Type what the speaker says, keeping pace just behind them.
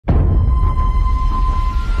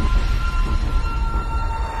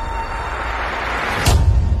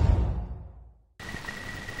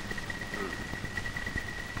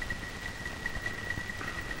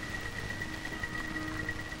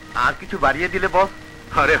কিছু বাড়িয়ে দিলে বস।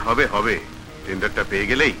 আরে হবে হবে, টেন্ডারটা পেয়ে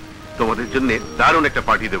গেলেই তোমাদের জন্য দারুণ একটা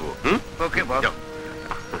পার্টি দেবো। ওকে বস।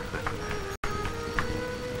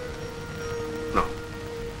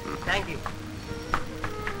 Thank you.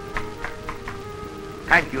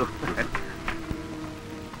 Thank you.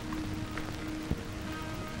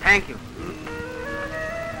 Thank you.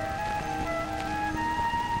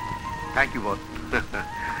 Thank you boss.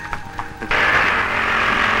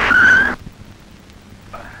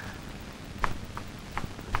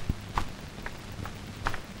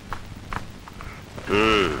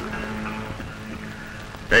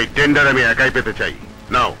 এই টেন্ডার আমি একাই পেতে চাই।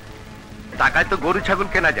 নাও। টাকায় তো গরু ছাগল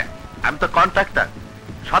কেনা যায়, আমি তো কন্ট্রাক্টর,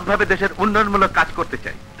 সৎভাবে দেশের উন্নয়নমূলক কাজ করতে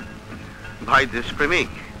চাই। ভাই দেশপ্রেমিক,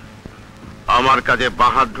 আমার কাজে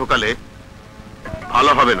বাঁ হাত ঢোকালে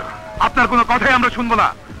ভালো হবে না। আপনার কোনো কথাই আমরা শুনবো না।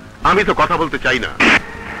 আমি তো কথা বলতে চাই না।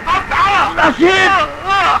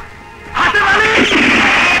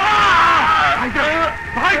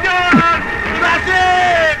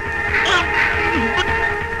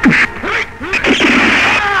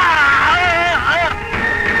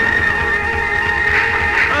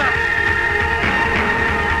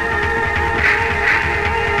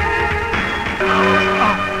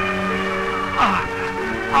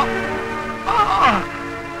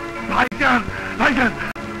 ভাইজান, ভাইজান,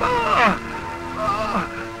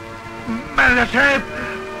 ম্যানেজার সাহেব,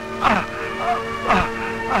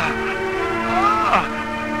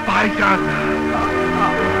 ভাইজান।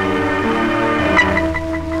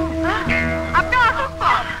 আপনি অসুস্থ,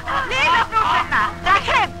 প্লিজ আপনি উঠবেন না।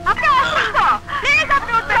 রাশেদ, আপনি অসুস্থ, প্লিজ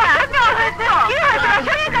আপনি উঠবেন না। আপনি অসুস্থ, কি হয়েছে?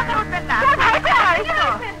 প্লিজ আপনি উঠবেন না।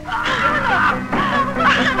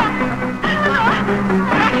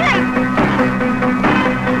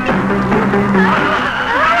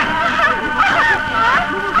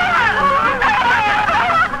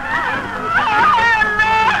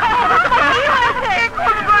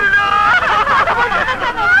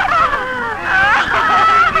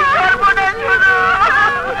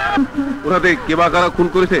 ওনাদের কে বা কারা খুন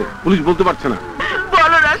করেছে পুলিশ বলতে পারছে না।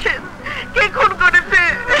 বলো রাশেদ, কে খুন করেছে?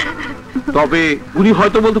 তবে উনি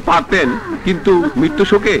হয়তো বলতে পারতেন, কিন্তু মৃত্যু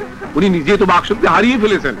শোকে উনি নিজে তো বাকশক্তি হারিয়ে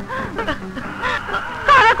ফেলেছেন।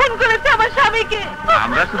 কারা খুন করেছে আমার স্বামীকে?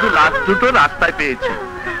 আমরা শুধু লাশ দুটো রাস্তায় পেয়েছি,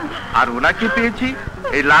 আর ওনাকে পেয়েছি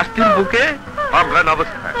এই লাশটির বুকে অজ্ঞান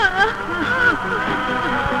অবস্থায়।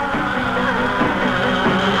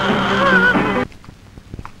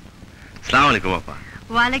 আসসালামু আলাইকুম আপা।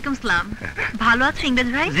 ওয়ালাইকুম সালাম। ভালো আছো ইংরেজ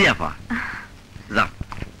ভাই? জি আপা, যাও।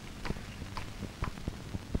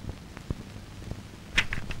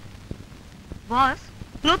 বস,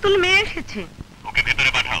 নতুন মেয়ে এসেছে। ওকে ভেতরে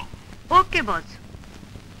পাঠাও। ওকে বস।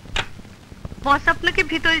 বস আপনাকে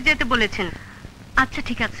ভিতরে যেতে বলেছেন। আচ্ছা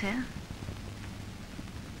ঠিক আছে।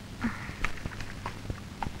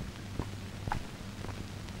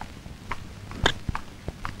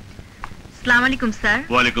 আসসালামু আলাইকুম স্যার।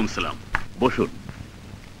 ওয়ালাইকুম সালাম, বসুন।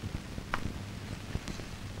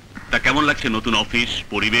 তা কেমন লাগছে নতুন অফিস,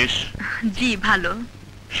 পরিবেশ? জি ভালো।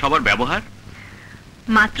 সবার ব্যবহার?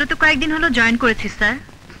 মাত্র তো কয়েকদিন হলো জয়েন করেছি স্যার।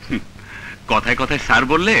 কথায় কথায় স্যার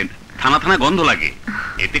বললেন থানা থানা গন্ধ লাগে,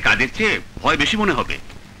 এতে কাজের চেয়ে ভয় বেশি মনে হবে।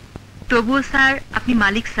 তবুও স্যার আপনি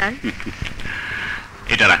মালিক স্যার।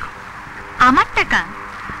 এটা রাখো। আমার টাকা?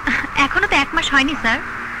 এখনো তো 1 মাস হয়নি স্যার।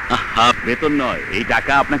 বেতন নয়, এই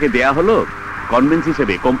টাকা আপনাকে দেয়া হলো কনভেন্স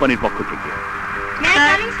হিসেবে কোম্পানির পক্ষ থেকে।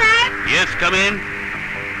 Yes, come in.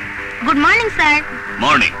 Good morning sir.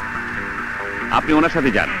 Morning. আপনি ওনার সাথে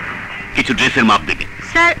যান, কিছু ড্রেসের মাপ দেবে।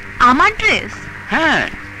 স্যার আমার ড্রেস? হ্যাঁ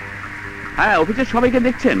হ্যাঁ, অফিসের সবাইকে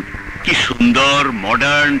দেখছেন কি সুন্দর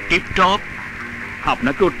মডার্ন টিপটপ।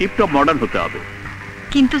 আপনাকেও টিপটপ মডার্ন হতে হবে।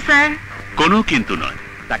 কিন্তু স্যার। কোনো কিন্তু নয়।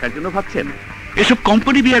 টাকার জন্য ভাবছেন? এসব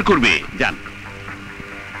কোম্পানি বিয়ার করবে। যান।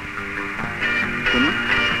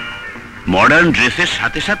 মডার্ন ড্রেসের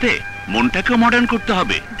সাথে সাথে মনটাকেও মডার্ন করতে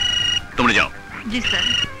হবে। তোমরা যাও। জি sir.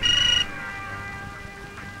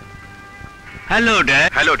 Hello dad.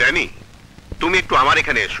 Hello Danny, তুমি একটু আমার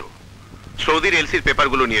এখানে এসো, সৌদির এলসির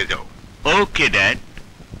পেপারগুলো নিয়ে যাও। ওকে ড্যাড,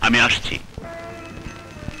 আমি আসছি।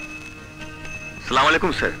 আসসালামু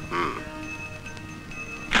আলাইকুম স্যার।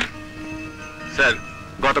 স্যার,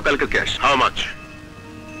 গতকালকে ক্যাশ। How much?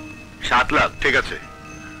 7 লাখ। ঠিক আছে,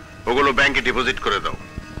 ওগুলো ব্যাংকে ডিপোজিট করে দাও।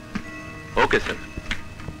 Okay sir.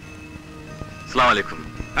 আসসালামু আলাইকুম।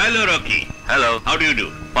 Hello Rocky. Hello. How do you do?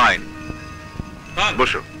 Fine.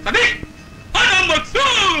 বসো।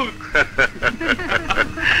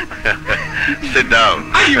 Sit down.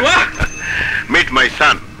 أيوة. Meet my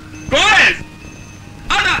son. كويس.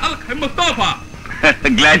 أنا الخ مصطفى.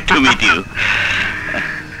 Glad to meet you.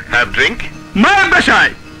 Have drink? ما بشاي.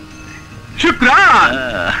 شكرا.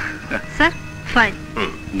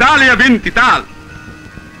 তালিয়া বিনতি তাল।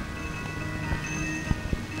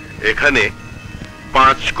 এখানে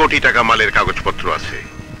 5 কোটি টাকা মালের কাগজপত্র আছে।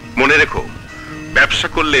 মনে রেখো, ব্যবসা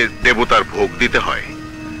করলে দেবতার ভোগ দিতে হয়,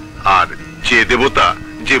 আর যে দেবতা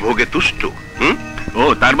যে ভোগে তুষ্ট। ও,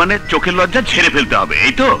 তার মানে চোখের লজ্জা ছেড়ে ফেলতে হবে,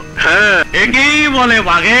 এই তো? হ্যাঁ, একেই বলে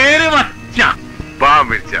বাঘের বাচ্চা। বাহ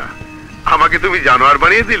মির্জা, আমাকে তুমি জানোয়ার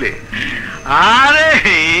বানিয়ে দিলে। আরে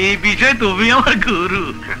এই বিষয়ে তুমি আমার গুরু।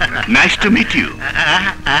 Nice to meet you.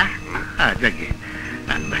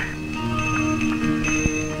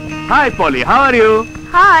 High poly, how are you?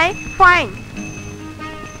 High, fine.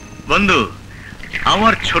 বন্ধু,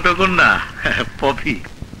 আমার ছোট কন্যা poppy.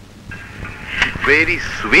 Very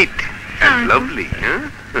sweet and lovely.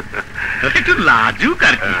 একটু লাজুক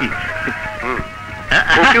আর কি।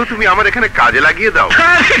 ওকেও তুমি আমার এখানে কাজে লাগিয়ে দাও।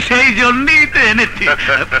 সেই জন্যই তো এনেছি।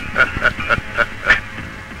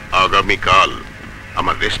 আগামীকাল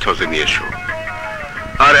আমার রেস্ট হাউসে নিয়ে এসো।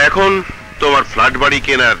 আর এখন তোমার ফ্ল্যাট বাড়ি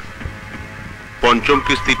কেনার 5ম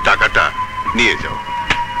কিস্তির টাকাটা নিয়ে যাও।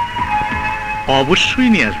 অবশ্যই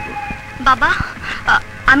নিয়ে আসবো। বাবা,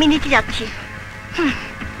 আমি নিচে যাচ্ছি।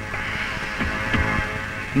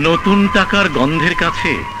 নতুন টাকার গন্ধের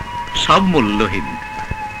কাছে সব মূল্যহীন।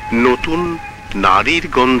 নতুন নারীর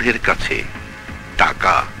গন্ধের কাছে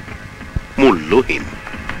টাকা মূল্যহীন।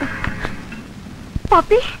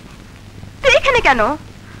 পপি, তুই এখানে কেন?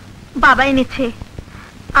 বাবা এনেছে,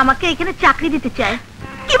 আমাকে এখানে চাকরি দিতে চায়।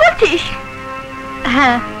 কি বলছিস?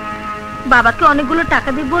 হ্যাঁ, বাবাকে অনেকগুলো টাকা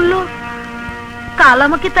দিয়ে বললো কাল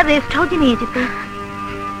আমাকে তার রেস্ট হাউসে নিয়ে যেতে।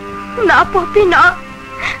 না পপি না,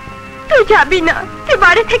 তুই যাবি না, তুই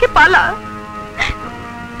বাড়ি থেকে পালা।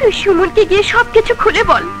 তুই সুমনকে গিয়ে সবকিছু খুলে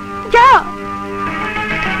বল, যা।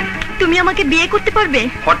 তুমি আমাকে বিয়ে করতে পারবে?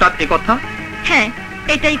 হঠাৎ এ কথা? হ্যাঁ,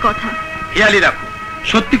 এটাই কথা। খেয়ালি রাখো,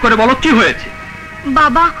 সত্যি করে বলো কি হয়েছে।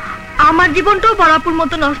 বাবা আমার জীবনটাও বরাপুর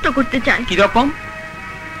মতো নষ্ট করতে চায়। কি রকম?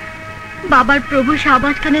 বাবার প্রভু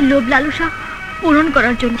শাহবাজ খানের লোভ লালসা পূরণ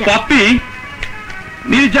করার জন্য। পপি,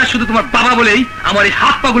 মির্জা শুধু তোমার বাবা বলেই আমার এই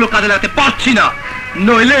হাত পাগুলো কাজে লাগাতে পারছি না,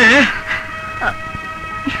 নইলে।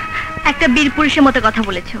 একটা বীর পুরুষের মতো কথা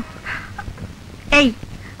বলেছো। এই,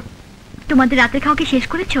 তোমাদের রাতের খাওয়া কি শেষ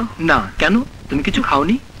করেছো? না। কেন, তুমি কিছু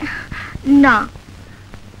খাওনি? না।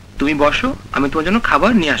 তুমি বসো, আমি তোমার জন্য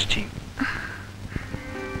খাবার নিয়ে আসছি।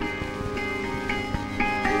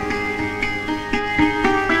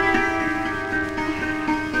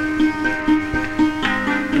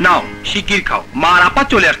 নাও, শিগগির খাও, মা আর আপা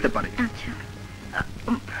চলে আসতে পারে। আচ্ছা।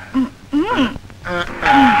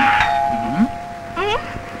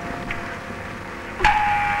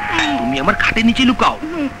 তুমি আমার খাটের নিচে লুকাও।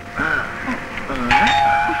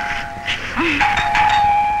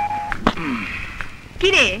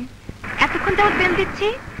 কিরে, এতক্ষণ যাবত বেল দিচ্ছি?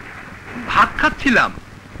 ভাত খাচ্ছিলাম।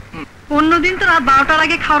 অন্যদিন তো রাত 12টার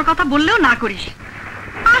আগে খাওয়ার কথা বললেও না করিস,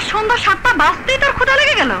 আর সন্ধ্যা 7টা বাজতেই তোর ক্ষুধা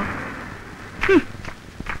লেগে গেল।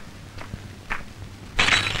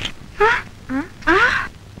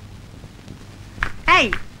 এই,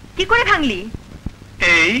 কি করে ভাঙলি?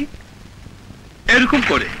 এই এরকম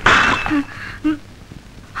করে।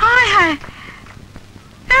 হায় হায়,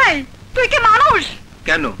 এই তুই কি মানুষ?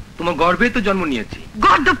 কেন, তোমার গর্ভে তো জন্ম নিয়েছি।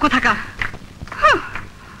 গর্দব কোথাকার।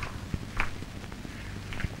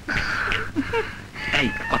 এই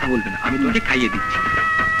কথা বলবে না, আমি তোমাকে খাইয়ে দিচ্ছি।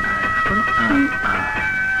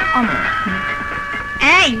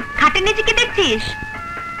 এই, খাটের নিচে কি দেখছিস?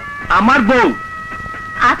 আমার বউ।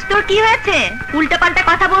 আজ তোর কি হয়েছে? উল্টা পাল্টা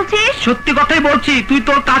কথা বলছিস। সত্যি কথাই বলছি, তুই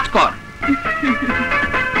তোর কাজ কর।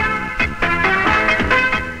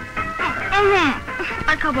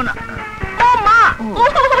 আর খাবো না। ও মা,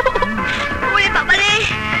 ওরে বাবা রে,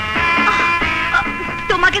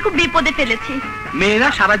 তোমাকে খুব বিপদে ফেলেছি। মেয়েরা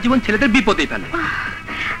সারা জীবন ছেলেদের বিপদে ফেলে।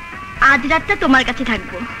 আজ রাতটা তোমার কাছে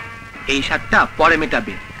থাকবো। এই সাতটা পরে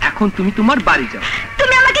মেটাবে, এখন তুমি তোমার বাড়ি যাও।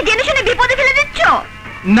 তুমি আমাকে জেনে শুনে বিপদে ফেলে দিচ্ছ।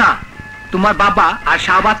 না, তোমার বাবা আর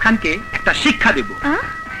শাহবাজ খানকে একটা শিক্ষা দেব।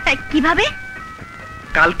 কিভাবে?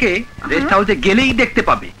 কালকে রেস্ট হাউসে গেলেই দেখতে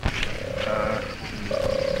পাবে।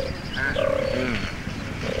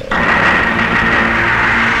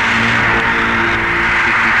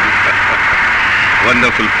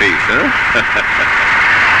 Wonderful face, huh?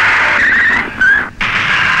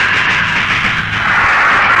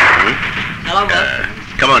 Hello,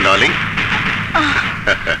 Come on, darling.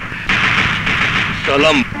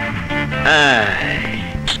 চলম।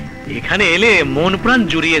 এখানে এলে মন প্রাণ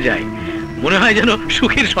জুড়িয়ে যায়, মনে হয় যেন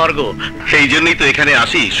সুখের স্বর্গ। সেই জন্যই তো এখানে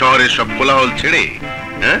আসি, শহরের সব কোলাহল ছেড়ে।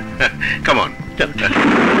 হ্যাঁ, কাম অন।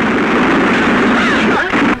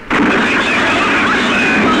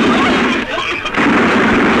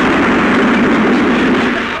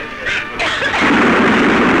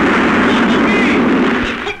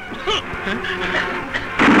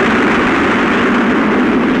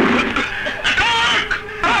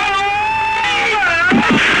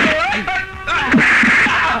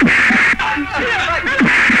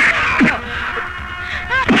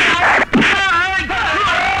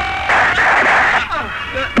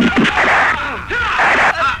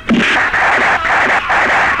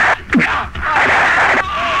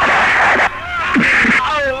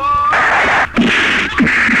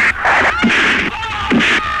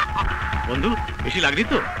 লাগনি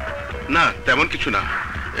তো? না, তেমন কিছু না।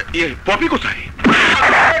 পপি কোথায়?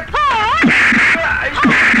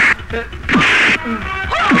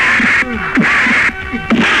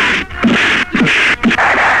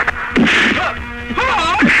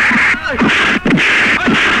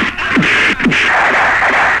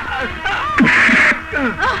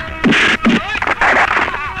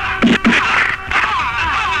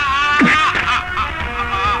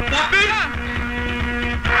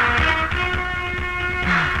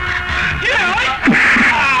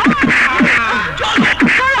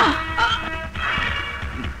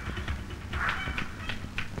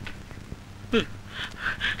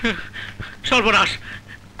 সর্বনাশ,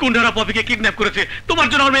 গুন্ডারা পপিকে কিডন্যাপ করেছে। তোমার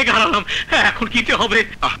জন্য আমার মেয়েকে হারালাম, এখন কি হবে?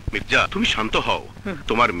 মির্জা, তুমি শান্ত হও।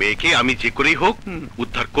 তোমার মেয়েকে আমি যে করেই হোক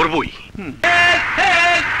উদ্ধার করবই।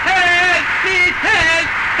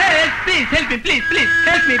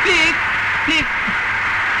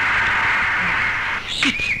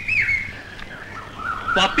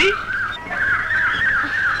 পপি,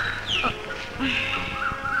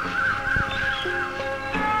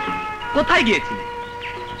 কোথায় গিয়েছিলে?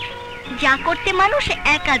 যা করতে মানুষ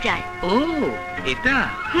একা যায়। ও, এটা?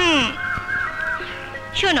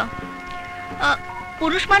 শোনো,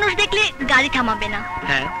 পুরুষ মানুষ দেখলে গাড়ি থামাবে না।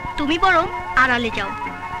 হ্যাঁ, তুমি বরং আড়ালে যাও।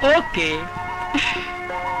 ওকে।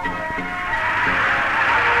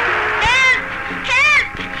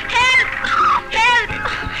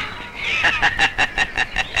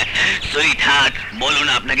 সুইটহার্ট, বলুন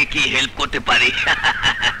আপনাকে কি হেল্প করতে পারি?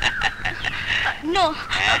 নো,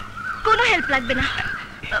 কোনো হেল্প লাগবে না।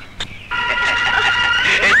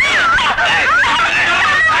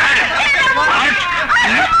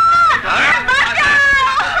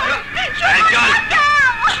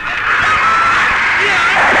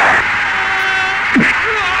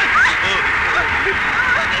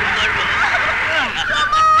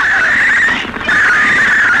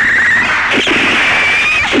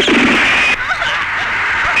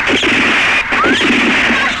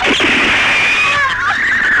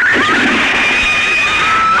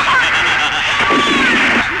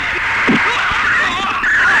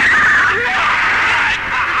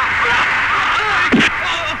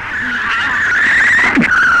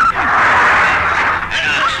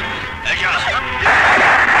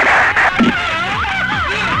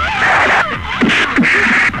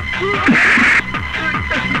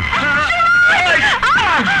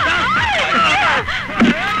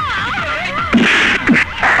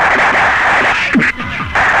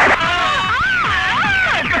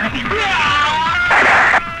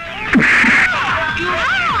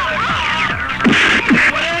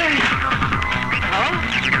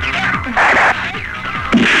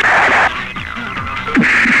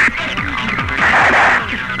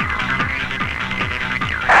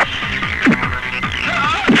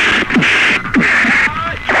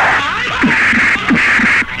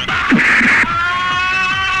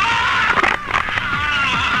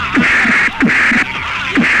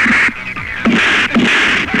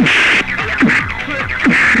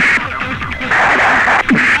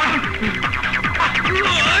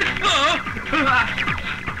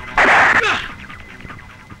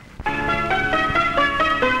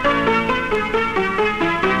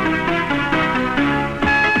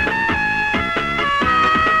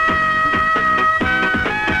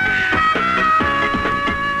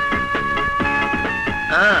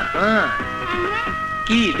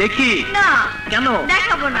 কি দেখি? না, কেন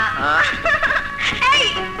দেখাবো না। এই,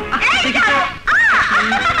 দেখি তো।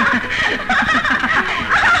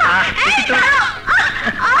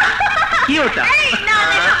 কি ওটা? না,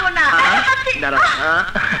 দেখাবো না। দাঁড়াও।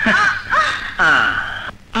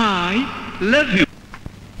 I love you.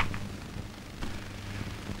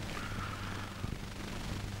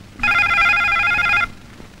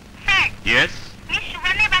 ইয়েস,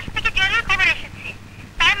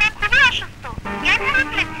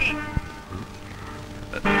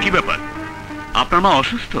 কি ব্যাপার? আপনার মা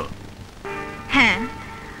অসুস্থ? হ্যাঁ,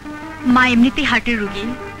 মা এমনিতেই হার্টের রোগী,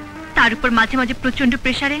 তার উপর মাঝে মাঝে প্রচন্ড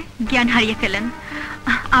প্রেসারে জ্ঞান হারিয়ে ফেলেন।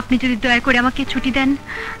 আপনি যদি দয়া করে আমাকে ছুটি দেন।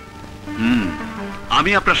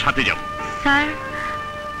 আমি আপনার সাথে যাব। স্যার,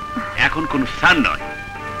 এখন কোন স্যার নয়,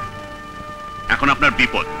 এখন আপনার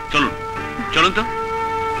বিপদ। চলুন চলুন তো।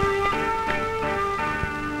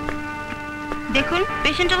 দেখুন,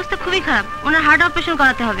 পেশেন্ট অবস্থা খুবই খারাপ, ওনার হার্ট অপারেশন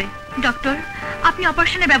করাতে হবে। ডক্টর, আপনি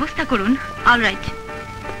অপারেশনের ব্যবস্থা করুন। অলরাইট।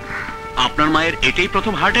 আপনার মায়ের এটাই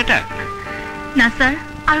প্রথম হার্ট অ্যাটাক? না স্যার,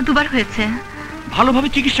 আরো দুবার হয়েছে। ভালোভাবে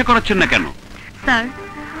চিকিৎসা করাচ্ছেন না কেন? স্যার,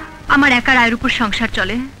 আমার একার আয়ের উপর সংসার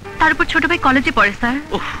চলে, তার উপর ছোট ভাই কলেজে পড়ে স্যার।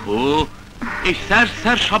 ওহো, এই স্যার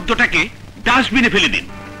স্যার শব্দটাকে ডাস্টবিনে ফেলে দিন।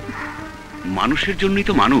 মানুষের জন্যই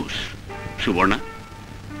তো মানুষ। সুবর্ণা,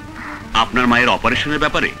 আপনার মায়ের অপারেশনের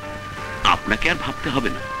ব্যাপারে আপনাকে আর ভাবতে হবে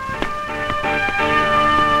না।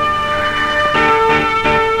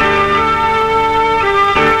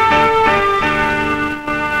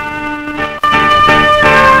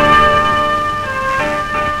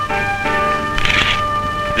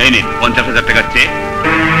 এই নিন 50,000 টাকার চেক।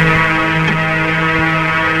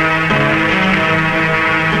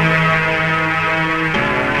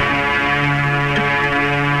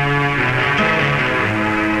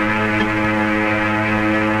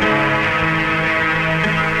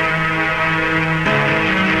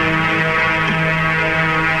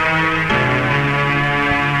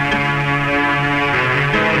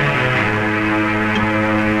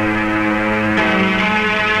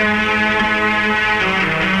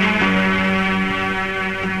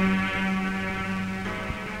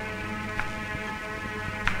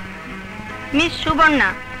 মিস সুবর্ণা,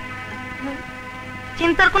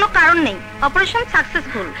 চিন্তার কোনো কারণ নেই, operation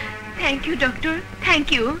successful. Thank you doctor, thank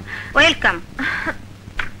you. Welcome.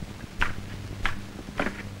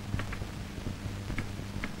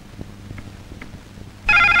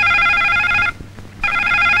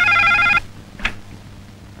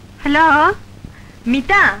 Hello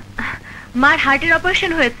Mita, মার হার্টের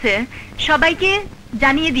অপারেশন হয়েছে, সবাইকে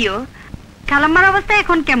জানিয়ে দিও। খালাম্মার অবস্থা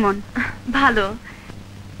এখন কেমন? ভালো।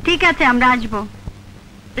 ঠিক আছে, আমরা আসবো।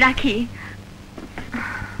 রাখি।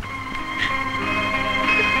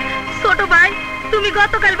 ছোট ভাই, তুমি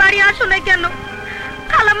গতকাল বাড়ি আসো না কেন?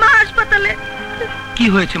 খালাম্মা হাসপাতালে। কি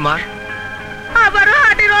হয়েছে মার? আবারও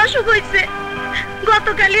হার্টের অসুখ হয়েছে,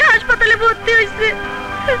 গতকালই হাসপাতালে ভর্তি হয়েছে।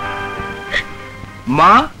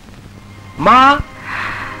 মা, মা।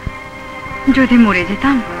 যদি মরে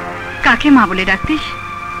যেতাম কাকে মা বলে ডাকতিস?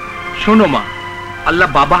 শোনো মা, আল্লাহ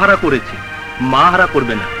বাবা হারা করেছে, মা হারা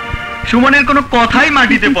করবে না। সুমনের কোনো কথাই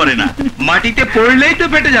মাটিতে পড়ে না, মাটিতে পড়লেই তো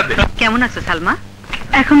ফেটে যাবে। কেমন আছো সালমা?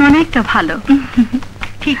 এখন অনেকটা ভালো।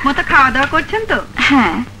 ঠিক মতো খাওয়া দাওয়া করছেন তো?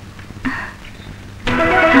 হ্যাঁ।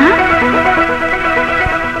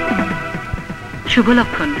 শুভ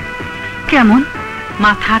লক্ষণ। কেমন?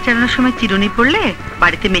 মাথা আচাড়ানোর সময় চিরুনি পড়লে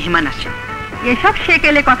বাড়িতে মেহমান আসে। এসব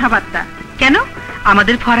সেকেলে কথাবার্তা। কেন,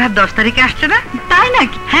 আমাদের ফরহাদ 10 তারিখে আসছে না? তাই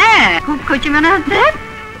নাকি? হ্যাঁ, খুব খুশি মনে হচ্ছে।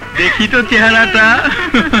 দেখি তো চেহারাটা।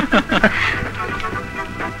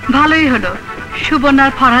 ভালোই হলো,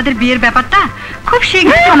 সুবর্ণার ফরহাদের বিয়ের ব্যাপারটা খুব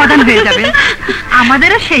শীঘ্রই সমাধান হয়ে যাবে।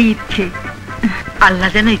 আমাদেরও সেই ইচ্ছে। আল্লাহ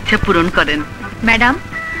যেন ইচ্ছা পূরণ করেন। ম্যাডাম,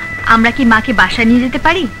 আমরা কি মাকে বাসায় নিয়ে যেতে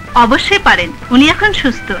পারি? অবশ্যই পারেন, উনি এখন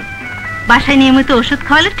সুস্থ। বাসায় নিয়মিত ওষুধ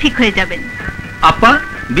খাওয়ালে ঠিক হয়ে যাবেন। আপা,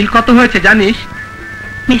 বিল কত হয়েছে জানিস?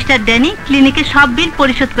 মিস্টার ড্যানি ক্লিনিকে সব বিল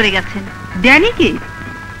পরিশোধ করে গেছেন। ড্যানি কি?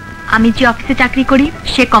 আমি যে অফিসে চাকরি করি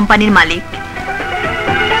সে কোম্পানির মালিক।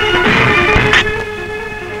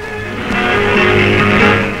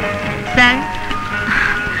 স্যার,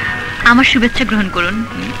 আমার শুভেচ্ছা গ্রহণ করুন।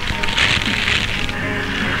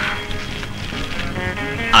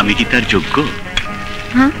 আমি কি তার যোগ্য?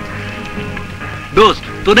 হ্যাঁ দোস্ত,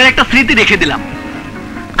 তোদের একটা স্মৃতি রেখে দিলাম।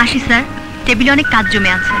 আসি স্যার, টেবিলে অনেক কাজ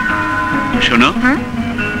জমে আছে। শোনো, হ্যাঁ,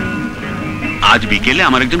 আজ বিকেলে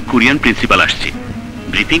আমার একজন কোরিয়ান প্রিন্সিপাল আসছে।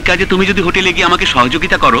 ব্রিথিং কাজে তুমি যদি হোটেলে গিয়ে আমাকে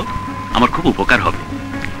সহযোগিতা করো, আমার খুব উপকার হবে।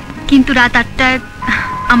 কিন্তু রাত 8টায়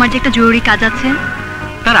আমার যে একটা জরুরি কাজ আছে।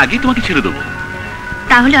 তার আগেই তোমাকে ছেড়ে দেবো।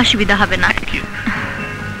 তাহলে অসুবিধা হবে না।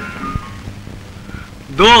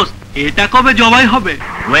 দোস্ত, এটা কবে জবাই হবে?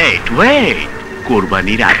 ওয়েট ওয়েট,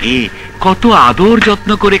 কোরবানির আগে কত আদর যত্ন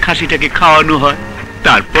করে খাসিটাকে খাওয়ানো হয়,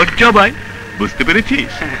 তারপর জবাই। বুঝতে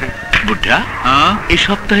পেরেছিস? বুদ্ধা, এই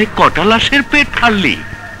সপ্তাহে কটা লাশের পেট ফাললি?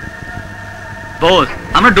 বস,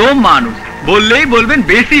 আমরা ডোম মানুষ, বললেই বলবেন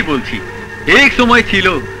বেশি বলছি। এক সময় ছিল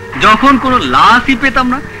যখন কোনো লাশই পেতাম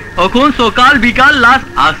না, তখন সকাল বিকাল লাশ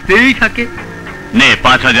আসতেই থাকে। নে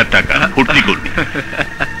 5,000 টাকা, ফুর্তি করবি।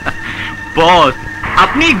 বস,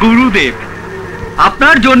 আপনি গুরুদেব,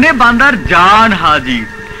 আপনার জন্য বান্দার জান হাজির,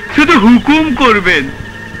 শুধু হুকুম করবেন।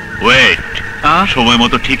 ওয়েট, সময়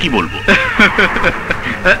মতো ঠিকই বলবো।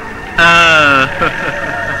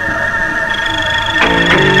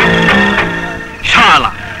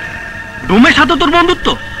 শালা, ডোমের সাথে তোর বন্ধুত্ব?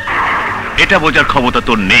 এটা বোঝার ক্ষমতা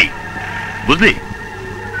তোর নেই, বুঝলি?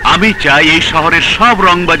 আমি চাই এই শহরের সব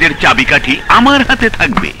রংবাজের চাবিকাঠি আমার হাতে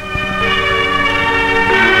থাকবে।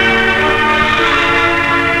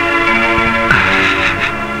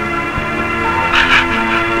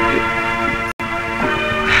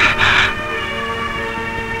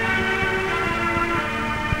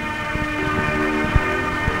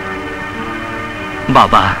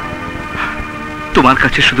 বাবা, তোমার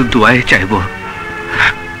কাছে শুধু দোয়াই চাইবো,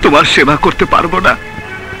 তোমার সেবা করতে পারবো না।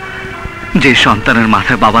 যে সন্তানের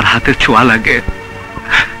মাথায় বাবার হাতের ছোঁয়া লাগে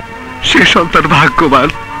সে সন্তান ভাগ্যবান।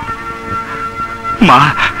 মা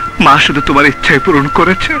মা শুধু তোমার ইচ্ছাই পূরণ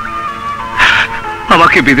করেছে,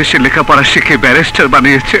 আমাকে বিদেশে লেখাপড়া শিখে ব্যারিস্টার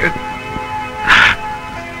বানিয়েছে,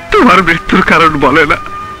 তোমার মৃত্যুর কারণ বলে না।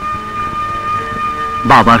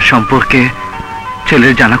 বাবার সম্পর্কে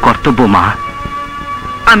ছেলের জানা কর্তব্য মা।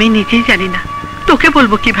 আমি নিজেই জানি না, তোকে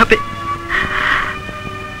বলবো কিভাবে।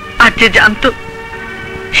 আর যে জানতো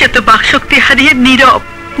সে তো বাকশক্তি হারিয়ে নীরব,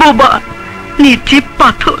 বোবা, নির্জীব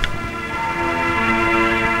পাথর।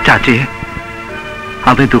 চাচি,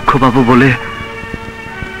 আমি দুঃখ পাবো বলে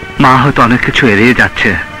মা হয়তো অনেক কিছু এড়িয়ে যাচ্ছে,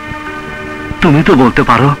 তুমি তো বলতে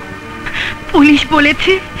পারো। পুলিশ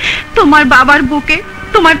বলেছে তোমার বাবার বুকে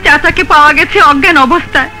তোমার চাচাকে পাওয়া গেছে অজ্ঞান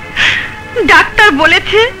অবস্থায়। ডাক্তার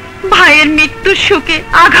বলেছে ভাইয়ের মৃত্যুর শোকে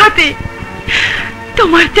আঘাতে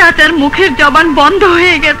তোমার চাচার মুখের জবান বন্ধ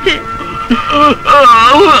হয়ে গেছে।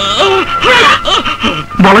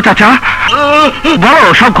 বলো চাচা, বলো,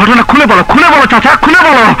 সব ঘটনা খুলে বলো, খুলে বলো চাচা, খুলে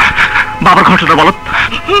বলো, বাবার ঘটনা বলো।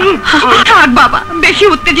 থাক বাবা, বেশি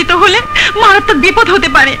উত্তেজিত হলে মারাত্মক বিপদ হতে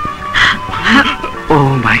পারে। ও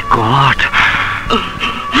মাই গড।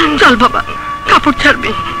 চল বাবা, কাপড় ছাড়বে,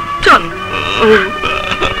 চল।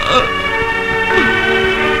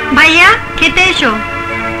 ভাইয়া খেতে এসো।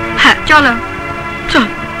 হ্যাঁ চলো, চল।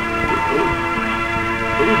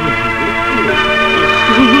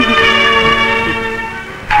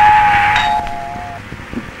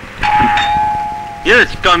 Yes,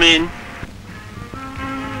 come in.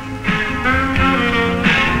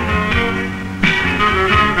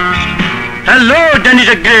 Hello, Danny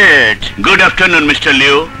the Great. Good afternoon, Mr.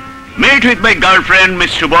 Liu. Meet with my girlfriend,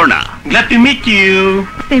 Miss Suborna. Glad to meet you.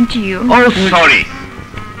 Same to you. Oh, sorry.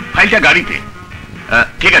 ফাইলটা গাড়িতে।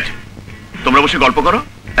 ঠিক আছে, তোমরা বসে গল্প করো,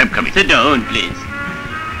 I am coming. Sit down, please.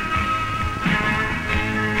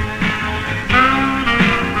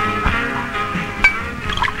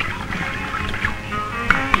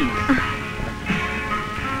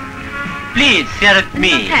 Please share with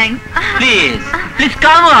me. Thanks. Please, please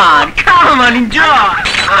come on, enjoy.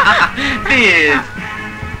 Please,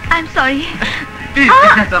 I'm sorry. please,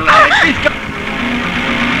 that's all right. Please come.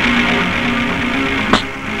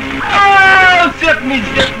 Oh, save me.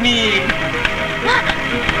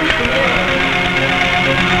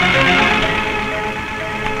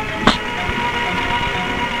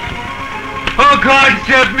 Oh God,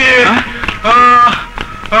 save me.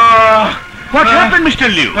 What happened, Mr.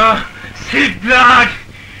 Liu? Sick blood,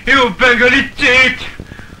 you Bengali cheat.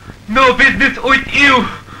 No business with you.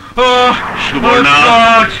 Suborna, Oh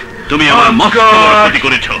God. তুমি আমার Oh, মস্ত God. বড় ক্ষতি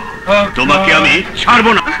করেছো, Oh, তোমাকে God. আমি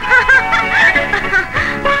ছাড়বো না।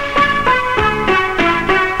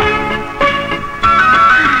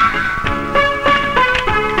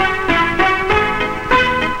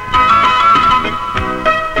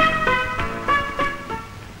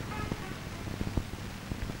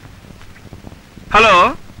 হ্যালো,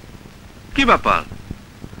 কি ব্যাপার?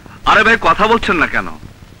 আরে ভাই, কথা বলছেন না কেন?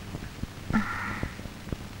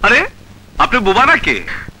 আরে আপনি বোবা নাকি?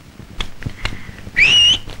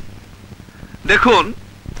 দেখুন,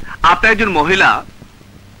 আপনি একজন মহিলা,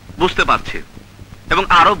 বুঝতে পারছি, এবং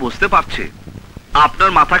আরো বুঝতে পারছি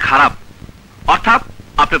আপনার মাথা খারাপ, অর্থাৎ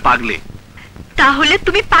আপনি পাগলি। তাহলে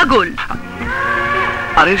তুমি পাগল।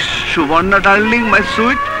 আরে সুবর্ণা ডার্লিং, মাই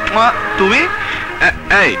সুইট, তুমি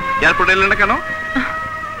এই এয়ারপোর্ট এলে না কেন?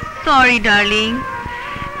 সরি ডার্লিং,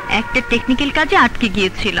 একটা টেকনিক্যাল কাজে আটকে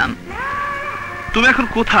গিয়েছিলাম। তুমি এখন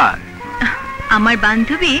কোথায়? আমার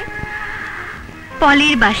বান্ধবী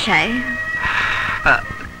পলির বাসায়।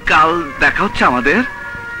 কাল দেখা হচ্ছে আমাদের।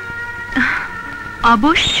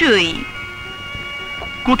 অবশ্যই।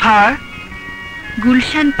 কোথায়?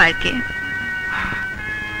 গুলশান পার্কে।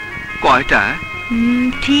 কয়টায়?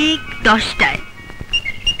 ঠিক 10টায়।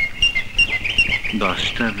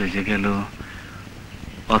 10টা বেজে গেল,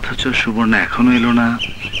 অথচ সুবর্ণা এখনো এলো না।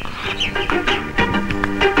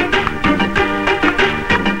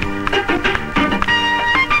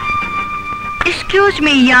 Excuse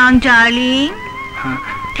me, young darling.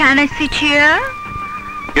 Can I sit here?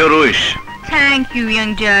 Your wish. Thank you,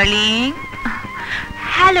 young darling.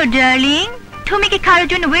 Hello, darling. তুমি কি কারোর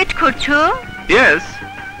জন্য ওয়েট করছো? Yes,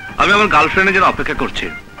 আমি আমার গার্লফ্রেন্ডের জন্য অপেক্ষা করছি।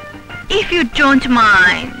 If you don't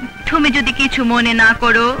mind, তুমি যদি কিছু মনে না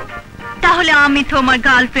করো, তাহলে আমি তোমার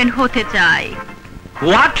গার্লফ্রেন্ড হতে চাই।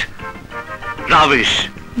 What? Rubbish.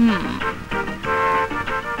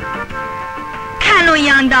 কেন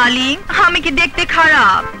ইয়াং ডার্লিং, আমি কি দেখতে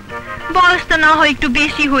খারাপ? বয়সটা না হয় একটু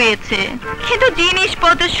বেশি হয়েছে, কিন্তু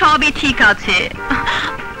জিনিসপত্র সবই ঠিক আছে।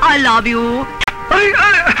 I love you.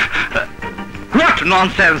 What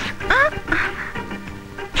nonsense?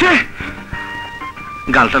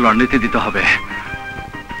 গালটা লন্ড্রিতে দিতে হবে।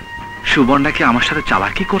 সুবর্ণা কি আমার সাথে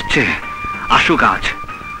চালাকি করছে? আসুক আজ,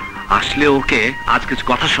 আসলে ওকে আজ কিছু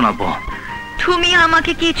কথা শোনাবো। তুমি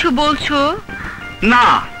আমাকে কিছু বলছো? না,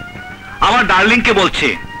 আমার ডার্লিংকে বলছি।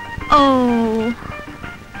 ও,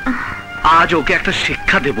 আজ ওকে একটা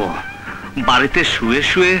শিক্ষা দেব। বাড়িতে শুয়ে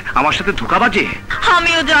শুয়ে আমার সাথে ধোঁকাবাজি।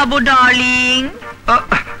 আমিও যাবো ডার্লিং।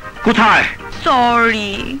 কোথায়?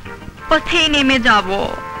 সরি, পথে নেমে যাবো।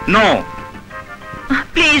 নো।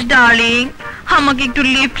 প্লিজ ডার্লিং, আমাকে একটু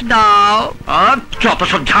লিফট দাও। যত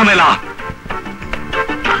সব ঝামেলা।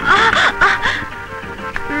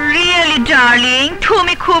 রিয়েলি ডার্লিং,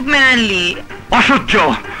 তুমি খুব ম্যানলি। অসহ্য।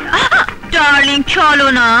 ডার্লিং চলো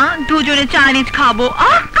না, দুজনে চাইনিজ খাবো।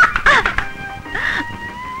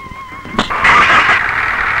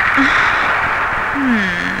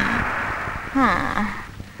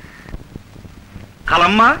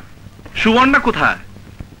 খালাম্মা, সুবর্ণা কোথায়?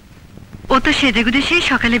 ও তো সেজেগুজে সেই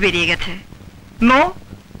সকালে বেরিয়ে গেছে। নো,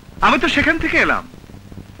 আমি তো সেখান থেকে এলাম।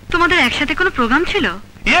 তোমাদের একসাথে কোনো প্রোগ্রাম ছিল?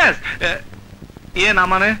 ইয়েস। না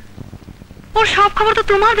মানে? ওর সব খবর তো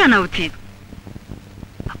তোমার জানা উচিত।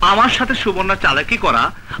 আমার সাথে সুবর্ণা চালাকি করা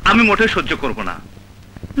আমি মোটেও সহ্য করব না।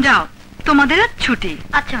 যাও, তোমাদের আজ ছুটি।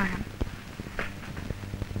 আচ্ছা ম্যাডাম,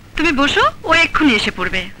 তুমি বসো, ও এক্ষুনি এসে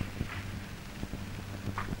পড়বে।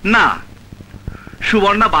 না,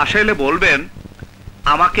 সুবর্ণা বাসায় এলে বলবেন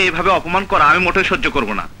আমাকে এইভাবে অপমান করা আমি মোটেও সহ্য করব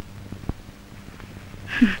না।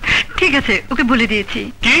 ঠিক আছে, ওকে বলে দিয়েছি।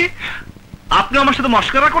 কি আপনি আমার সাথে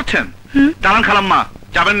মস্করা করছেন? দাঁড়ান খালাম্মা,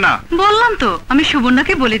 যাবেন না। বললাম তো, আমি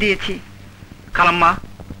সুবর্ণাকে বলে দিয়েছি। খালাম্মা,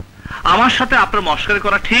 আমার সাথে আপনার মস্করা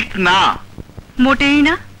করা ঠিক না। মোটেই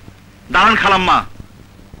না। দাঁড়ান খালাম্মা,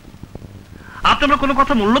 আপনি আমার কোনো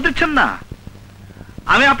কথা মূল্য দিচ্ছেন না।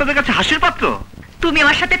 আমি আপনাদের কাছে হাসির পাত্র? তুমি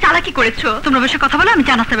আমার সাথে চালাকি করেছো। তোমরা বসে কথা বলো, আমি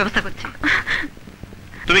চা নাস্তার ব্যবস্থা করছি।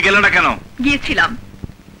 তুমি গেলে না কেন? গিয়েছিলাম।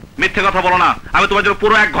 মিথ্যে কথা বলো না, আমি তোমার জন্য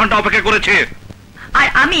পুরো 1 ঘন্টা অপেক্ষা করেছি। আর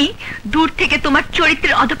আমি দূর থেকে তোমার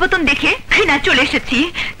চরিত্রের অধপতন দেখে ঘৃণা চলে এসেছি।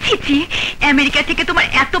 ছি ছি, আমেরিকা থেকে তোমার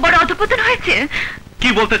এত বড় অধপতন হয়েছে। কি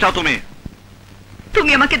বলতে চাও তুমি?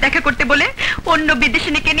 তুমি আমাকে দেখা করতে বলে অন্য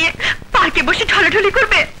বিদেশিনীকে নিয়ে পার্কে বসে ঢলাঢলি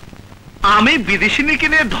করবে। আমি বিদেশিনীকে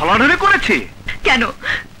নিয়ে ঢলাঢলি করেছি? কেন,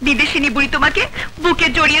 বিদেশিনী বুড়ি তোমাকে বুকে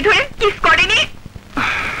জড়িয়ে ধরে কিস করেনি?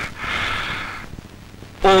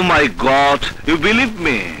 ও মাই গড, ইউ বিলিভ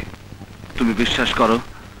মি? তুমি বিশ্বাস করো,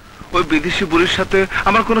 ওই বিদেশি বুড়ির সাথে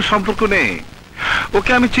আমার কোনো সম্পর্ক নেই।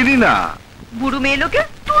 ওকে আমি চিনি না। বুড়ো মেয়ে লোকে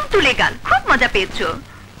তুলতুলে গাল, খুব মজা পেয়েছো।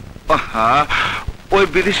 ওই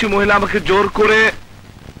বিদেশি মহিলা আমাকে জোর করে।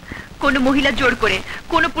 কোন মহিলা জোর করে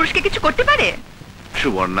কোন পুরুষকে কিছু করতে পারে?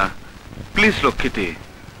 সুবর্ণা প্লিজ, লক্ষ্মীটি,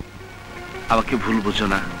 আমাকে ভুল বুঝো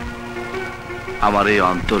না। আমার এই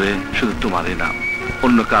অন্তরে শুধু তোমারই নাম,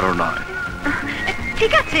 অন্য কারো নয়।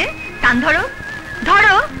 ঠিক আছে, কান ধরো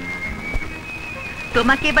ধরো।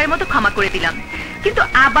 তোমাকে এবার মতো ক্ষমা করে দিলাম, কিন্তু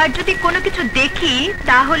আবার যদি কোনো কিছু দেখি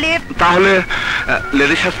তাহলে তাহলে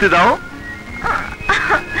লেডি শাস্তি দাও।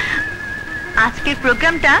 আজকের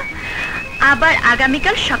প্রোগ্রামটা আবার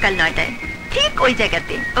আগামীকাল সকাল 9টায় ঠিক ওই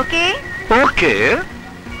জায়গাতে। ওকে? ওকে,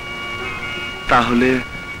 তাহলে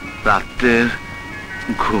রাতের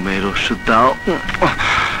ঘুমের ওষুধ দাও।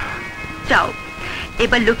 যাও,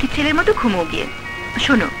 এবার লক্ষ্মী ছেলের মতো ঘুমো গিয়ে।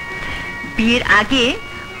 শোনো, বিয়ের আগে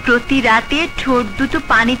প্রতি রাতে ঠোঁট দুটো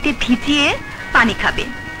পানিতে ভিজিয়ে পানি খাবে,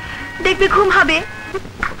 দেখবে ঘুম হবে।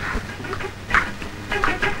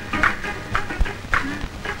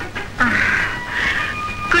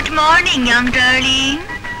 Good morning young darling.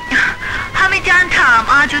 আমি জানতাম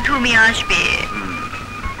আজও তুমি আসবে।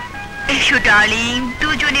 এসো ডার্লিং,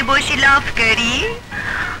 দুজনে বসে লাভ করি।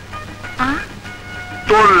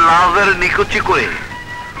 তোর লাভের নিকুচি করে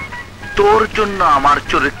তোর জন্য আমার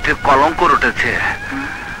চরিত্রে কলঙ্ক উঠেছে।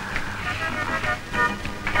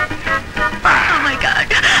 Oh my God!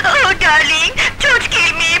 Oh darling, don't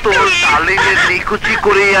kill me, তোর please. ডার্লিং এর নিকুচি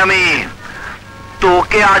করে আমি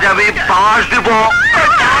তোকে আজ আমি পাশ দেব।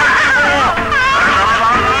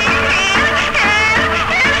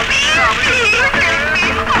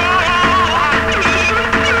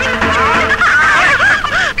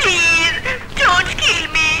 Please, don't kill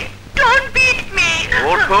me. Don't beat me.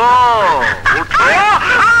 ওঠো ওঠো।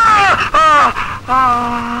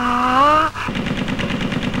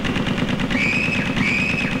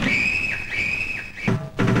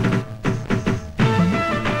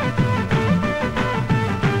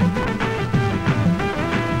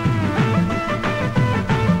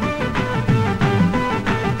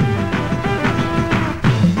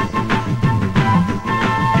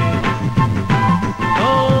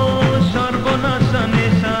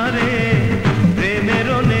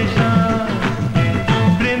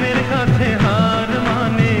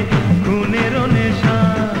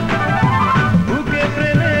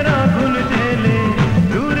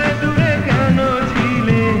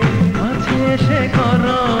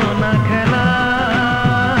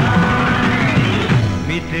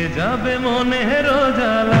 মিটে যাবে মনের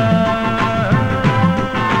জ্বালা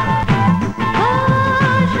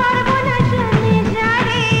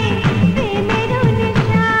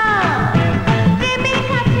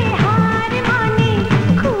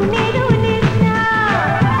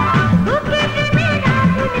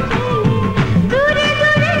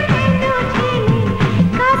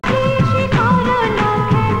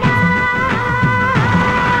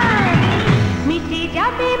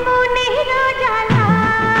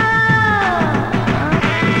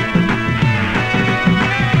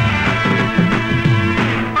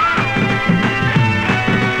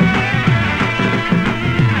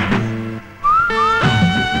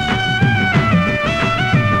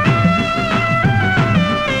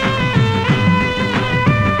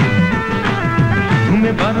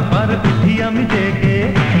বারবার উঠি আমি জেগে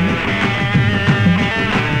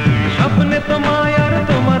স্বপ্নে তোমায় আর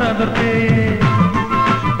তোমার আদর পেয়ে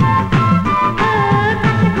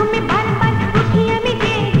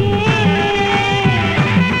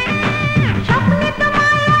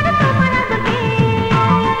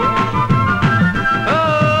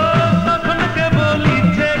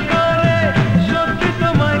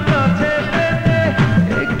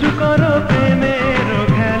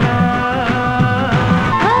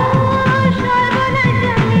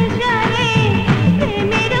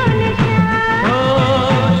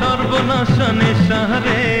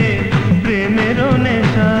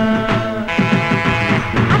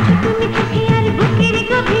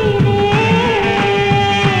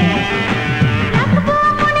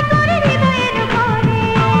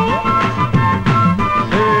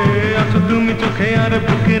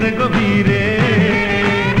বুকের গভীরে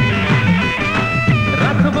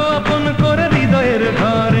রাখবো আপন করে হৃদয়ের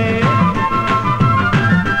ঘরে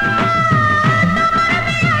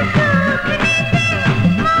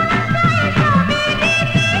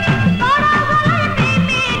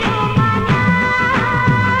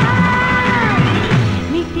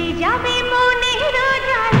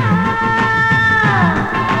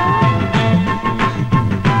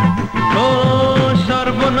ও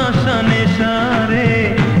সর্বনাশা নেশা রে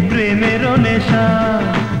প্রেমের নেশা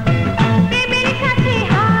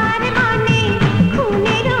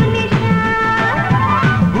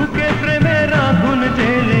বুকে প্রেমের আগুন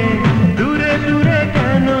জেলে দূরে দূরে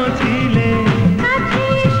কেন ছিলে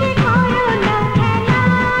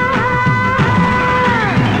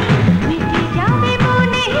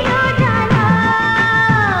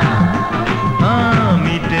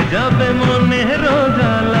মিটে যাবে মনের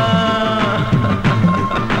জ্বালা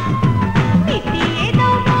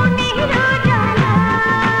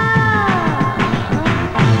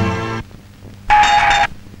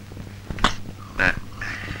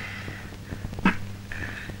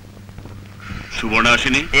সুবর্ণা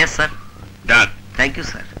আসেনি? Yes, sir. ডাক। Thank you,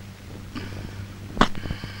 sir.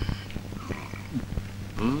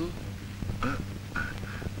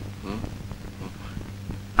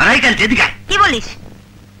 কি বলিস?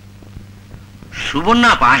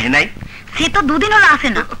 সুবর্ণা পা হে নাই? সে তো দুদিন হলো আসে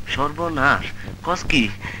না। সর্বনাশ, কস কি?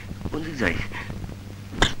 কোন দিক যাই?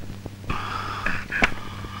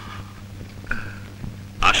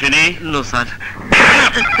 আসেনি? No, sir.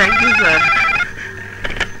 Thank you, sir.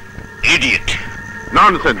 Idiot.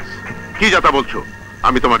 Nonsense, কি যাতা বলছো?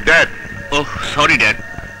 আমি তোমার ড্যাড। ওহ সরি ড্যাড,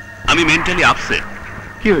 আমি মেন্টালি আপসেট।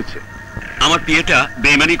 কি হয়েছে? আমার পিয়েটা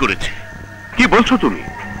বেইমানি করেছে। কি বলছো তুমি?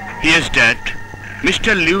 ইয়েস ড্যাড,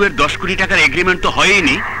 মিস্টার লিউ এর 10 কোটি টাকার এগ্রিমেন্ট তো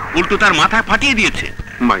হয়নি, উল্টো তার মাথা ফাটিয়ে দিয়েছে।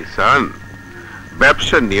 মাই সান,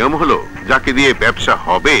 ব্যবসার নিয়ম হলো যাকে দিয়ে ব্যবসা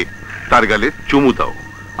হবে তার গালে চুমু দাও,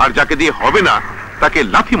 আর যাকে দিয়ে হবে না তাকে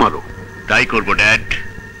লাথি মারো। তাই করব ড্যাড।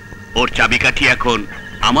 ওর চাবিকাঠি এখন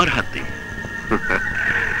আমার হাতে।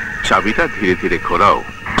 চাবিটা ধীরে ধীরে ঘোরাও।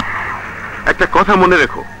 একটা কথা মনে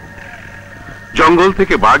রেখো, জঙ্গল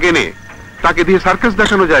থেকে বাঘ এনে তাকে দিয়ে সার্কাস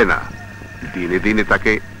দেখানো যায় না, দিনে দিনে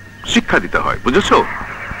তাকে শিক্ষা দিতে হয়, বুঝেছো?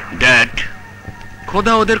 ড্যাড,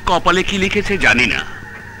 খোদা ওদের কপালে কি লিখেছে জানি না,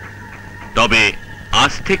 তবে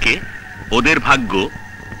আজ থেকে ওদের ভাগ্য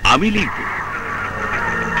আমি লিখব।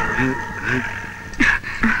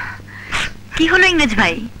 কি হলো ইংরেজ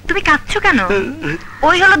ভাই, তুমি কাঁদছো কেন?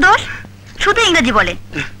 ওই হলো দোষ, শুধু ইংরেজি বলে।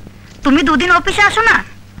 তুমি দুদিন অফিসে আসো না,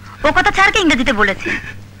 ও কথা ছাড়কে ইংরেজিতে বলেছে,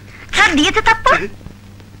 ছাড় দিয়েছে তারপর।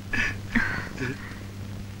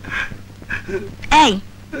 এই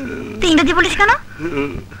তুই ইংরেজি বলিস কেন?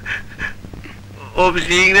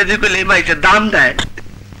 অফিসে ইংরেজি বলে মাইসের দাম দেয়।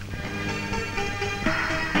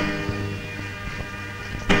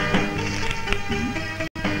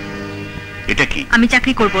 এটা কি? আমি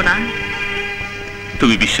চাকরি করব না।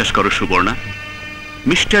 তুমি বিশ্বাস করো সুবর্ণা,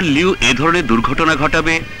 মিস্টার লিউ এ ধরনের দুর্ঘটনা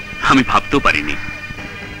ঘটাবে আমি ভাবতেও পারিনি।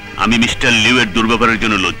 আমি মিস্টার লিউয়ের দুর্ব্যবহারের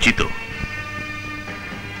জন্য লজ্জিত।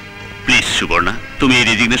 প্লিজ সুবর্ণা, তুমি এই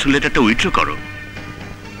রেজিগনেশন লেটারটা উইথড্র করো।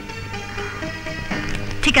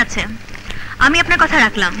 ঠিক আছে, আমি আপনার কথা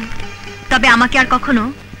রাখলাম, তবে আমাকে আর কখনো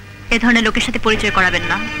এ ধরনের লোকের সাথে পরিচয় করাবেন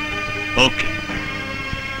না। ওকে।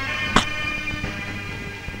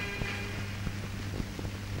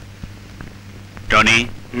 টনি,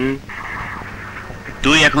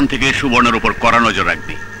 তুই এখন থেকে সুবর্ণার উপর কড়া নজর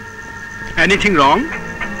রাখবি। Anything wrong?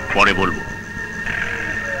 পরে বলবো।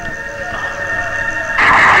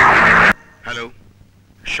 হ্যালো,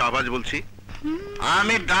 শাহবাজ বলছি।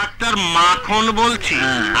 আমি ডাক্তার মাখন বলছি।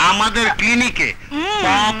 আমাদের ক্লিনিকে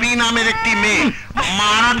পপি নামের একটি মেয়ে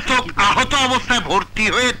মারাত্মক আহত অবস্থায় ভর্তি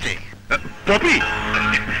হয়েছে। পপি?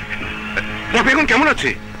 পপি এখন কেমন আছে?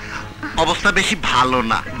 অবস্থা বেশি ভালো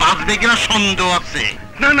না, বাঁচবে কিনা সন্দেহ আছে।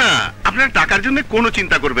 না না, আপনারা টাকার জন্য কোনো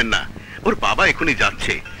চিন্তা করবেন না। ওর বাবা এখনই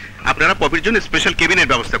যাচ্ছে। আপনারা পপির জন্য স্পেশাল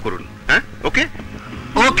কেবিনের ব্যবস্থা করুন। হ্যাঁ, ওকে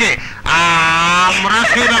ওকে, আমরা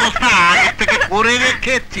সেই ব্যবস্থা আগে থেকে করে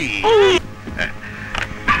রেখেছি।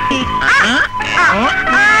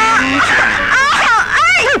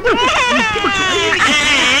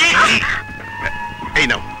 এই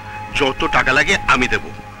নাও, যত টাকা লাগে আমি দেব।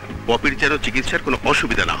 পপির যেন চিকিৎসার কোনো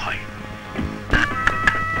অসুবিধা না হয়।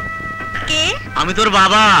 কে? আমি তোর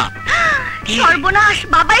বাবা। সর্বনাশ,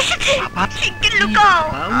 বাবা এসেছে। শিগগির লুকাও।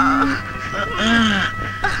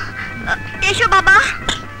 এসো বাবা।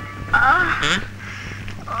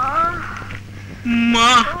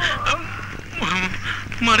 মা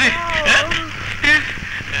মারে,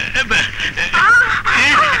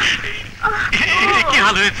 কি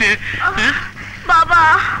হাল হয়েছে? বাবা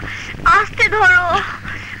আস্তে ধরো,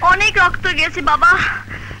 অনেক রক্ত গেছে বাবা,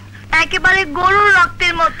 একেবারে গরুর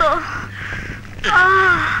রক্তের মতো।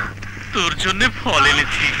 তোর জন্য ফল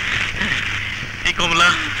এনেছি, এই কমলা,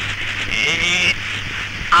 এই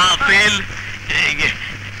আপেল,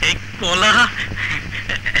 এই কলা।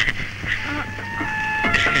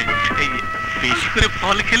 বেশি করে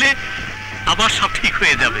ফল খেলে আবার সব ঠিক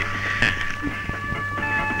হয়ে যাবে।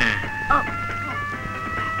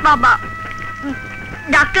 বাবা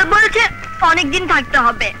ডাক্তার বলেছে অনেকদিন থাকতে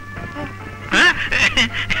হবে।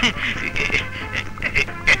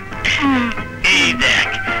 এই দেখ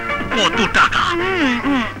কত টাকা।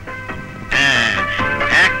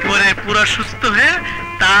 একবারে পুরো সুস্থ হয়ে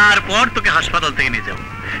তারপর তোকে হাসপাতাল থেকে নিয়ে যাবো।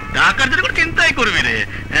 টাকার জন্য কোনো চিন্তাই করবি রে।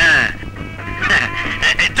 হ্যাঁ,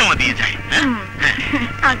 জমা দিয়ে যাই।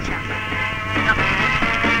 আচ্ছা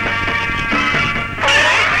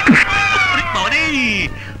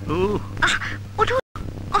ওঠো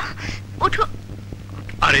ওঠো।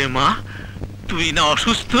 আরে মা, তুই না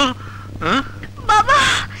অসুস্থ? বাবা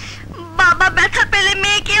বাবা ব্যথা পেলে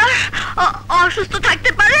মেয়ে কি আর অসুস্থ থাকতে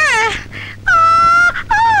পারে?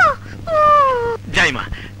 যাই মা,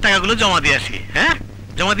 টাকাগুলো জমা দিয়ে আসি। হ্যাঁ,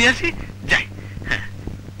 জমা দিয়ে আসি, যাই। হ্যাঁ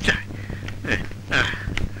যাই।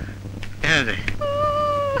 হ্যাঁ যাই।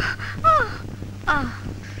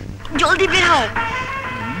 জলদি বের হও।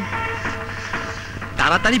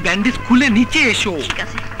 তাড়াতাড়ি ব্যান্ডেজ খুলে নিচে এসো। ঠিক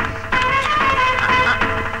আছে।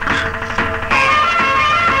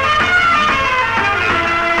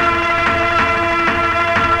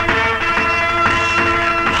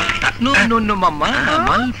 নো নো নো মাম্মা,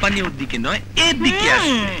 মাল পানি ওর দিকে নয়, এর দিকে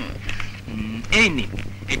আসবে। এই নিন,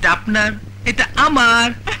 এটা আপনার, এটা আমার।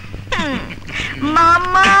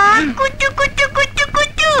 মামা কুচু কুচু কুচু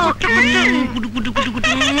কুচু কুটু কুটু কুটু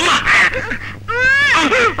কুটু।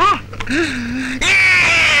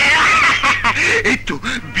 এই তো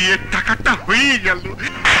বিয়ের টাকাটা হয়ে গেল।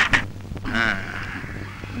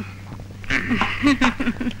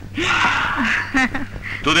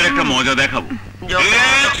 তোদের একটা মজা দেখাবো।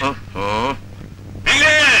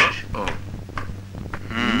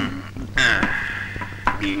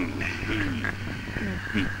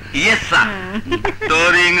 Yes sir.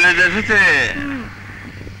 তোর ইংরেজি এসেছে?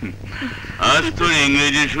 আজ তোর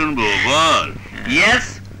ইংরেজি শুনবো, বল। Yes,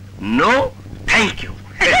 no, thank you.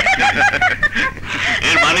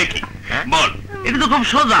 এর মানে কি বল? এটা তো খুব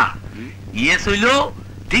সোজা। ইয়েস হইলো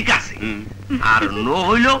ঠিক আছে, আর নো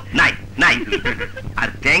হইলো নাই নাই, আর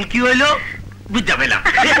থ্যাংক ইউ হইলো বুঝতে পেলাম।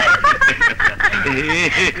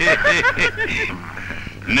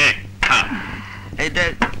 নে খা। এটা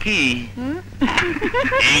কি?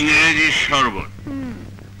 ইংরেজি শরবত।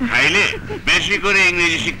 খাইলে বেশি করে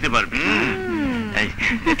ইংরেজি শিখতে পারবি।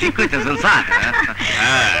 ঠিক কইতেছেন স্যার।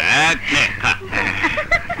 এক নে খা।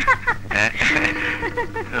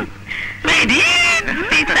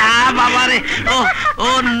 বাবারে, ও ও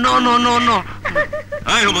নো নো নো নো।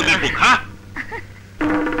 খা।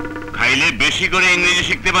 খাইলে বেশি করে ইংরেজি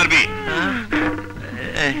শিখতে পারবি।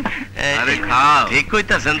 আরে খাও। ঠিক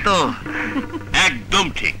কইতাছেন তো? একদম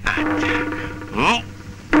ঠিক।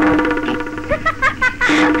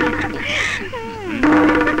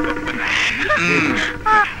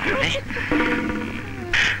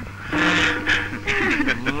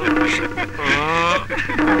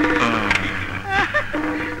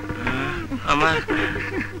 আমার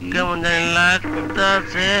কেমন জানি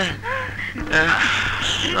লাগতাছে,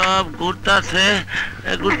 সব ঘুরতাছে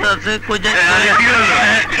ঘুরতাছে। কই যায়?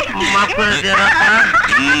 মাফ করে দিয়ে রাখা।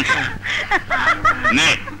 নে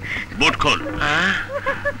বুট খোল।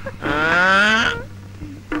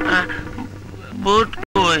 বুট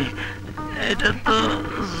কই? এটা তো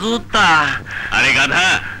জুতা। আরে গাধা,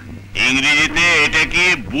 ইংরেজিতে এটাকে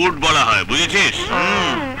বুট বলা হয়, বুঝেছিস?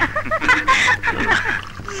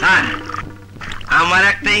 স্যার, আমার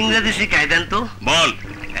একটা ইংরেজি শিখাই দেন তো। বল।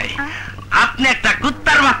 আপনি একটা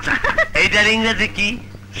কুত্তার বাচ্চা, এইটার ইংরেজি কি?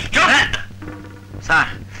 স্যার,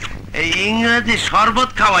 এই ইংরেজি শরবত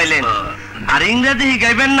খাওয়াইলেন আর ইংরেজি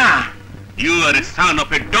শিখাইবেন না? You R A son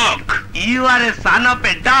of a dog. You R A son of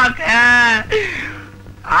a dog. হ্যাঁ,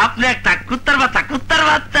 আপনি একটা কুত্তার বাচ্চা, কুত্তার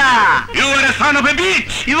বাচ্চা। You R A son of A beach.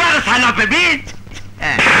 You R A son of A beach.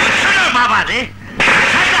 বাবা রে,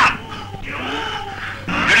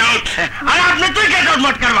 আর আপনি তুই কে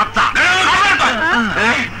মটকার বাচ্চা?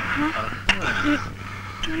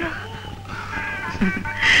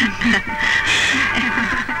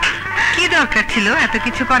 কি দরকার ছিল এত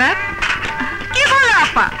কিছু করার? কি বলো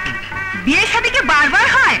আপা, বিয়ের সাথে কি বারবার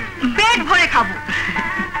হয়? পেট ভরে খাবো।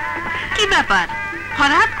 কি ব্যাপার,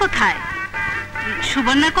 ফরহাদ কোথায়?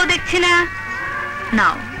 সুবর্ণাকেও দেখছি না।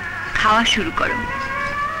 নাও, খাওয়া শুরু করো।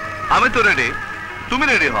 আমি তো রেডি, তুমি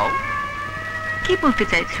রেডি হও। কি বলতে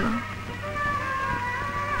চাইছো?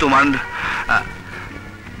 তোমার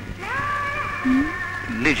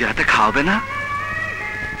নিজে হাতে খাওয়াবে না?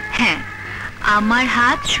 হ্যাঁ, আমার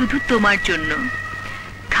হাত শুধু তোমার জন্য।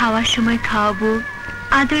 খাওয়ার সময় খাওয়াবো,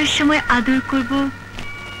 আদরের সময় আদর করবো।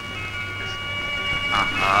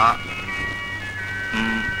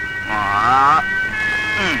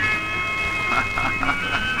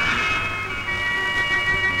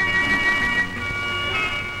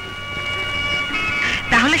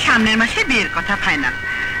 তাহলে সামনের মাসে বিয়ের কথা ফাইনাল।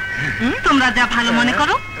 তোমরা যা ভালো মনে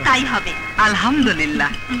করো তাই হবে।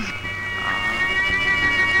 আলহামদুলিল্লাহ।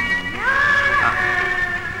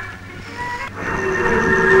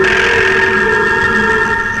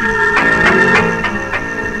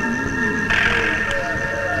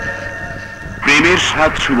 প্রেমের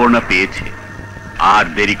স্বাদ সুবর্ণা পেয়েছে, আর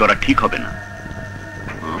দেরি করা ঠিক হবে না।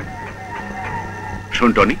 শোন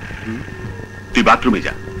টনি, তুই বাথরুমে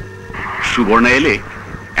যা। সুবর্ণা এলে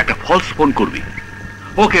একটা ফলস ফোন করবি।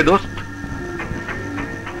 ওকে দোস্ত।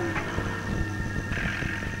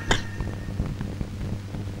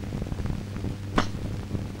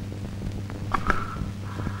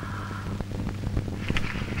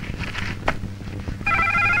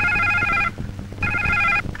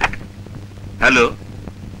 হ্যালো,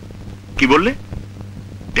 কি বললে?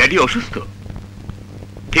 ড্যাডি অসুস্থ?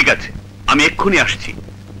 ঠিক আছে, আমি এক্ষুনি আসছি।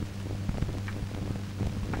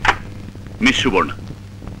 মিস সুবর্ণা,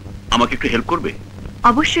 আমাকে একটু হেল্প করবে?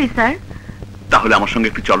 অবশ্যই স্যার। তাহলে আমার সঙ্গে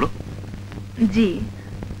একটু চলো। জি।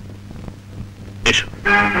 এসো।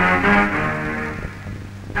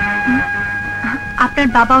 আপনার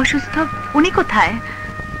বাবা অসুস্থ, উনি কোথায়?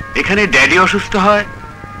 এখানে ড্যাডি অসুস্থ হয়,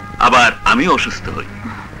 আবার আমি অসুস্থ হই।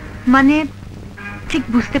 মানে ঠিক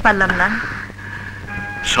বুঝতে পারলাম না।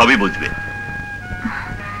 সবই বুঝবে।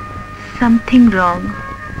 সামথিং রং,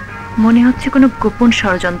 মনে হচ্ছে কোনো গোপন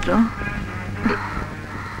ষড়যন্ত্র।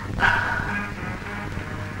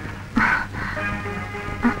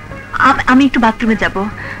 আমি একটু বাথরুমে যাব।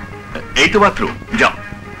 এই তো বাথরুম, যাও।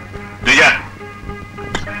 তুই যা।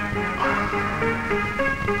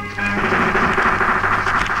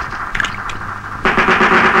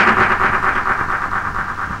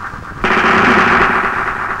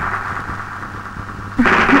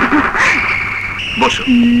 বসো।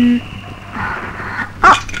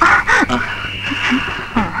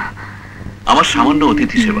 আমার সামান্য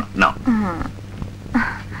অতিথি সেবা নাও।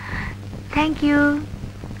 Thank you.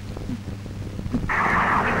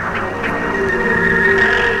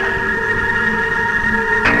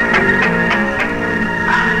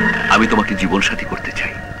 আমি তোমাকে জীবন সাথী করতে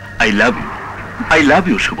চাই। I love you, I love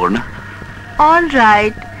you Suborna. All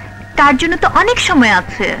right, তার জন্য তো অনেক সময়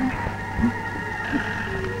আছে।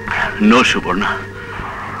 নো সুবর্ণা,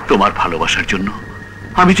 তোমার ভালোবাসার জন্য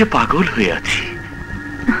আমি যে পাগল হয়ে আছি।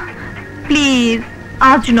 প্লিজ,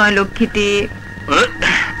 আজ নয় লক্ষ্মীটি।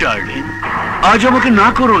 ডার্লিং, আজ আমাকে না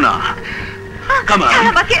করো না। Come on.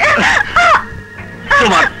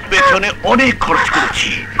 তোমার পেছনে অনেক খরচ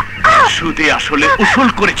করেছি, সুদে আসলে উসুল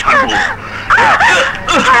করে ছাড়বো।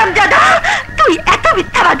 হারামজাদা, তুই এত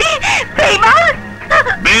মিথ্যাবাদী, বেঈমান।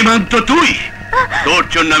 বেঈমান তো তুই। তোর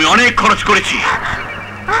জন্য আমি অনেক খরচ করেছি,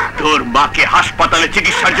 তোর মাকে হাসপাতালে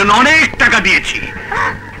চিকিৎসার জন্য অনেক টাকা দিয়েছি,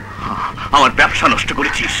 আমার ব্যবসা নষ্ট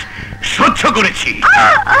করেছিস, সহ্য করেছি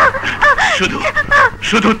শুধু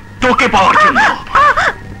শুধু তোকে পাওয়ার জন্য।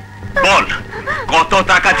 বল কত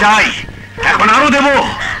টাকা চাই, এখন আরো দেবো।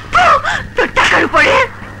 তোর টাকার উপরে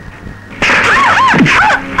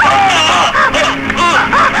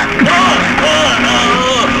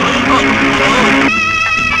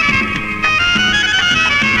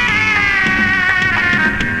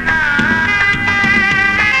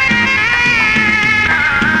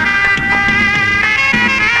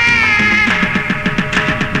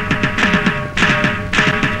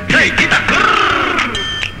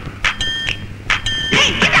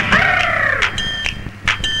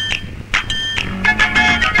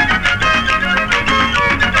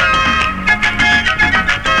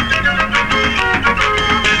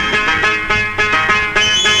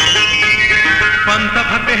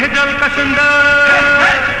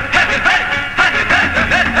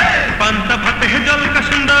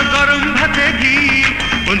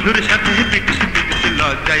বন্ধুর সাথে পিটিস পিটিস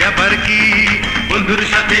লজ্জায় আবার কি, বন্ধুর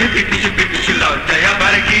সাথে পিটিস পিটিস লজ্জায়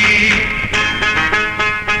আবার কি।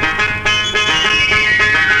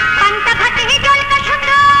 পান্তা ভাতে জল কাসুন্দ,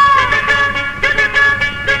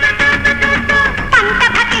 পান্তা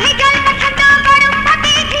ভাতে জল কাসুন্দ গরম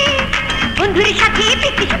ভাতে ঘি, বন্ধুর সাথে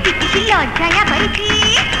পিটিস পিটিস লজ্জায় আবার কি,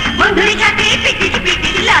 বন্ধুর সাথে পিটিস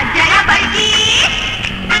পিটিস লজ্জায় আবার কি।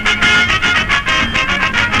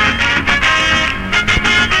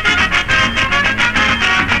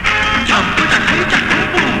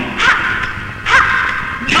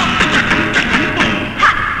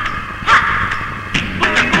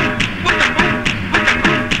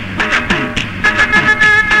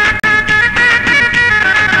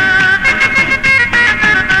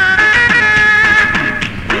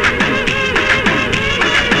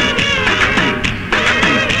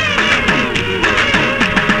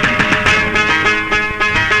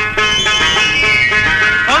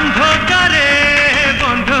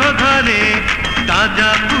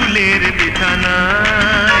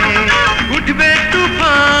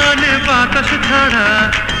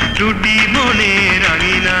 টুটি মনে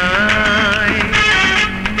রাঙিনায়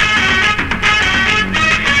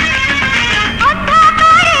বন্ধ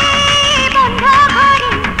ঘরে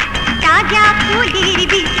তাজা ফুলের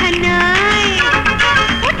বিছানায়,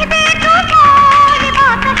 উঠবে তুফান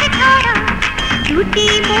বাতাসে ছাড়া টুটি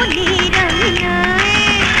মনে রাঙিনায়।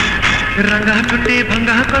 রাঙা টুটে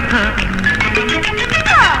ভাঙা কথা,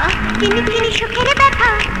 চিনি চিনি সুখের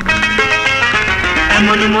ব্যথা,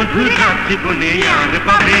 এমন মধুর রাত জীবনে আর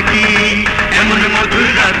পাবে কি, এমন মধুর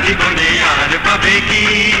রাত জীবনে আর পাবে কি।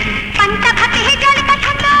 পান্তা ভাতে জল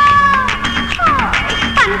কাসুন্দ,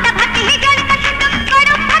 পান্তা ভাতে জল কাসুন্দ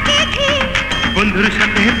গরম ভাতে ঘি, বন্ধুর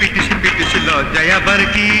সাথে পিটিস পিটিস লজ্জায় আবার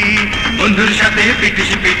কি, বন্ধুর সাথে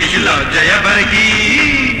পিটিস পিটিস লজ্জায় আবার কি।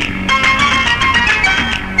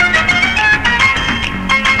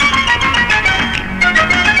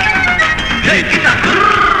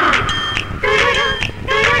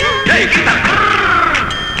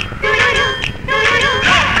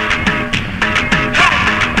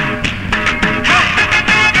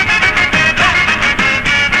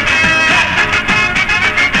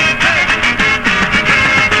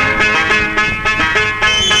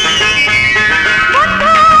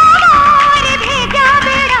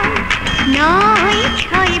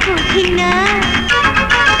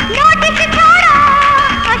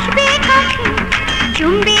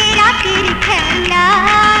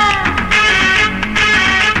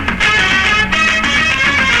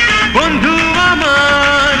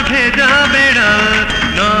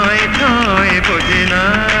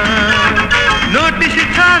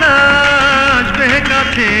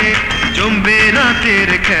 জমবে রাতের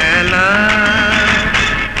খেলা,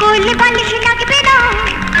 কোলে বালিশ লাগবে না,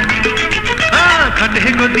 খাটে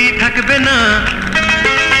গদি থাকবে না,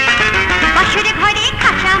 বাসর ঘরে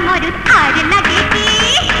খাসা মরদ আর লাগে কি,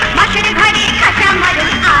 বাসর ঘরে খাসা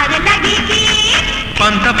মরদ আর লাগে কি।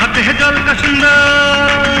 পান্তা ভাতে জল কাসুন্দ,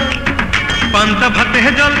 পান্তা ভাতে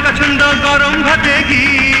জল কাসুন্দ গরম ভাতে ঘি,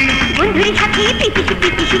 বন্ধুর সাথে পিটিস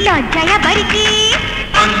পিটিস লজ্জায় আবার কি।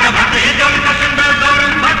 পান্তা ভাতে জল কাসুন্দ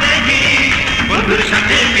গরম ভাতে ঘি, বন্ধুর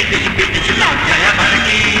সাথে পিটিস পিটিস লজ্জায় আবার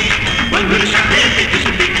কি, বন্ধুর সাথে পিটিস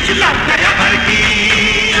পিটিস লজ্জায় আবার কি।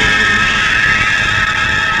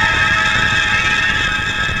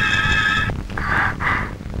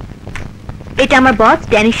 এটা আমার বস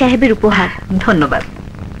ড্যানি সাহেবের উপহার। ধন্যবাদ।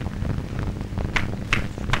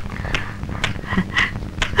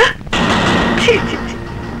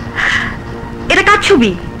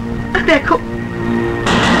 ছবি দেখো।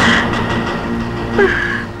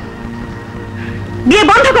 বিয়ে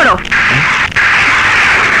বন্ধ করো।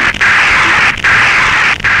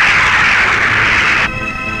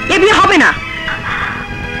 এ বিয়ে হবে না।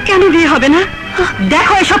 কেন বিয়ে হবে না?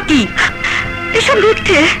 দেখো এসব কি? এসব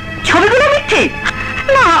মিথ্যে। ছবিগুলো মিথ্যে?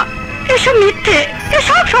 না, এসব মিথ্যে,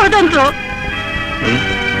 এসব ষড়যন্ত্র।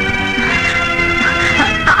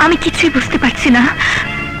 আমি কিছুই বুঝতে পারছি না।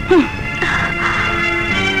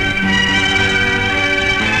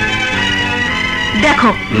 দেখো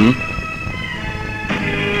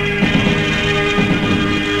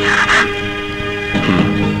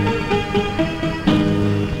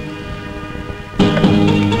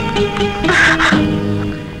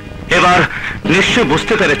এবার নিশ্চয়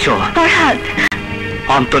বুঝতে পেরেছ ফরহাদ,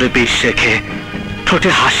 অন্তরে বিষ রেখে ঠোঁটে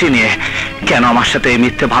হাসি নিয়ে কেন আমার সাথে এই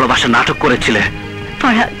মিথ্যে ভালোবাসা নাটক করেছিলে।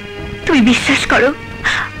 ফরহাদ, তুমি বিশ্বাস করো,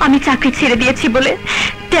 আমি চাকরি ছেড়ে দিয়েছি বলে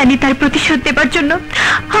ড্যানি তার প্রতিশোধ দেবার জন্য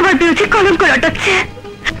আমার বিরুদ্ধে কলঙ্ক রটাচ্ছে।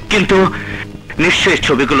 কিন্তু নিশ্চয়ই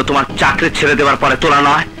ছবিগুলো তোমার চাকরি ছেড়ে দেওয়ার পরে তোলা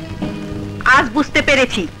নয়। আজ বুঝতে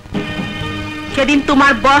পেরেছি সেদিন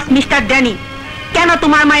তোমার বস মিস্টার ড্যানি কেন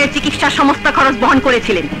তোমার মায়ের চিকিৎসার সমস্ত খরচ বহন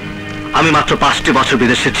করেছিলেন। আমি মাত্র 5টি বছর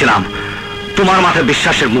বিদেশে ছিলাম তোমার মাথায়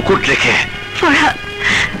বিশ্বাসের মুকুট রেখে। ফরহাদ,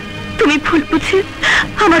 তুমি ভুল বুঝে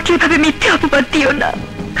আমাকে এভাবে মিথ্যে অপবাদ দিও না।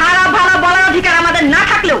 খারাপ ভালো বলার অধিকার আমাদের না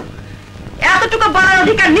থাকলেও এতটুকু বলার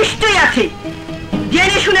অধিকার নিশ্চয়ই আছে,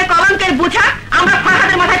 জেনে শুনে কলঙ্কের বোঝা আমরা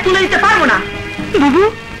ফরহাদের মাথায় তুলে দিতে পারবো না। বুবু,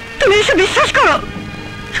 তুমি এসব বিশ্বাস করো?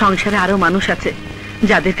 সংসারে আরো মানুষ আছে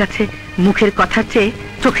যাদের কাছে মুখের কথার চেয়ে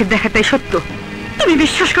চোখের দেখাটাই সত্য। তুমি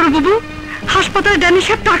বিশ্বাস করো বুবু, হাসপাতালে ড্যানি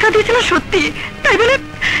সাহেব টাকা দিয়েছিল সত্যি,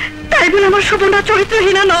 তাই বলে আমার শোভনা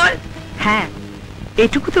চরিত্রহীনা নয়। হ্যাঁ,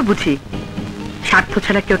 এটুকু তো বুঝি, স্বার্থ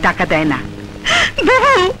ছাড়া কেউ টাকা দেয় না।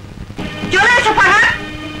 বুবু, চলে এসো ফরহাদ।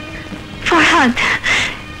 ফরহাদ,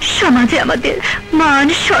 সমাজে আমাদের মান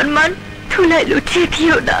সম্মান ধুলায় লুটিয়ে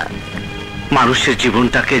দিও না। মানুষের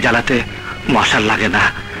জীবনটাকে জ্বালাতে মশাল লাগে না,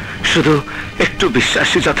 শুধু একটু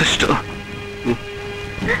বিশ্বাসই যথেষ্ট।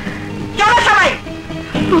 চলো সবাই।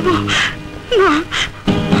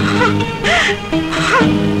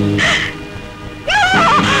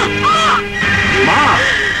 মা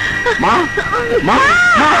মা মা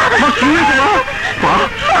মা কি হয়েছে? মা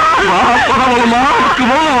মা কথা বলো, মা কি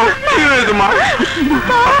বলো, কি হয়েছে? মা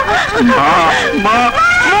মা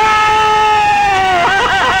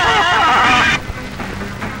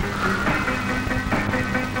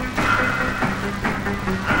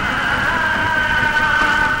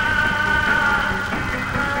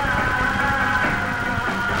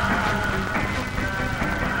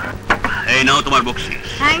এই নাও তোমার বকশিস।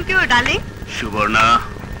 Thank you darling. সুবর্ণা,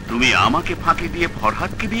 তুমি আমাকে ফাঁকি দিয়ে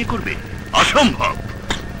ফরহাদকে বিয়ে করবে? অসম্ভব।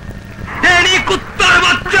 কুত্তার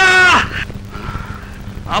বাচ্চা,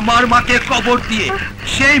 আমার মাকে কবর দিয়ে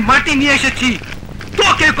সেই মাটি নিয়ে এসেছি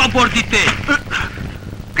তোকে কবর দিতে।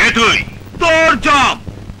 কে তুই? তোর জব।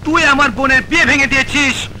 তুই আমার বোনের বিয়ে ভেঙে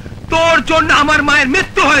দিয়েছিস, তোর জন্য আমার মায়ের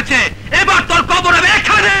মৃত্যু হয়েছে, এবার তোর কবর হবে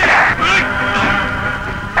এখানে।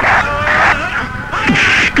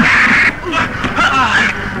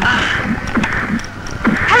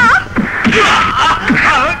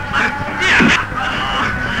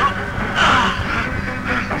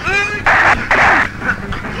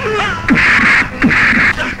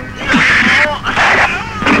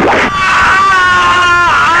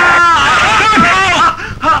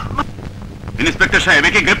 ইন্সপেক্টর সাহেব,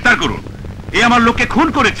 একে গ্রেফতার করুন। এ আমার লোককে খুন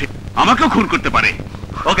করেছে, আমাকেও খুন করতে পারে।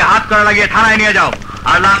 ওকে হাত করা লাগিয়ে থানায় নিয়ে যাও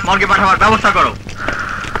আর লাশ মর্গে পাঠাবার ব্যবস্থা করো।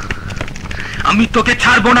 আমি তোকে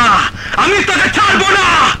ছাড়বো না, আমি তোকে ছাড়বো না।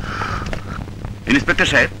 ইন্সপেক্টর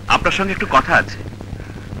সাহেব, আপনার সঙ্গে একটু কথা আছে।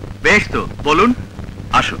 বেশ তো, বলুন।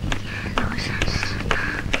 আসুন।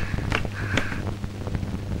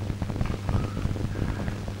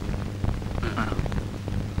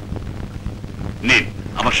 নিন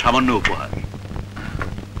আমার সামান্য উপহার।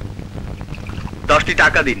 10টি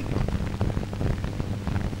টাকা দিন।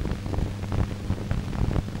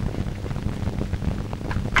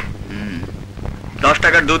 হুম, 10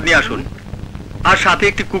 টাকার দুধ নিয়ে আসুন, আর সাথে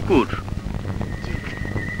একটি কুকুর।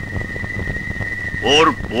 ওর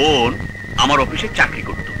বোন আমার অফিসে চাকরি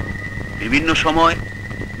করত, বিভিন্ন সময়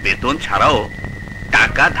বেতন ছাড়াও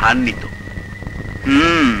টাকা ধার নিত।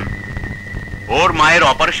 ওর মায়ের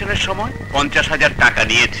অপারেশনের সময় 50,000 টাকা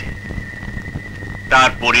নিয়েছে, তার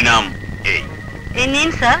পরিণাম এই। এই নিন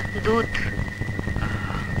স্যার দুধ।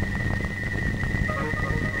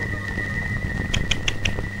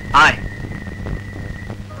 আয়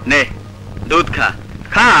নে দুধ খা,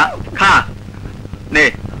 খা খা, নে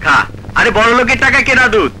খা। আরে বড় লোকের টাকা কেনা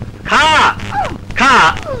দুধ, খা খা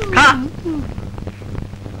খা।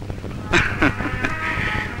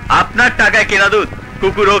 টাকায় কেনা দুধ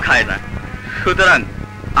কুকুরও খায় না, সুতরাং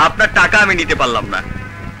আপনার টাকা আমি নিতে পারলাম না।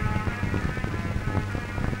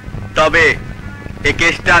 তবে এই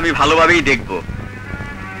কেসটা আমি ভালোভাবেই দেখব।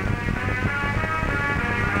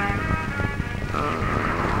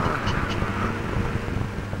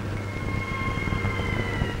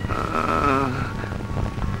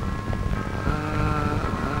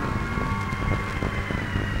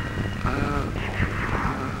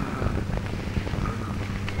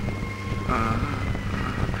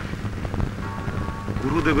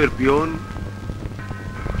 গুরুদেবের পিয়ন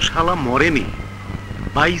শালা মরেনি,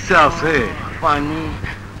 বাইসে আছে। পানি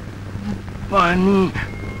পানি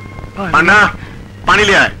পান্না, পানি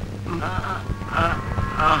লিয়ে আয়।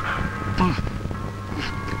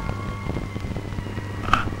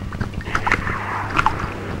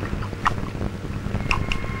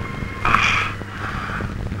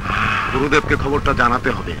 গুরুদেবকে খবরটা জানাতে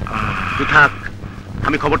হবে। তুই থাক,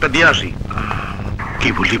 আমি খবরটা দিয়ে আসি। কি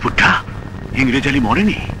বললি বুদ্ধা? ইংরেজ আলী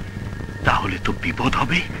মরেনি? তাহলে তো বিপদ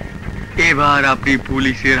হবে। এবার আপনি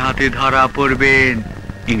পুলিশের হাতে ধরা পড়বেন।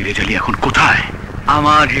 ইংরেজ আলী এখন কোথায়?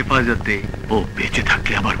 আমার হেফাজতে। ও বেঁচে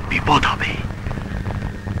থাকলে আবার বিপদ হবে।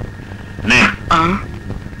 নে,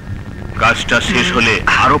 কাজটা শেষ হলে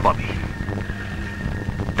আরো পাবি।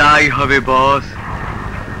 তাই হবে বস।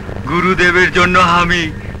 গুরুদেবের জন্য আমি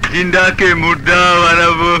জিন্দাকে মুর্দা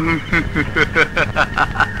বানাবো।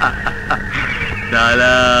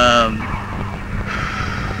 সালাম।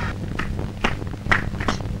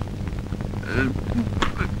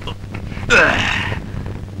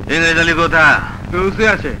 ইংরেজ আলী কোথা? বসে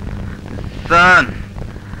আছে। সান,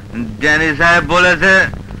 ড্যানি সাহেব বলেছে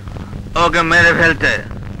ওকে মেরে ফেলতে।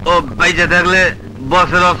 ও বেঁচে থাকলে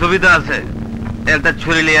বসের অসুবিধা আছে। একটা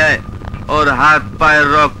ছুরি নিয়ে আয়, ওর হাত পায়ের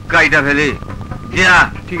রক কাইটা ফেলি। যা।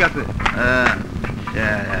 ঠিক আছে।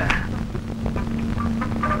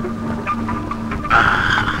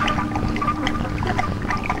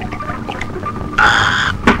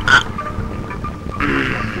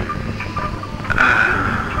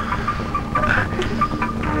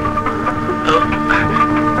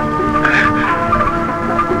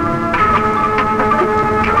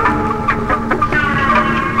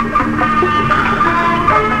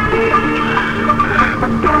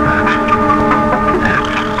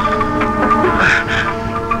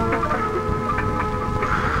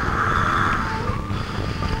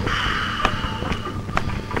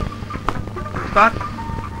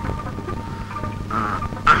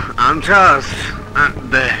 আনছাস?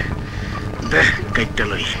 দে দে, কাইটটা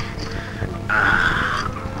লই।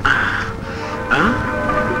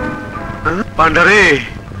 পান্ডারে,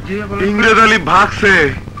 ইংরেজ আলী ভাগছে।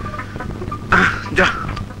 যা,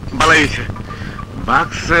 ভালো হয়েছে,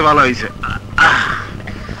 ভাগছে, ভালো হয়েছে।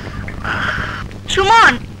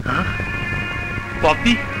 সুমন।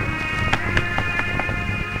 পপি,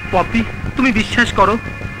 পপি, তুমি বিশ্বাস করো,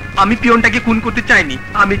 আমি পিয়নটাকে খুন করতে চাইনি।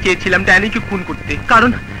 আমি চেয়েছিলাম ড্যানিকে খুন করতে,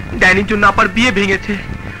 কারণ ড্যানির জন্য আপার বিয়ে ভেঙেছে,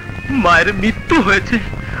 মায়ের মৃত্যু হয়েছে,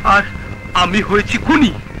 আর আমি হয়েছি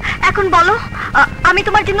খুনি। এখন বলো, আমি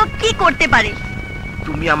তোমার জন্য কি করতে পারি?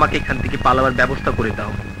 তুমি আমাকে এখান থেকে পালাবার ব্যবস্থা করে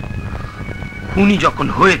দাও। খুনি যখন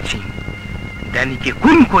হয়েছি, ড্যানিকে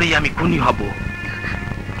খুন করেই আমি খুনি হব।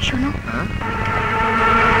 শোনো,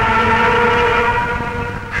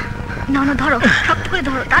 না না, ধরো, শক্ত করে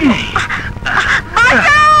ধরো, টানো।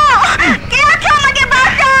 বাঁচাও! কে আছো? আমাকে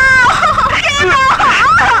বাঁচাও!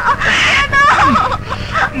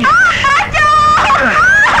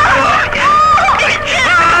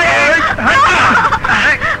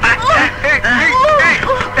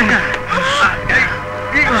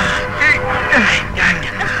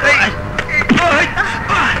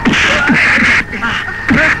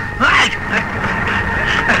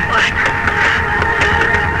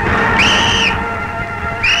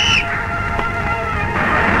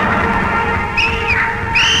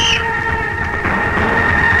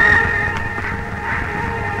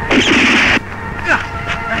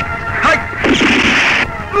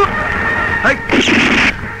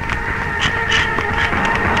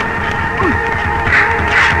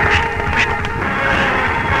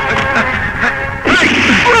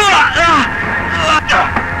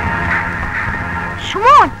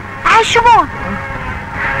 সুমন,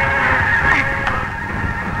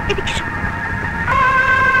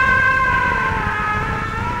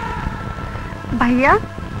 ভাইয়া,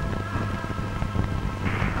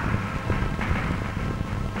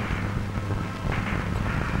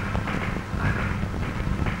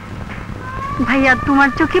 ভাইয়া তোমার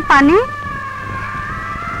চোখে পানি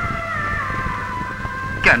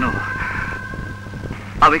কেন?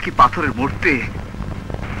 আমি কি পাথরের মূর্তি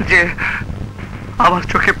যে আমার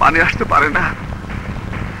চোখে পানি আসতে পারে না?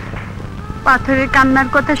 পাথরের কান্নার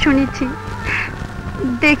কথা শুনেছি,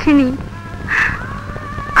 দেখিনি,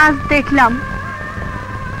 আজ দেখলাম।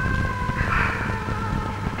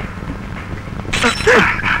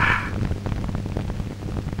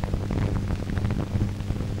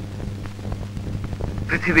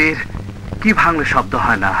 পৃথিবীর কি ভাঙলে শব্দ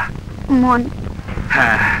হয় না? মন।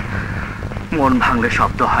 হ্যাঁ, মন ভাঙলে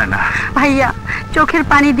শব্দ হয় না। ভাইয়া, চোখের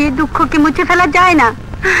পানি দিয়ে দুঃখকে মুছে ফেলা যায় না,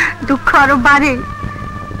 দুঃখ আরো বাড়ে।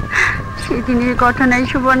 সেদিনের ঘটনায়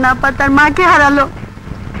সুবর্ণা আপা তার মাকে হারালো।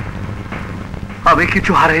 আমি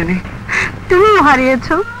কিছু হারাইনি। তুমিও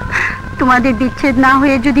হারিয়েছো। তোমাদের বিচ্ছেদ না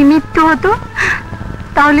হয়ে যদি মৃত্যু হতো,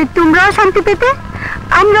 তাহলে তোমরাও শান্তি পেতে,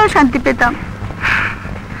 আমরাও শান্তি পেতাম।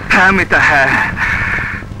 হ্যাঁ মিতা, হ্যাঁ,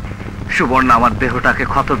 সুবর্ণা আমার দেহটাকে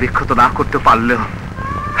ক্ষত বিক্ষত না করতে পারলেও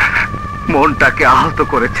মনটাকে আহত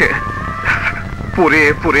করেছে, পুড়ে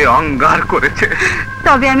পুড়ে অঙ্গার করেছে।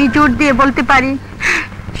 তবে আমি জোর দিয়ে বলতে পারি,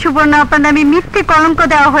 সুবর্ণা আপার নামে মিথ্যে কলঙ্ক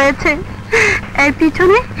দেওয়া হয়েছে। এর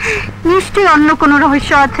পিছনে নিশ্চয়ই অন্য কোনো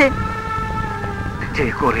রহস্য আছে। যে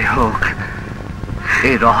করে হোক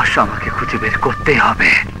এই রহস্য আমাকে খুঁজে বের করতেই হবে।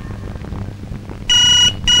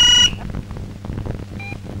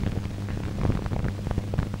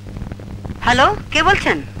 হ্যালো, কে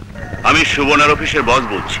বলছেন? আমি সুবর্ণার অফিসের বস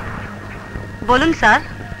বলছি। বলুন স্যার,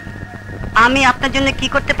 আমি আপনার জন্য কি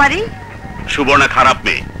করতে পারি? সুবর্ণা খারাপ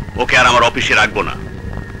মেয়ে, ওকে আর আমার অফিসে রাখবো না।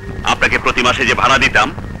 আপনাকে প্রতি মাসে যে ভাড়া দিতাম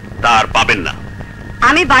তা আর পাবেন না।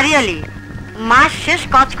 আমি বাড়িয়ালি, মাস শেষ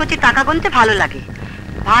কচকচি টাকা গুনতে ভালো লাগে।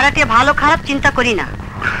 ভাড়াটে ভালো খারাপ চিন্তা করি না।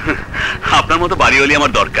 আপনার মতো বাড়িওয়ালি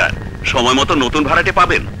আমার দরকার। সময় মতো নতুন ভাড়াটে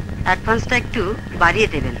পাবেন। অ্যাডভান্সটা একটু বাড়িয়ে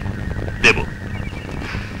দেবেন। দেব।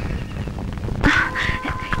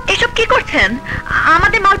 এসব কি করছেন?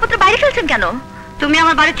 আমাদের মালপত্র বাইরে ফেলছেন কেন? তুমি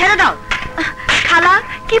আমার বাড়ি ছেড়ে দাও। খালা,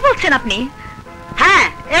 কি বলছেন আপনি? হ্যাঁ,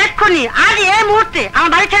 এক্ষুনি, আজ এই মুহূর্তে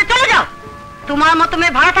আমার বাড়ি ছেড়ে চলে যাও। তোমার মতো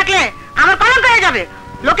মেয়ে ভাড়া থাকলে আমার কলঙ্ক হয়ে যাবে।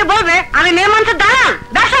 লোকে বলবে আমি মেয়ে মানুষের দালাল,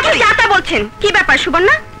 ব্যবসা করি। যা বলছেন কি ব্যাপার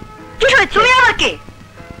সুবর্ণা? কি হয়েছে? তুমি আবার কে?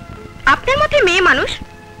 আপনার মতো মেয়ে মানুষ,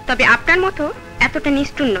 তবে আপনার মতো এতটা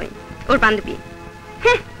নিষ্ঠুর নয়। ওর বান্ধবী।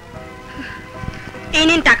 এই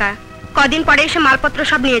নিন টাকা, কদিন পরে এসে মালপত্র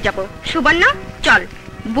সব নিয়ে যাব। সুবর্ণা চল।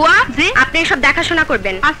 বুয়া, আপনি সব দেখাশোনা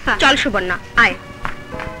করবেন। আচ্ছা চল সুবর্ণা, আয়।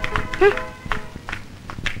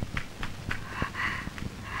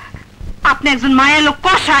 আপনি একজন মায়ের লোক,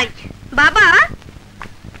 কসাই। বাবা,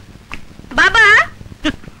 বাবা,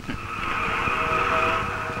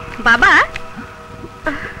 বাবা,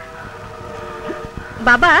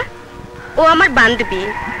 বাবা, ও আমার বান্ধবী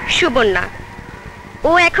সুবর্ণা।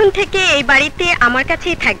 ও এখন থেকে এই বাড়িতে আমার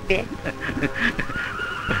কাছেই থাকবে।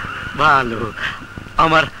 ভালো,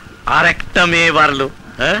 আমার আর একটা মেয়ে বাড়লো।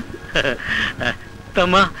 হ্যাঁ,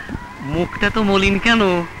 তোমা মুখটা তো মলিন কেন?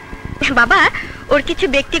 বাবা, ওর কিছু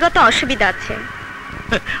ব্যক্তিগত অসুবিধা আছে।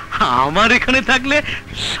 আমার এখানে থাকলে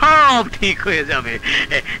সব ঠিক হয়ে যাবে।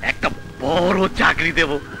 একটা বড় চাকরি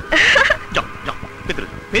দেব। যাও যাও, ভেতরে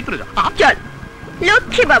যাও, ভেতরে যাও। চল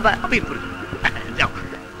লক্ষ্মী বাবা, ভেতরে যাও।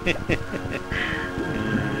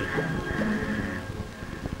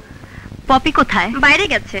 পপি কোথায়? বাইরে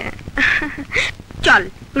গেছে। চল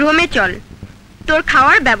রুমে চল, তোর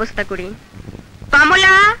খাওয়ার ব্যবস্থা করি।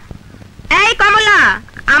 কমলা, এই কমলা,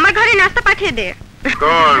 আমার ঘরে নাস্তা পাঠিয়ে দে।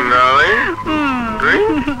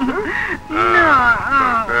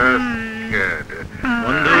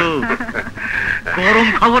 বন্ধু, গরম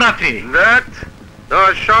খবর আছে।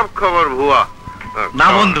 সব খবর ভুয়া। না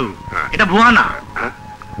বন্ধু, এটা ভুয়া না,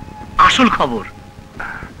 আসল খবর।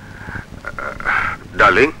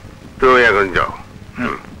 ডার্লিং, তুমি এখন যাও।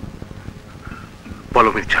 বলো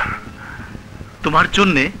মির্জা। তোমার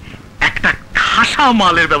জন্য একটা খাসা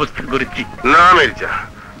মালের ব্যবস্থা করেছি। না মির্জা,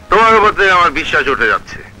 তোমার উপর থেকে আমার বিশ্বাস উঠে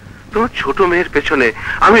যাচ্ছে। তোমার ছোট মেয়ের পেছনে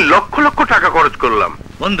আমি লক্ষ লক্ষ টাকা খরচ করলাম।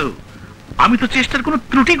 বন্ধু, আমি তো চেষ্টার কোনো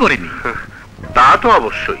ত্রুটি করিনি। তা তো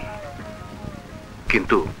অবশ্যই,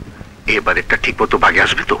 কিন্তু এবারেরটা ঠিক মতো ভাগে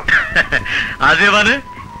আসবে তো? আজে মানে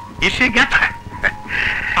এসে গেছে।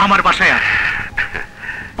 আমার বাসায় আছে,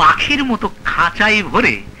 পাখির মতো খাঁচাই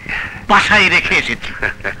ভরে বাসায় রেখে এসেছি।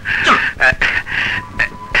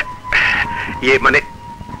 ইয়ে মানে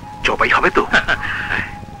জবাই হবে তো?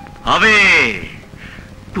 হবে।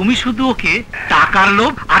 তুমি শুধু ওকে টাকার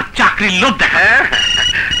লোভ আর চাকরির লোভ দেখা।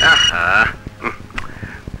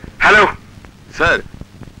 হ্যালো স্যার,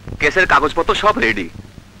 কেসের কাগজপত্র সব রেডি।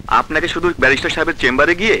 আপনাকে শুধু ব্যারিস্টার সাহেবের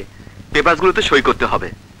চেম্বারে গিয়ে পেপারসগুলোতে সই করতে হবে।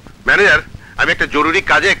 ম্যানেজার, আমি একটা জরুরি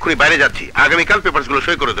কাজে এক্ষুনি বাইরে যাচ্ছি। আগামীকাল পেপারসগুলো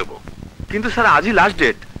সই করে দেবো। কিন্তু স্যার, আজই লাস্ট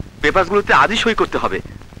ডেট, পেপারসগুলোতে আজই সই করতে হবে।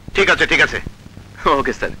 ঠিক আছে ঠিক আছে।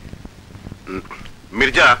 Okay sir.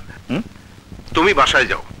 মির্জা, তুমি বাসায়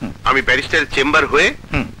যাও, আমি ব্যারিস্টারের চেম্বার হয়ে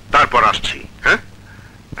তারপর আসছি। হ্যাঁ,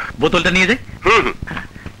 বোতলটা নিয়ে যাই।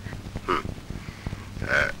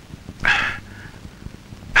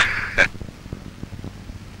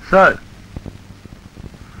 স্যার,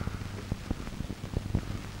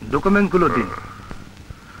 ডকুমেন্টগুলো দিন।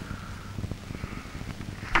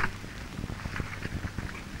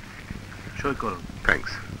 সই করুন।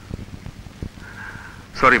 থ্যাঙ্কস।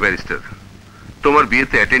 সরি ব্যারিস্টার, তোমার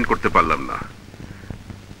বিয়েতে অ্যাটেন্ড করতে পারলাম না।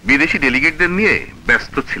 বিদেশি ডেলিগেটদের নিয়ে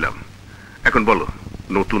ব্যস্ত ছিলাম। এখন বলো,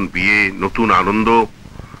 নতুন বিয়ে, নতুন আনন্দ,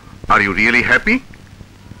 আর ইউ রিয়েলি হ্যাপি?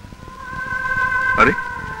 আরে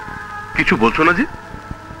কিছু বলছো না যে?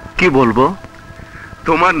 কি বলবো?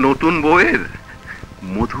 তোমার নতুন বউয়ের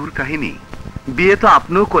মধুর কাহিনী। বিয়ে তো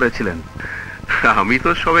আপনিও করেছিলেন। আমি তো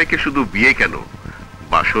সবাইকে শুধু বিয়ে কেন,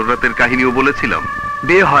 বাসর রাতের কাহিনীও বলেছিলাম।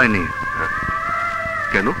 বিয়ে হয়নি।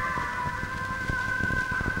 কেন?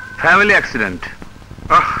 Family accident.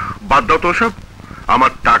 বাদ দাও তো সব।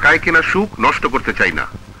 আমার টাকায় কেনা সুখ নষ্ট করতে চাই না।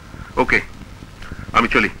 ওকে, আমি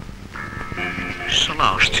চলি। শালা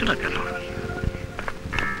আসছে না কেন?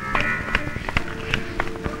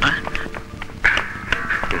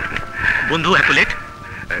 বন্ধু, এত লেট?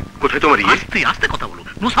 কোথায় তোমার ইয়ে? আস্তে আস্তে কথা বলো,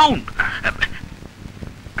 নো সাউন্ড।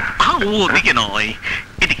 ওদিকে নয়,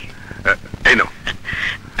 এদিকে। এই নাও।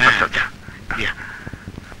 আচ্ছা আচ্ছা।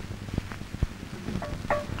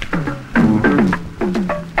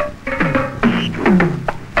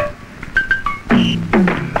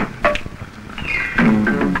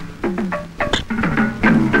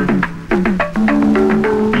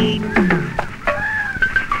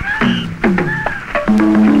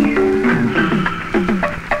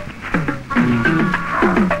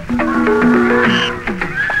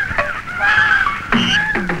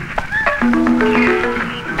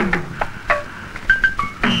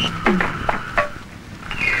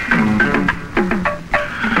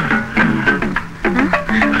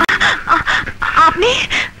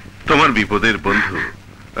 বিপদের বন্ধু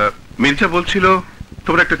মির্জা বলছিল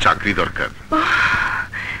তোমার একটা চাকরি দরকার।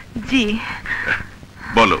 জি।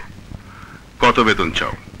 বলো, কত বেতন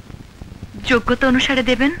চাও? যোগ্যতা অনুসারে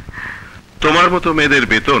দেবেন। তোমার মতো মেয়েদের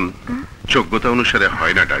বেতন যোগ্যতা অনুসারে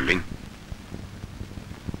হয় না ডার্লিং।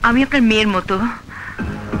 আমি আপনার মেয়ের মতো।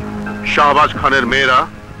 শাহবাজ খানের মেয়েরা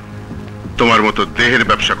তোমার মতো দেহের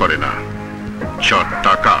ব্যবসা করে না। যত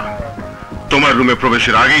টাকা তোমার রুমে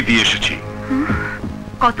প্রবেশের আগেই দিয়ে এসেছি।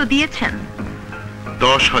 কত দিয়েছেন?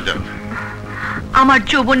 10,000। আমার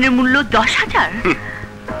যৌবনের মূল্য 10,000?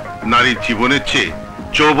 নারীর জীবনের চেয়ে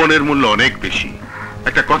যৌবনের মূল্য অনেক বেশি।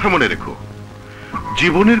 একটা কথা মনে রেখো,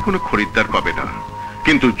 জীবনের কোনো খরিদ্দার পাবে না,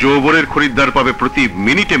 কিন্তু যৌবনের খরিদ্দার পাবে প্রতি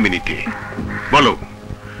মিনিটে মিনিটে। বলো,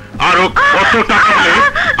 আরো কত টাকা হলে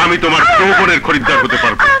আমি তোমার যৌবনের খরিদ্দার হতে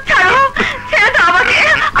পারবো?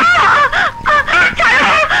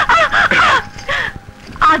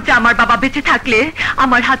 আজ আমার বাবা বেঁচে থাকলে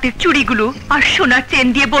আমার হাতের চুড়িগুলো আর সোনার চেন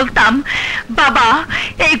দিয়ে বলতাম, বাবা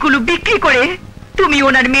এইগুলো বিক্রি করে তুমি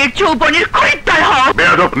ওনার মেয়ের যৌবনের খরিদ্দার হও।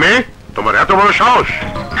 বেয়াদব মেয়ে, তোমার এত বড় সাহস!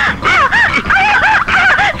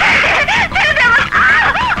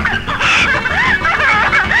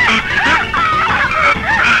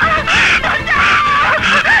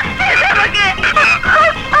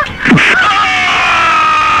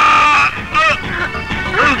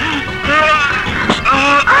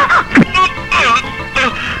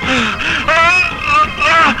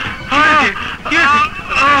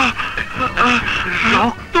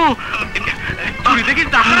 রক্ত চুরি দেখি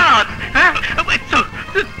ডাকাত। হ্যাঁ,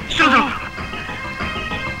 চলো।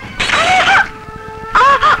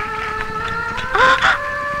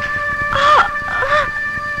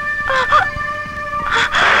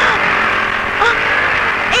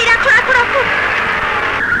 এই রাখো রাখো রাখো,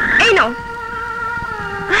 এই নাও।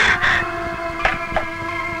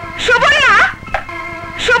 সুবর্ণা,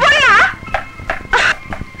 সুবর্ণা,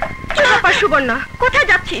 কি ব্যাপার সুবর্ণা, কোথায়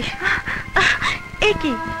যাচ্ছিস? এই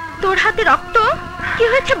কি, তোর হাতে রক্ত? কি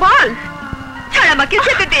হয়েছে বল। ছাড়, আমাকে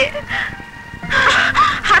যেতে দে।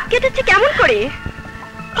 হাত কেটেছে কেমন করে?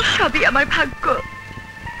 সবই আমার ভাগ্য।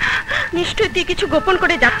 নিশ্চয় তুই কিছু গোপন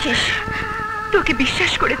করে যাচ্ছিস। তোকে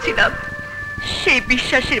বিশ্বাস করেছিলাম, সেই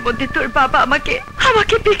বিশ্বাসের মধ্যে তোর বাবা আমাকে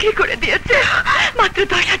বিক্রি করে দিয়েছে মাত্র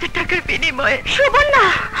 10,000 টাকার বিনিময়ে। সুবর্ণা!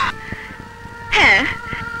 হ্যাঁ,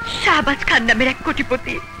 শাহবাজ খান নামের এক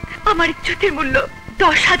কোটিপতি আমার ইজ্জতের মূল্য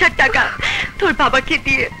 10,000 টাকা তোর বাবাকে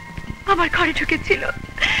দিয়ে আমার ঘরে ঢুকেছিল।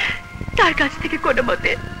 তার কাছ থেকে কোনো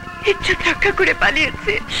মতে ইজ্জত রক্ষা করে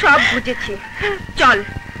পালিয়েছে। সব বুঝেছি, চল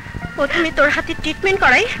প্রথমে তোর হাতে ট্রিটমেন্ট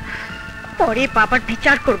করাই, পরে বাবার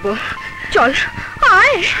বিচার করব। চল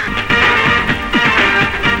আয়।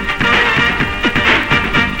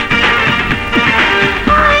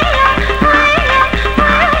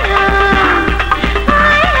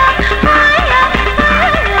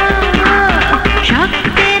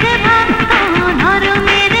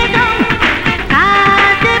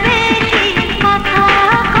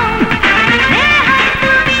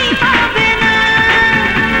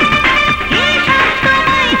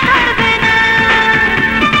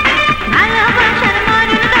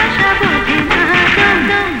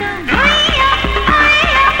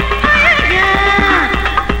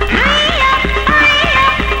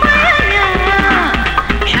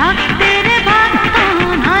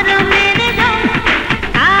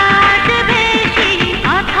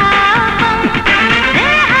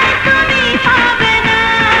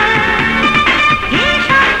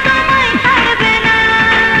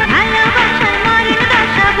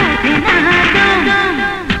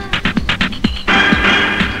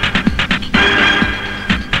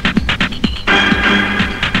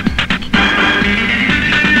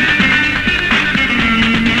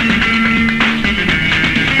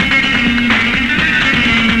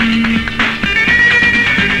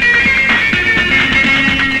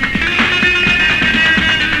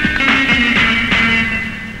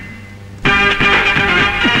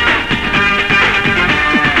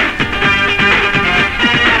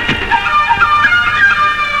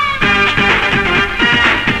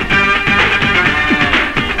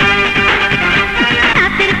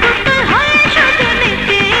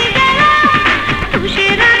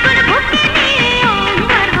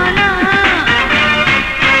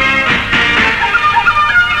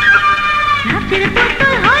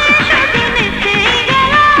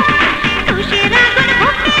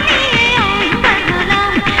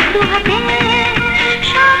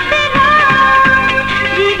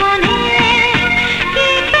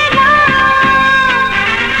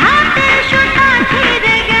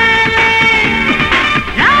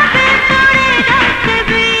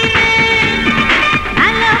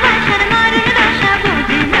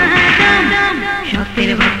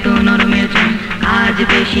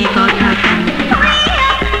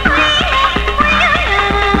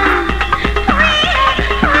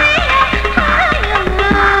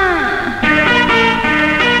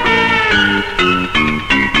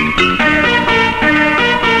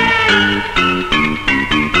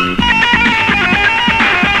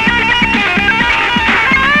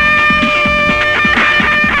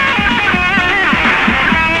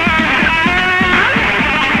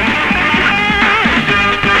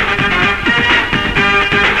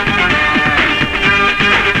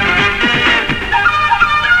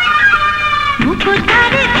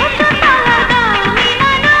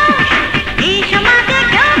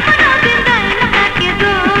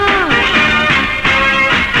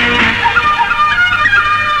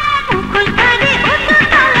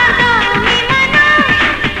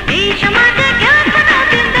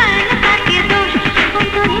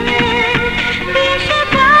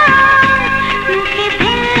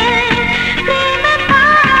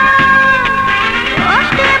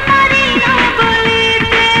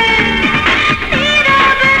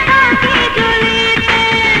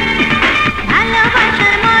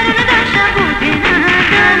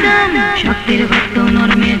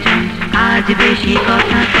 বেশি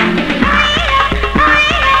কথা কম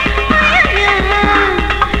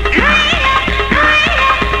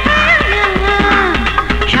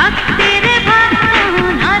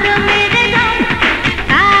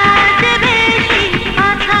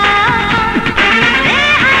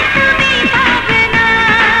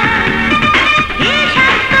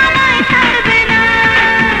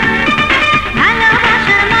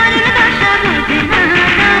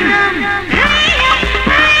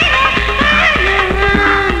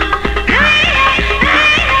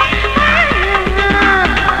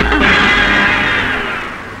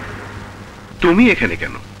তুমি এখানে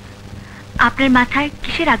কেন? আপনার মাথায়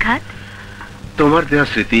কিসের আঘাত? তোমার দেয়া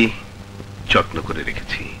স্মৃতি যত্ন করে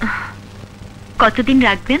রেখেছি। কতদিন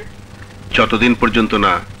রাখবেন? যতদিন পর্যন্ত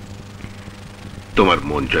না তোমার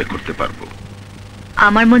মন জয় করতে পারবো।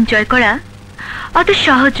 আমার মন জয় করা অত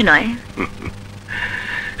সহজ নয়।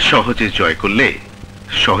 সহজে জয় করলে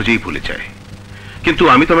সহজেই ভুলে যায়, কিন্তু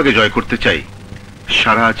আমি তোমাকে জয় করতে চাই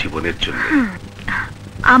সারা জীবনের জন্য।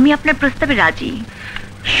 আমি আপনার প্রস্তাবে রাজি।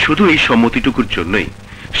 শুধু এই সম্মতিটুকুর জন্যই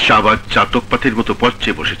শাহবাজ চাতক-পাথের মতো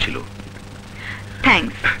পচে বসেছিল।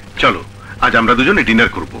 থ্যাঙ্কস। চলো আজ আমরা দুজনে ডিনার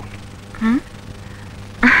করব।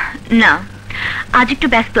 না, আজ একটু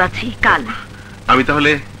ব্যস্ত আছি, কাল। আমি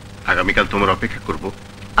তাহলে আগামীকাল তোমার অপেক্ষা করব।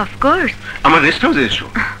 Of course. আমার রেস্ট হাউসে এসো।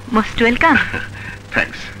 Most welcome.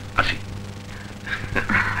 থ্যাঙ্কস, আসি।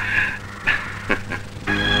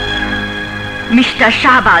 মিস্টার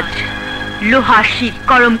শাহবাজ, লোহার শিক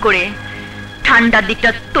গরম করে ঠান্ডার দিকটা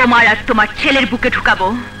তোমার আর তোমার ছেলের বুকে ঢুকাবো।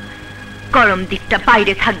 গরম দিকটা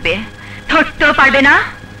বাইরে থাকবে, ধরতেও পারবে না,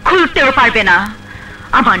 খুলতেও পারবে না।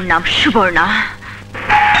 আমার নাম সুবর্ণা।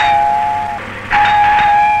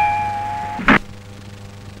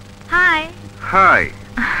 হাই। হাই।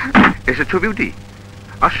 এসেছো বিউটি?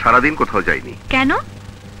 আর সারাদিন কোথাও যাইনি। কেন?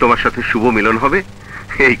 তোমার সাথে শুভ মিলন হবে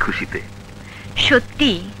এই খুশিতে।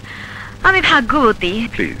 সত্যি আমি ভাগ্যবতী।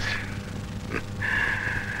 প্লিজ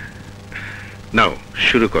নাও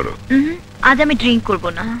শুরু করো। আজ আমি ড্রিঙ্ক করব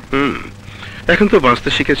না। এখন তো বাঁচতে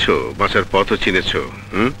শিখেছো, বাঁচার পথও চিনেছো।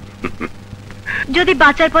 যদি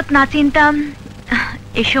বাঁচার পথ না চিনতাম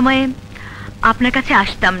এ সময়ে আপনার কাছে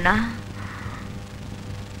আসতাম না।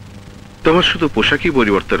 তোমার শুধু পোশাকই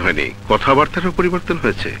পরিবর্তন হয়নি, কথাবার্তারও পরিবর্তন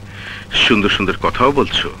হয়েছে। সুন্দর সুন্দর কথাও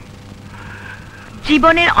বলছো।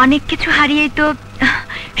 জীবনের অনেক কিছু হারিয়েই তো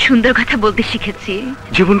সুন্দর কথা বলতে শিখেছি।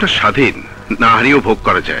 জীবনটা স্বাধীন, না হারিয়েও ভোগ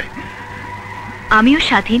করা যায়। আমিও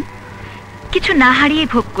স্বাধীন, কিছু না হারিয়ে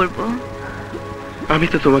ভোগ করব। আমি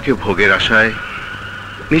তো তোমাকে ভোগের আশায়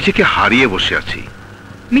নিজেকে হারিয়ে বসে আছি।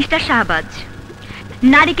 মিস্টার শাহবাজ,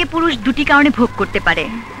 নারীকে পুরুষ দুটি কারণে ভোগ করতে পারে।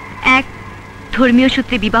 এক, ধর্মীয়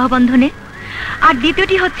সূত্রে বিবাহ বন্ধনে, আর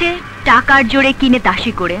দ্বিতীয়টি হচ্ছে টাকার জোরে কিনে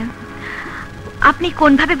দাসী করে। আপনি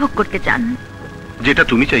কোনভাবে ভোগ করতে চান? যেটা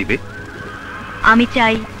তুমি চাইবে। আমি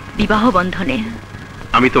চাই বিবাহ বন্ধনে।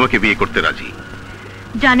 আমি তোমাকে বিয়ে করতে রাজি।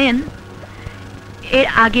 জানেন, এর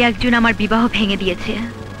আগে একজন আমার বিবাহ ভেঙে দিয়েছে।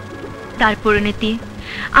 তার পরিণতি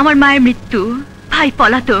আমার মায়ের মৃত্যু, ভাই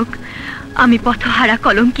পলাতক, আমি পথহারা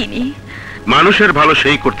কলঙ্কিনী। মানুষের ভালো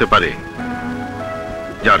সেই করতে পারে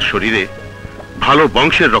যার শরীরে ভালো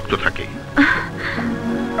বংশের রক্ত থাকে।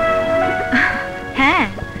 হ্যাঁ,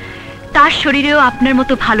 তার শরীরেও আপনার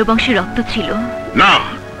মতো ভালো বংশের রক্ত ছিল। না,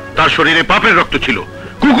 তার শরীরে পাপের রক্ত ছিল,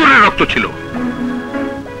 কুকুরের রক্ত ছিল।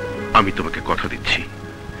 আমি তোমাকে কথা দিচ্ছি,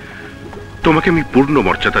 তোমাকে আমি পূর্ণ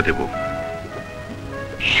মর্যাদা দেব।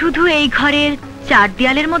 শুধু এই ঘরের চার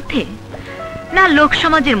দেয়ালের মধ্যে, না লোক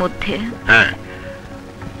সমাজের মধ্যে? হ্যাঁ,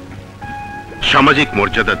 সামাজিক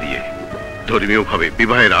মর্যাদা দিয়ে, ধর্মীয় ভাবে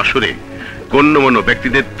বিবাহের আসরে গণ্যমান্য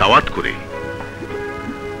ব্যক্তিদের দাওয়াত করে।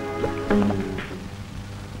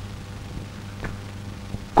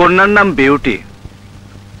 কন্যার নাম বিউটি,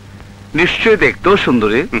 নিশ্চয় দেখতেও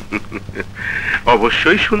সুন্দরী।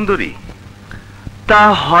 অবশ্যই সুন্দরী। তা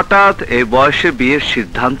হঠাৎ এই বয়সে বিয়ের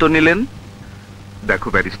সিদ্ধান্ত নিলেন? দেখো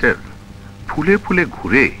ব্যারিস্টার, ফুলে ফুলে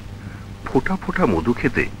ঘুরে ফোঁটা ফোঁটা মধু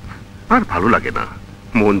খেতে আর ভালো লাগে না।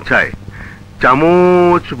 মন চায়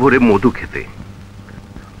চামচ ভরে মধু খেতে।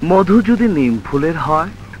 মধু যদি নিম ফুলের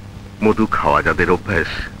হয়? মধু খাওয়া যাদের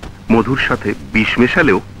অভ্যাস, মধুর সাথে বিষ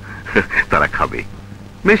মেশালেও তারা খাবে।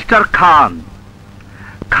 মিস্টার খান,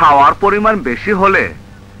 খাওয়ার পরিমাণ বেশি হলে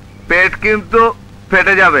পেট কিন্তু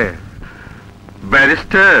ফেটে যাবে।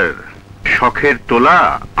 ব্যারিস্টার, শখের তোলা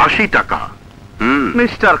 80 টাকা।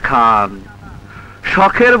 মিস্টার খান,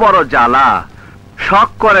 শখের বড় জ্বালা, শখ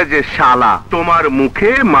করে যে শালা। তোমার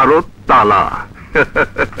মুখে মারো তালা।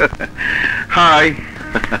 High.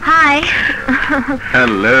 High.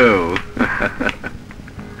 Hello.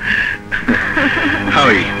 How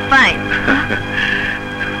are you? Fine.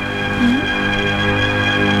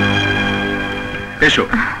 এসো,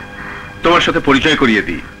 তোমার সাথে পরিচয় করিয়ে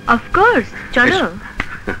দিই। Of course, চলো।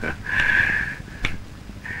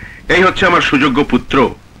 এই হচ্ছে আমার সুযোগ্য পুত্র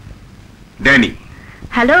ড্যানি।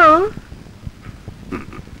 হ্যালো।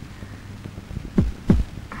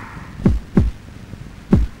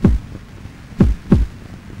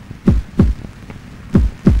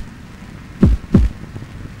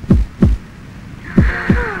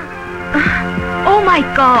 ও মাই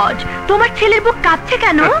গড, তোমার ছেলের বুক কাঁপছে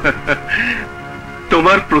কেন?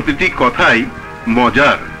 তোমার প্রতিটি কথাই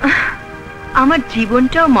মজার। আমার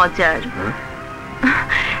জীবনটাও মজার।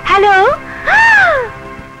 হ্যালো।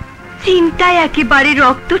 চিন্তায় একেবারে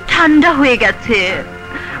রক্ত ঠান্ডা হয়ে গেছে।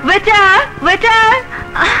 Waiter, waiter.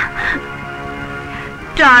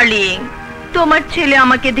 ডার্লিং, তোমার ছেলে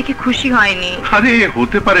আমাকে দেখে খুশি হয়নি। আরে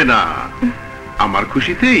হতে পারে না, আমার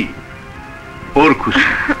খুশিতেই ওর খুশি।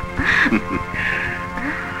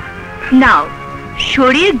 নাও,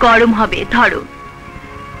 শরীর গরম হবে, ধরো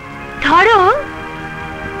ধরো।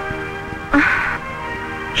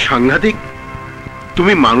 সাংঘাতিক,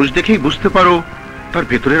 তুমি মানুষ দেখেই বুঝতে পারো তার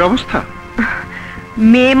ভেতরের অবস্থা।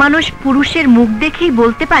 মেয়ে মানুষ পুরুষের মুখ দেখেই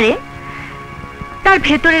বলতে পারে তার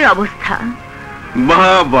ভেতরের অবস্থা।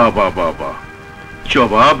 বাহ বাহ বাহ বাহ বাহ,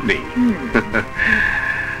 জবাব নেই।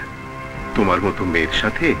 তোমার মতো মেয়ের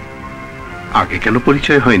সাথে আগে কেন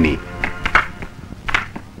পরিচয় হয়নি?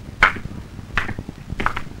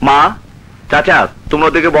 মা, চাচা, তোমরা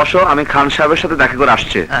ওদিকে বসো, আমি খান সাহেবের সাথে দেখা করে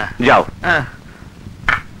আসছে। যাও।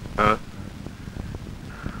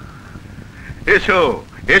 এসো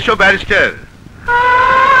এসো ব্যারিস্টার।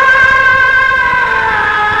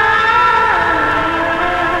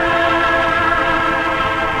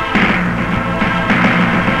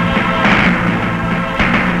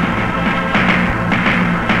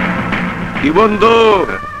 কি বন্ধু,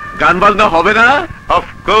 গান বাজনা হবে না?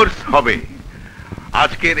 অফকোর্স হবে।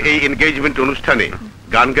 আজকের এই এনগেজমেন্ট অনুষ্ঠানে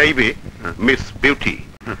গান গাইবে মিস বিউটি,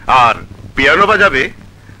 আর পিয়ানো বাজাবে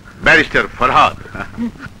ব্যারিস্টার ফরহাদ।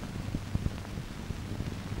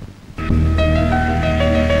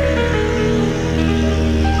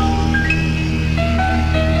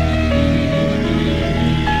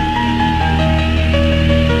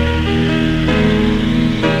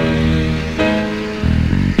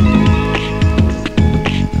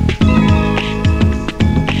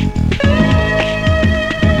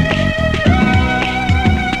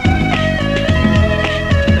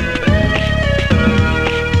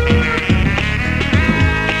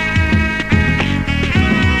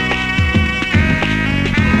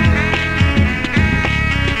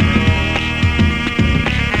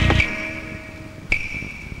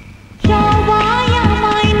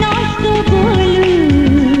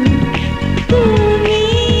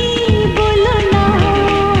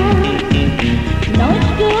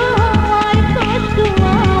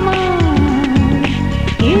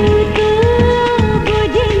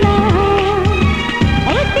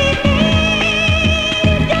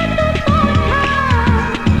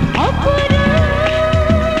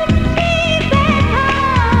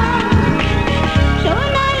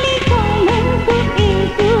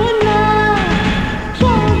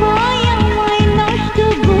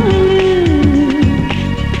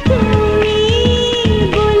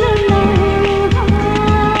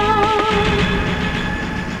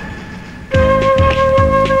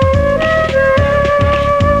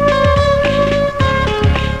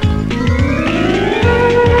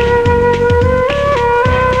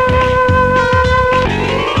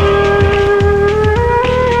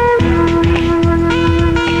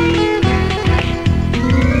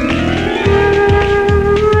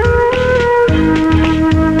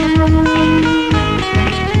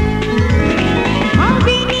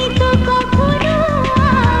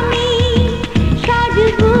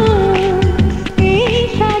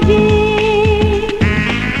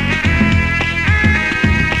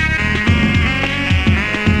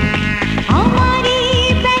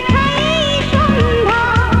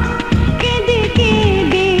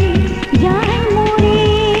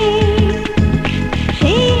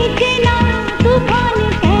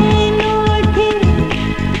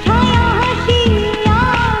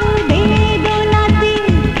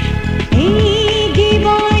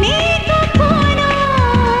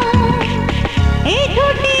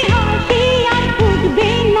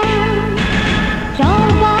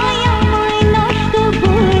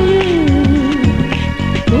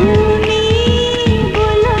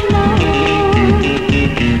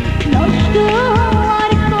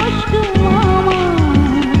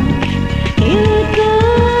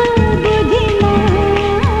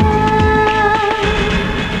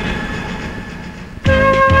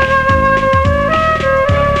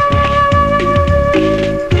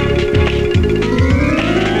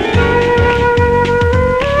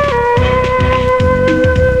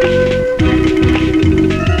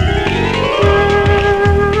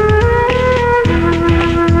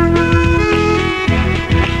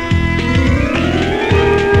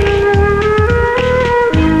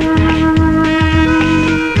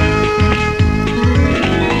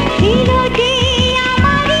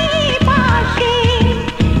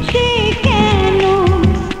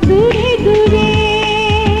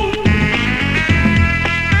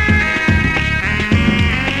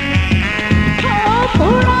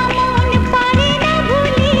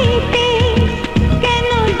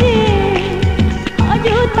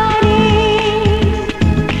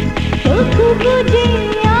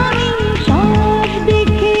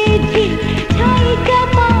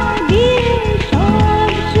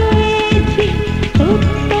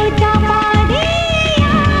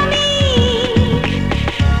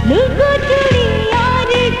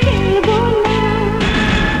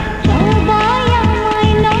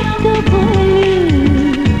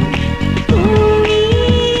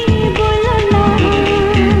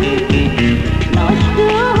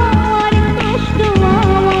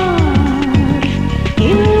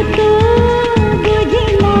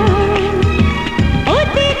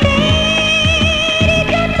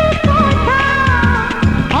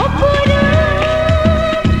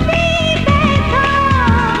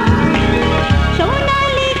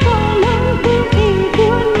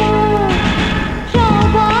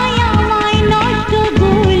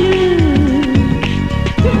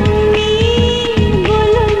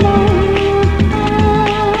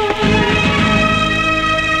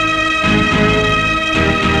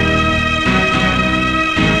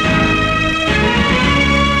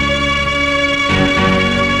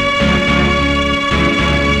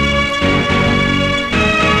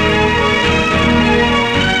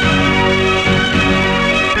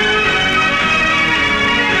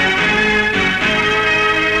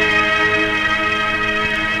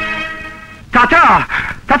 চাচা,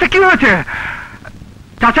 চাচা কি হয়েছে?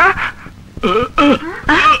 চাচা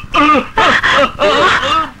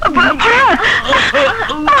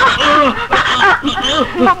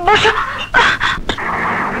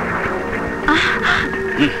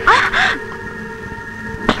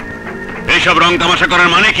এইসব রং তামাশা করার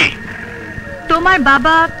মানে কি? তোমার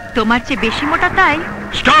বাবা তোমার চেয়ে বেশি মোটা, তাই?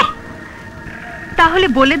 স্টপ! তাহলে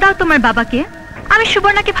বলে দাও তোমার বাবাকে আমি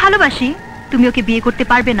সুবর্ণাকে ভালোবাসি, তুমি ওকে বিয়ে করতে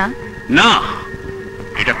পারবে না? না,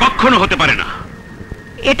 এটা কখনো হতে পারে না।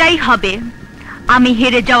 এটাই হবে। আমি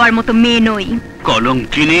হেরে যাওয়ার মতো মেয়ে নই।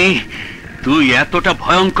 কলঙ্কিনী, তুই এতটা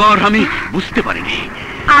ভয়ঙ্কর আমি বুঝতে পারিনি।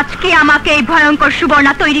 আজকে আমাকে এই ভয়ঙ্কর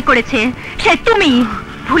সুবর্ণা তৈরি করেছে সে তুমি,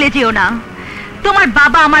 ভুলে যেও না। তোমার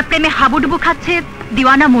বাবা আমার প্রেমে হাবুডুবু খাচ্ছে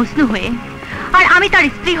দিওয়ানা মজনু হয়ে, আর আমি তার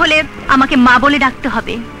স্ত্রী হলে আমাকে মা বলে ডাকতে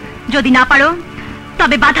হবে। যদি না পারো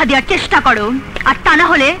তবে বাধা দেওয়ার চেষ্টা করো, আর তা না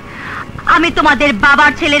হলে আমি তোমাদের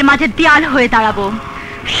বাবার ছেলের মাঝে দেয়াল হয়ে দাঁড়াবো,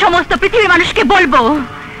 সমস্ত পৃথিবীর মানুষকে বলবো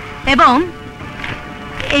এবং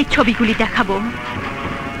এই ছবিগুলি দেখাবো।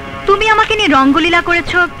 তুমি আমাকে নিয়ে রঙ্গলীলা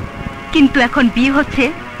করেছো, কিন্তু এখন বিয়ে হচ্ছে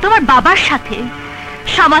তোমার বাবার সাথে।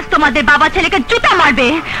 সমাজ তোমাদের বাবা ছেলেকে জুতা মারবে,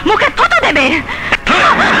 মুখে থুতু দেবে।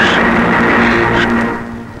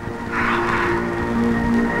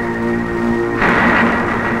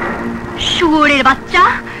 শুয়োরের বাচ্চা,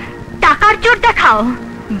 টাকার জোর দেখাও।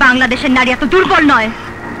 বাংলাদেশের নারী এত দুর্বল নয়।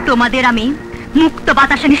 তোমাদের আমি মুক্ত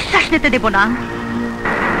বাতাসে নিঃশ্বাস নিতে দেব না,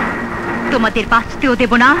 তোমাদের বাঁচতেও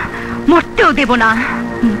দেব না, মরতেও দেব না।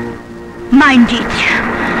 Mind it.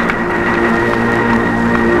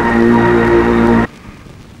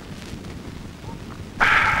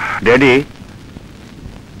 ড্যাডি,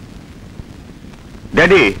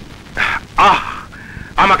 ড্যাডি,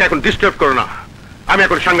 আমাকে এখন ডিস্টার্ব করো না, আমি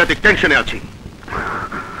এখন সাংঘাতিক টেনশনে আছি।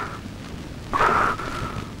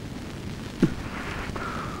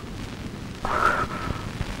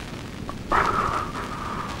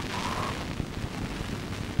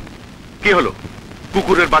 কি হলো?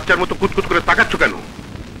 কুকুরের বাচ্চার মতো কুতকুত করে তাকাচ্ছ কেন?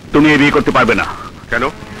 তুমি এই বিয়ে করতে পারবে না। কেন?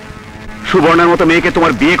 সুবর্ণার মতো মেয়েকে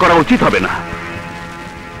তোমার বিয়ে করা উচিত হবে না।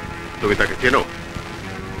 তুমি তাকে চেনো?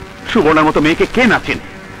 সুবর্ণার মতো মেয়েকে কে না চেনে?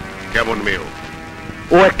 কেমন মেয়ে?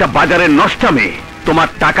 ও একটা বাজারের নষ্টা মেয়ে। তোমার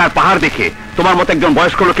টাকার পাহাড় দেখে তোমার মতো একজন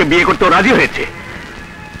বয়স্ক লোককে বিয়ে করতেও রাজি হয়েছে।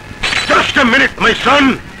 জাস্ট আ মিনিট মাই সন।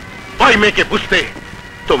 ওই মেয়েকে বুঝতে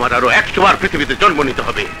তোমার আরো 100 বার পৃথিবীতে জন্ম নিতে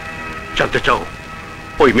হবে। জানতে চাও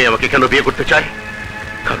ওই মেয়ে আমাকে কেন বিয়ে করতে চায়?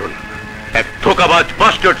 কারণ এক ধোঁকাবাজ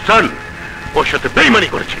বাস্টার্ড সন ওর সাথে বেইমানি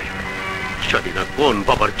করেছে। জানি না কোন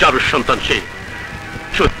বাবার চারুর সন্তান সে।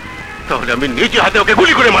 তাহলে আমি নিজে হাতে ওকে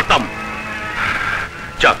গুলি করে মারতাম।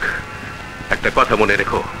 যাক, একটা কথা মনে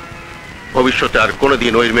রেখো, ভবিষ্যতে আর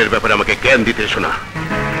কোনোদিন ওই মেয়ের ব্যাপারে আমাকে জ্ঞান দিতে এসো না।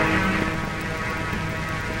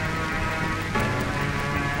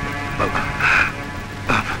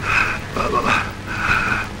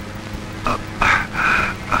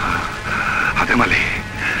 হাতেমালি,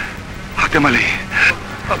 হাতেমালি,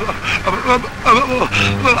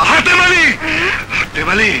 হাতেমালি,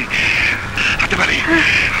 হাতেমালি, হাতেমালি,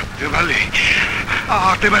 হাতেমালি,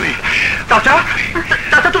 হাতেমালি। চাচা,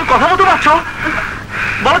 চাচা তুমি কথা মতো পাচ্ছো?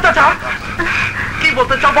 বলো চাচা, কি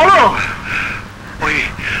বলতে চাও বলো। ওই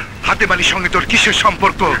হাতেমালির সঙ্গে তোর কিসের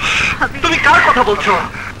সম্পর্ক? তুমি কার কথা বলছো?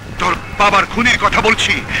 তোর বাবার খুনির কথা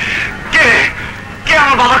বলছি। কে? কে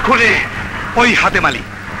আমার বাবার খুনি? ওই হাতেমালি,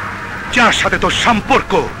 যার সাথে তোর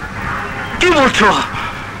সম্পর্ক। কি বলছো?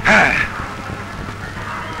 হ্যাঁ,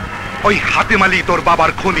 ওই হাতেমালি তোর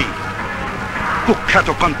বাবার খুনি, কুখ্যাত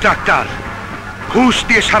কন্ট্রাক্টর। ঘুষ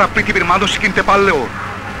দিয়ে সারা পৃথিবীর মানুষ কিনতে পারলেও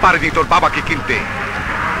পারেনি তোর বাবাকে কিনতে।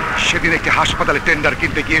 সেদিন একটি হাসপাতালে টেন্ডার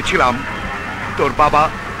কিনতে গিয়েছিলাম, তোর বাবা,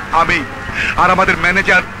 আমি আর আমাদের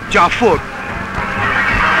ম্যানেজার জাফর।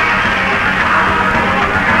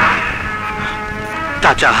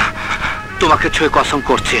 চাচা তোমাকে ছুঁয়ে কসম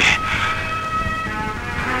করছে,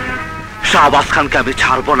 শাহবাজ খানকে আমি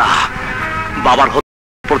ছাড়বো না। বাবার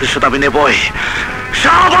প্রতিশোধ আমি নেবই।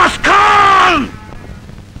 শাহবাজ খান!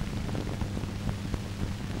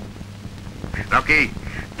 রকি,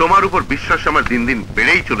 তোমার উপর বিশ্বাস আমার দিন দিন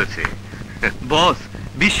বেড়েই চলেছে। বস,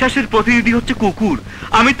 বিশ্বাসের প্রতিনিধি হচ্ছে কুকুর,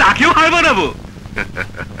 আমি তাকেও হার মানাবো।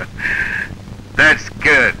 That's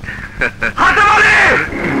good. হাতে মারে!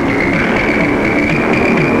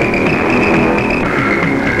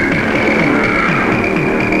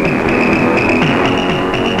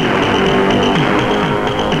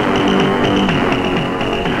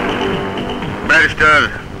 ব্যারিস্টার,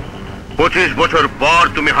 25 বছর পর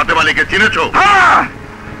তুমি হাতেমালিকে চিনেছো?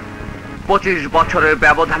 25 বছরের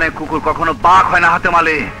ব্যবধানে কুকুর কখনো বাঘ হয় না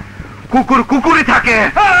হাতেমালি। কুকুর কুকুরই থাকে।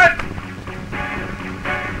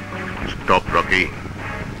 Stop Rocky.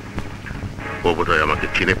 ও বোধহয় আমাকে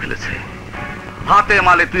চিনে ফেলেছে। হাতে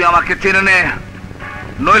মালে তুই আমাকে চেনে নে,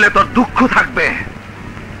 নইলে তোর দুঃখ থাকবে।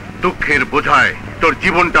 দুঃখের বোঝায় তোর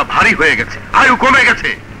জীবনটা ভারী হয়ে গেছে, আয়ু কমে গেছে।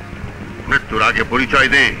 মৃত্যুর আগে পরিচয়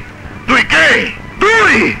দে, তুই কে?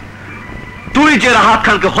 তুই যে রাহাত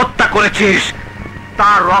খানকে হত্যা করেছিস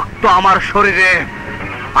তার রক্ত আমার শরীরে,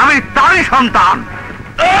 আমি তারই সন্তান।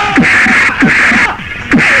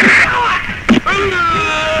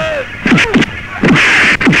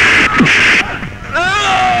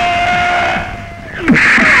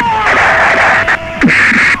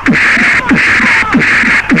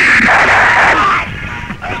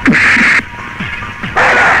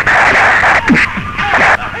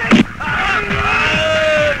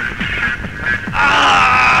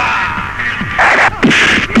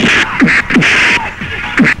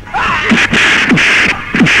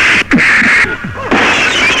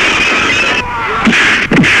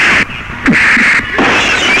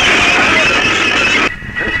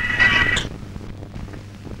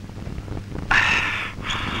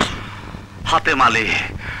 হাতে মালে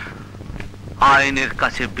আইনের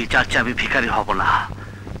কাছে বিচার চাবি ভিখারি হব না,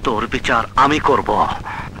 তোর বিচার আমি করব।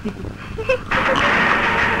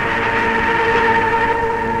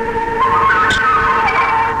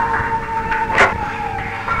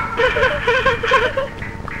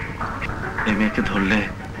 এই মেয়েকে ধরলে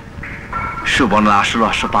সুবর্ণা আসল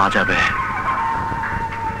রহস্য পাওয়া যাবে।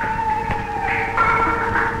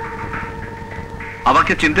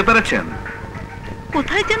 আমাকে চিনতে পেরেছেন?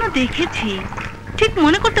 কোথায় যেন দেখেছি, ঠিক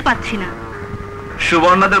মনে করতে পারছি না।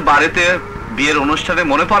 সুবর্ণাদের বাড়িতে বিয়ের অনুষ্ঠানে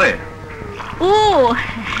মনে পড়ে? ও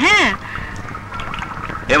হ্যাঁ।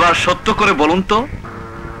 এবার সত্য করে বলুন তো,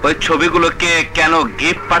 ওই ছবিগুলোকে কেন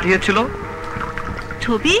গিফট পাঠিয়েছিল?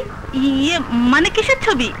 ছবি? ইয়ে মানে কিসের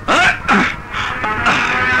ছবি?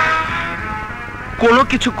 কোনো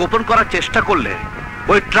কিছু গোপন করার চেষ্টা করলে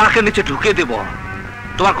ওই ট্রাকের নিচে ঢুকিয়ে দেব,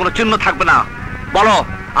 তোমার কোনো চিহ্ন থাকবে না। বলো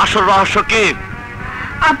আসল রহস্য কি?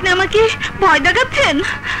 আপনি আমাকে ভয় দেখাচ্ছেন?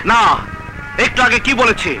 না, একটু আগে কি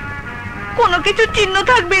বলেছি? কোনো কিছু চিহ্ন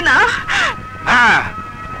থাকবে না। হ্যাঁ,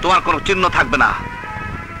 তোমার কোনো চিহ্ন থাকবে না।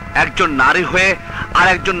 একজন নারী হয়ে আর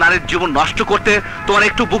একজন নারীর জীবন নষ্ট করতে তোমার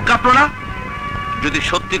একটু বুক কাঁপলো না? যদি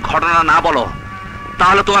সত্যি ঘটনা না বলো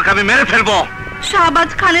তাহলে তোমাকে আমি মেরে ফেলবো। শাহবাজ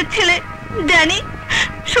খানের ছেলে ড্যানি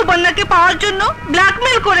সুবর্ণাকে পাওয়ার জন্য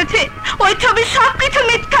ব্ল্যাকমেল করেছে। ওই ছবির সবকিছু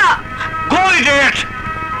মিথ্যা। গো ইডিয়েট,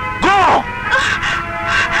 গো!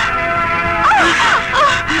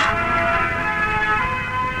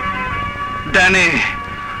 ড্যানি,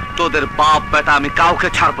 তোদের বাপ বেটা আমি কাউকে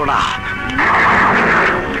ছাড়বো না।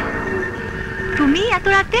 তুমি এত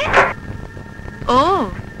রাতে? ও,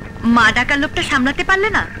 মা ডাকার লোকটা সামলাতে পারলে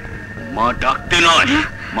না? মা ডাকতে নয়,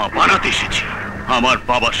 মা বানাতে এসেছি। আমার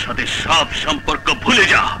বাবার সাথে সব সম্পর্ক ভুলে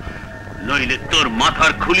যা, নইলে তোর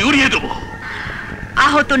মাথার খুলি উড়িয়ে দেবো।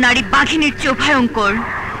 আহত নারী বাঘিনীর চেয়েও ভয়ঙ্কর।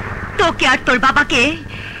 তোকে আর তোর বাবাকে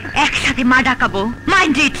একসাথে মা ডাকাবো।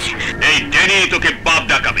 Mind it. এই ড্যানি তোকে বাপ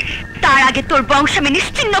ডাকাবে। তার আগে তোর বংশ আমি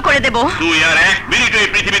নিশ্চিহ্ন করে দেব। তুই আর এক মিনিট এই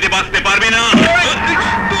পৃথিবীতে বাঁচতে পারবি না।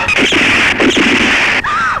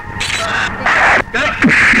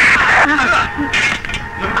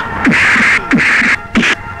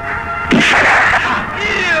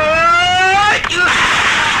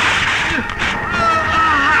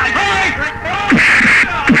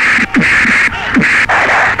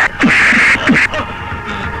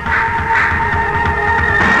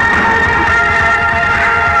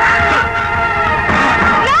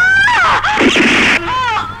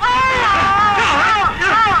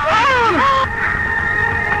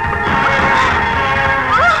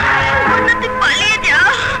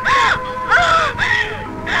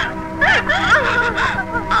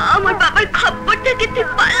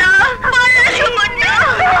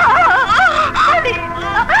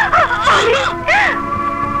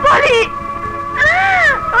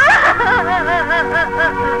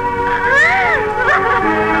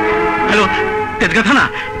 হ্যালো, তেজগাঁ থানা।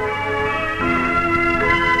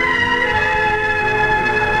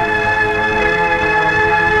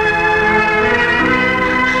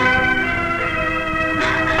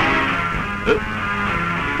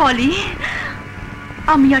 পলি,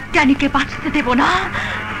 আমি আর ট্যানিকে বাঁচতে দেব না।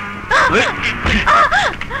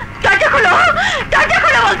 দরজা খোলো, দরজা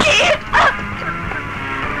খোলো বলছি।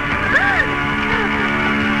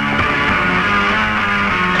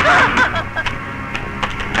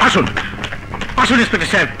 আসুন, আসুন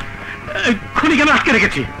ইন্সপেক্টর সাহেব। খুনিকে আমি আটকে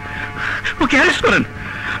রেখেছি, ওকে অ্যারেস্ট করেন।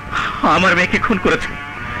 আমার মেয়েকে খুন করেছে,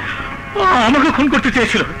 আমাকে খুন করতে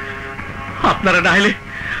চেয়েছিল। আপনারা না হলে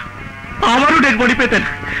আমারও ডেড বডি পেতেন।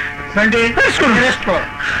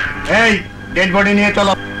 এই ডেড বডি নিয়ে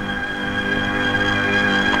চলো।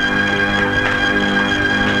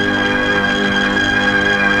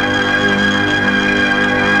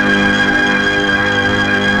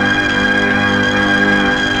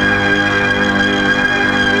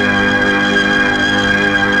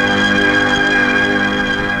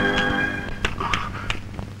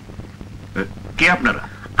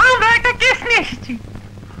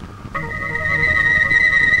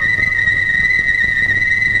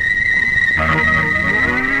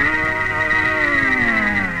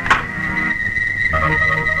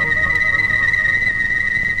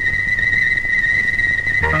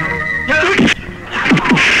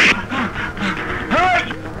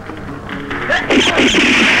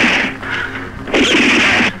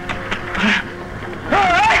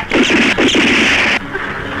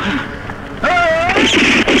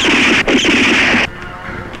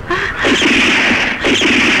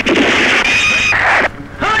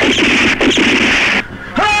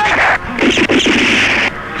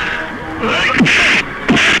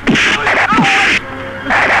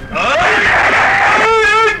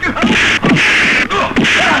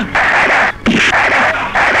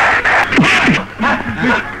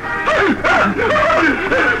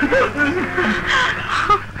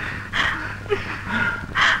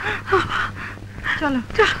 চলো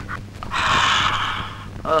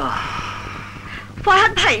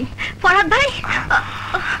ফরহাদ ভাই, ফরহাদ ভাই,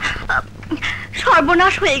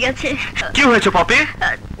 সর্বনাশ হয়ে গেছে। কি হয়েছে পপি?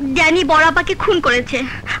 ড্যানি বড়াপাকে খুন করেছে।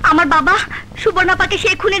 আমার বাবা সুবর্ণাপাকে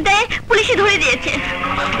সেই খুনের দায়ে পুলিশে ধরে দিয়েছে।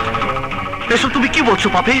 এসব তুমি কি বলছো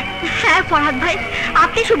পপি? হ্যাঁ ফরহাদ ভাই,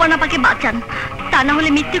 আপনি সুবর্ণাপাকে বাঁচান, তা না হলে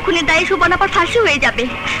মিথ্যে খুনের দায়ে সুবর্ণাপার ফাঁসি হয়ে যাবে।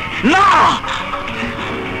 না,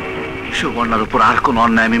 সুবর্ণার উপর আর কোন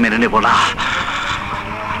অন্যায় আমি মেনে নেব না।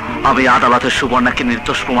 আমি আদালতে সুবর্ণাকে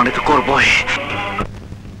নির্দোষ প্রমাণিত করবই।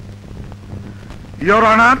 ইয়োর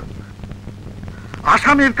অনার,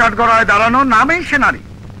 আসামির কাঠগড়ায় দাঁড়ানো নামেই সে নারী,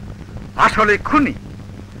 আসলে খুনি।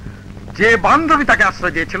 যে বান্ধবী তাকে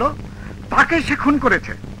আশ্রয় দিয়েছিল তাকে সে খুন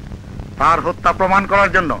করেছে। তার হত্যা প্রমাণ করার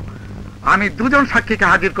জন্য আমি দুজন সাক্ষীকে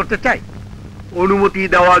হাজির করতে চাই। অনুমতি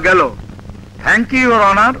দেওয়া গেল। Thank you your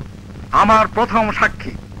honour. আমার প্রথম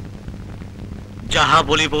সাক্ষী। যাহা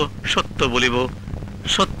বলিব সত্য বলিব,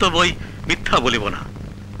 সত্য বই মিথ্যা বলিব না।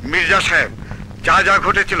 মির্জা সাহেব, যা যা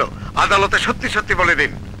ঘটেছিল আদালতে সত্যি সত্যি বলে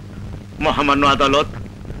দিন। মহামান্য আদালত,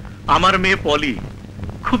 আমার মেয়ে পলি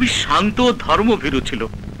খুবই শান্ত ধর্মভীরু ছিল,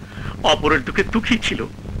 অপরের দুঃখে দুঃখী ছিল।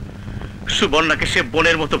 সুবর্ণাকে সে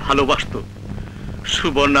বোনের মতো ভালোবাসত।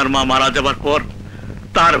 সুবর্ণার মা মারা যাবার পর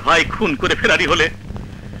তার ভাই খুন করে ফেরারি হলে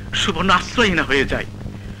সুবর্ণা আশ্রয়হীনা হয়ে যায়।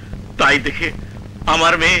 তাই দেখে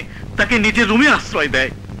আমার মেয়ে তাকে নিজের রুমে আশ্রয়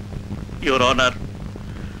দেয়। ইওর অনার,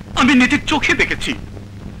 আমি নিজের চোখে দেখেছি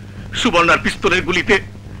সুবর্ণার পিস্তলের গুলিতে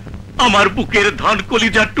আমার বুকের ধন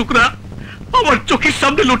কলিজার টুকরা আমার চোখের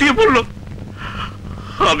সামনে লুটিয়ে পড়ল।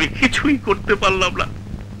 আমি কিছুই করতে পারলাম না।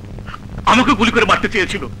 আমাকে গুলি করে মারতে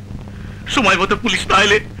চেয়েছিল। সময় মতো পুলিশ না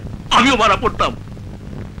এলে আমিও মারা পড়তাম।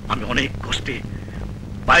 আমি অনেক কষ্টে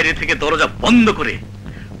বাইরে থেকে দরজা বন্ধ করে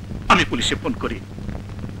আমি পুলিশে ফোন করি।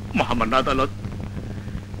 মহামান্য আদালত,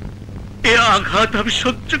 এ আঘাত আমি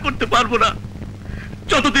সহ্য করতে পারবো না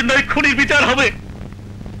যতদিন না খুনির বিচার হবে।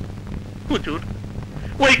 হুজুর,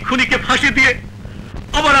 ওই খুনিকে ফাঁসি দিয়ে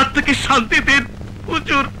আমার আত্মাকে শান্তি দিন।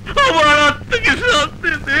 হুজুর, আমার আত্মাকে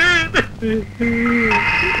শান্তি দিন।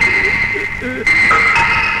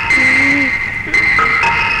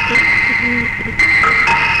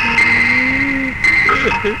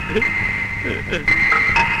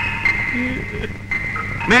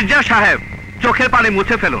 মির্জা সাহেব, চোখের পানি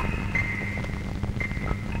মুছে ফেলুন।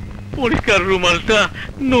 পরিষ্কার রুমালটা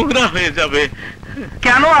নোংরা হয়ে যাবে।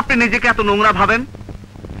 কেন আপনি নিজেকে এত নোংরা ভাবেন?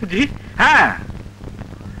 জি হ্যাঁ,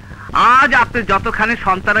 আজ আপনি যতখানি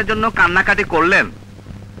সন্তানের জন্য কান্নাকাটি করলেন,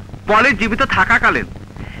 পলি জীবিত থাকাকালীন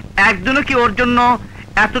একজনও কি ওর জন্য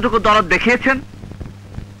এতটুকু দরদ দেখিয়েছেন?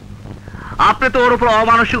 আপনি তো ওর উপর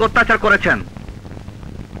অমানসিক অত্যাচার করেছেন।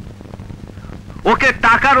 ওকে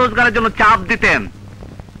টাকা রোজগারের জন্য চাপ দিতেন।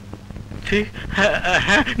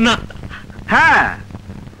 না, হ্যাঁ,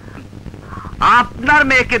 আপনার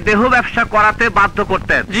মেয়েকে দেহ ব্যবসা করাতে বাধ্য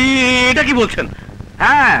করতেন। জি, এটা কি বলছেন?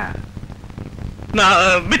 হ্যাঁ। না,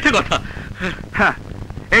 মিথ্যে কথা। হ্যাঁ,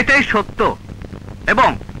 এটাই সত্য। এবং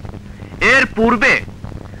এর পূর্বে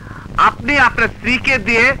আপনি আপনার স্ত্রীকে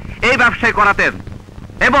দিয়ে এই ব্যবসায় করাতেন,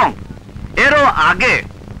 এবং এরও আগে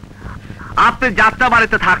আপনি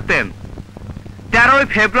যাত্রাবাড়িতে থাকতেন। 13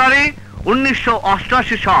 ফেব্রুয়ারি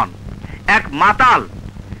 1988 সন এক মাতাল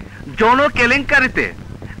যৌন কেলেঙ্কারিতে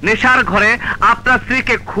নেশার ঘরে আপনার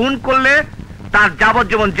স্ত্রীকে খুন করলে তার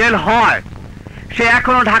যাবজ্জীবন জেল হয়। সে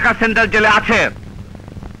এখনো ঢাকা সেন্ট্রাল জেলে আছে।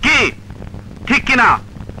 কি ঠিক কিনা?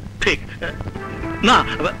 ঠিক না?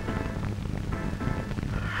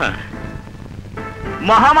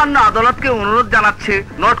 মহামান্য আদালতকে অনুরোধ জানাচ্ছি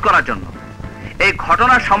নোট করার জন্য। এই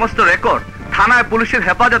ঘটনার সমস্ত রেকর্ড থানায় পুলিশের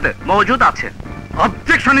হেফাজতে মজুদ আছে।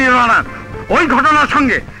 অবজেকশন ইওর অনার, ওই ঘটনার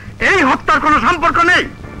সঙ্গে এই হত্যার কোনো সম্পর্ক নেই।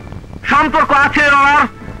 সম্পর্ক আছে ইওর অনার।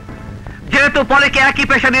 যেহেতু পলিকে একই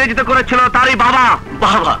পেশা নিয়োজিত করেছিল তারই বাবা।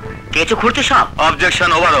 বাবা কিছু খুঁজছে সব।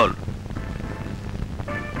 Objection overall.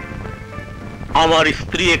 আমার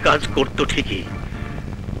স্ত্রী এ কাজ করতো ঠিকই,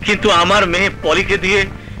 কিন্তু আমার মেয়ে পলিকে দিয়ে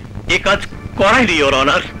এ কাজ করায়নি ইওর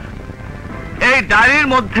অনার। এই ডায়েরির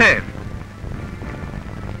মধ্যে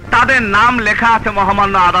তাদের নাম লেখা আছে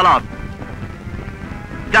মহামান্য আদালত।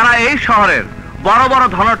 যারা এই শহরের বড় বড়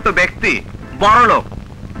ধনাঢ্য ব্যক্তি, বড় লোক,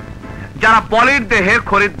 যারা পলির দেহের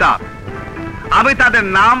খরিদ্দার, আমি তাদের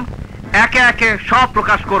নাম একে একে সব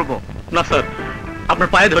প্রকাশ করব। না স্যার, আপনার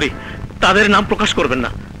পায়ে ধরি, তাদের নাম প্রকাশ করবেন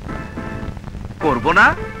না। করব না?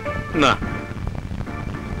 না।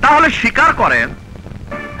 তাহলে স্বীকার করেন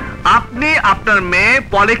আপনি আপনার মেয়ে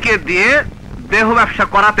পলিকে দিয়ে দেহ ব্যবসা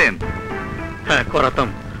করাতেন। হ্যাঁ, করাতাম।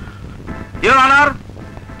 ইওর অনার,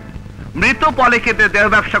 মৃত পলিকে দিয়ে দেহ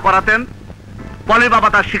ব্যবসা করাতেন। পলির বাবা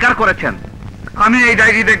তা স্বীকার করেছেন। আমি এই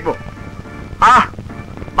ডায়েরি দেখব। আহ,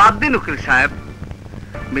 বাদ দিন উকিল সাহেব,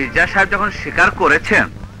 মির্জা সাহেব যখন স্বীকার করেছেন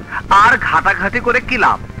আর ঘাটাঘাটি করে কি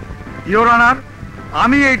লাভ? ইওর অনার,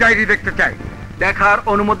 আমি এই ডায়েরি দেখতে চাই। দেখার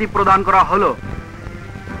অনুমতি প্রদান করা হলো।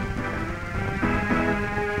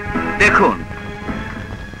 দেখুন।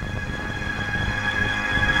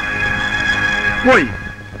 কই,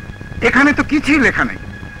 এখানে তো কিছুই লেখা নেই,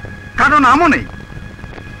 কারো নামও নেই।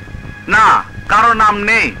 না, কারো নাম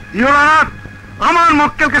নেই। ইওর অনার, আমার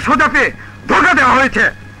মক্কেলকে সোজা পেয়ে ধোঁকা দেওয়া হয়েছে।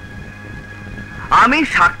 আমি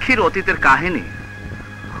সাক্ষীর অতীতের কাহিনী,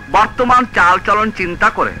 বর্তমান চালচলন চিন্তা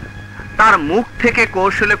করে তার মুখ থেকে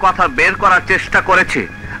কৌশলে কথা বের করার চেষ্টা করেছি।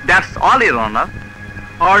 That's all your honour.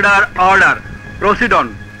 Order, order, proceed on.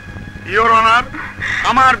 Your honour,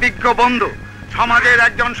 আমার বিজ্ঞ বন্ধু সমাজের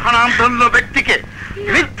একজন স্বনামধন্য ব্যক্তিকে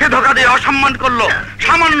মিথ্যে ধোঁকা দিয়ে অসম্মান করলো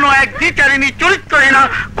সামান্য এক দ্বিচারিণী চরিত্রহীনা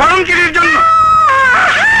কলঙ্কিনীর জন্য।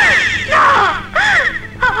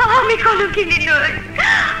 আমি কলঙ্কিনী নই,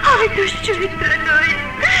 আমি দুশ্চরিত্র নই।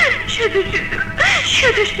 শুধু শুধু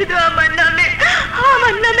শুধু শুধু আমার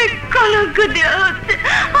নামে কলঙ্ক দেওয়া হচ্ছে।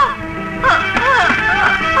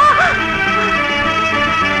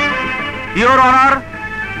 ইওর অনার,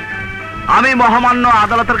 আমি মহামান্য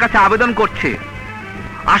আদালতের কাছে আবেদন করছি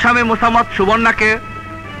আসামি মোসাম্মদ সুবর্ণাকে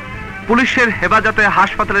পুলিশের হেফাজতে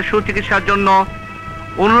হাসপাতালে সুচিকিৎসার জন্য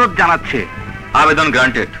অনুরোধ জানাচ্ছি। আবেদন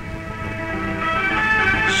গ্রান্টেড।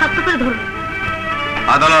 শক্ত করে ধরুন।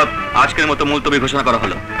 আদালত আজকের মতো মুলতবি ঘোষণা করা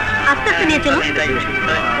হলো। আস্তে আস্তে নিয়ে চলো।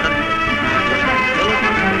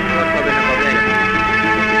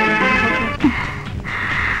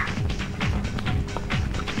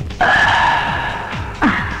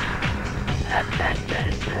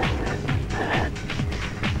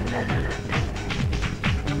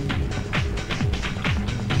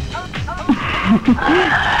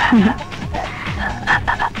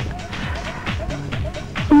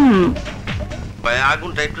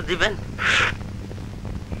 আগুনটা একটু দিবেন।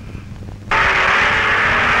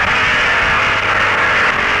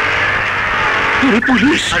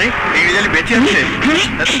 পুলিশ! আরে ইংরেজি বেঁচে আছে।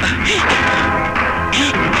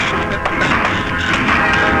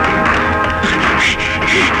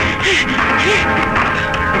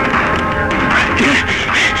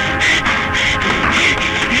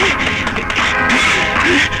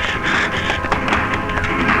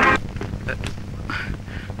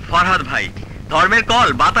 ফরহাদ ভাই, ধর্মের কল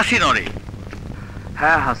বাতাসই নড়ে।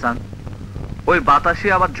 হ্যাঁ হাসান, ওই বাতাসে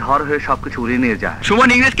আবার ঝড় হয়ে সবকিছু উড়িয়ে নিয়ে যায়। সুমন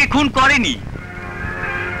ইংরেজকে খুন করেনি,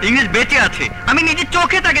 ইংরেজ বেঁচে আছে, আমি নিজের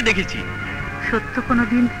চোখে তাকে দেখেছি। সত্য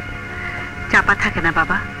কোনোদিন চাপা থাকে না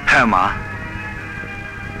বাবা। হ্যাঁ মা,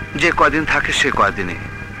 যে কয়দিন থাকে সে কয়দিনে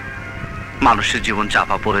মানুষের জীবন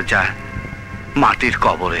চাপা পড়ে যায় মাটির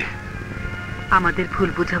কবরে। আমাদের ভুল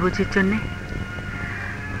বুঝাবুঝির জন্য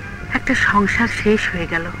একটা সংসার শেষ হয়ে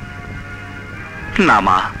গেল। না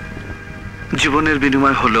মা, জীবনের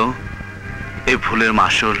বিনিময় হলো এই ভুলের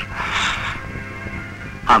মাসুল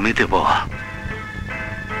আমি দেব।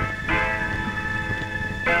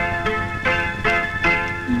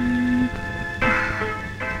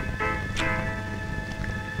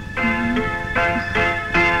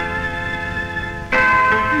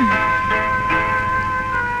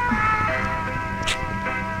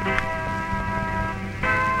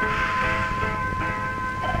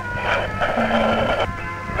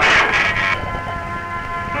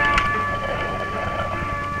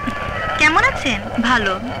 কেমন আছেন?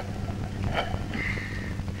 ভালো।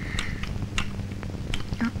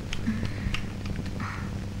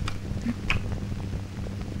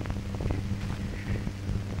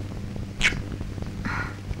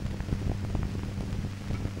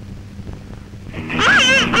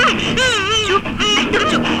 চুপ, একদম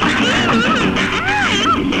চুপ।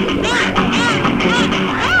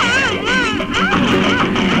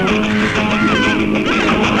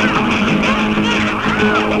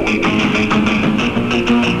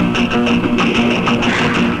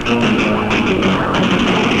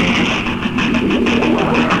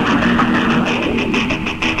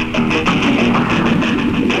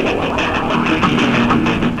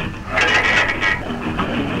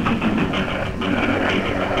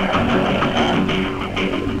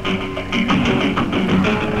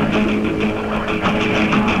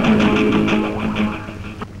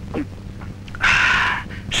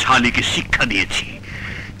 শালিকে শিক্ষা দিয়েছি,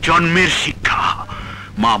 জন্মের শিক্ষা।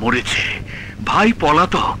 মা মরেছে, ভাই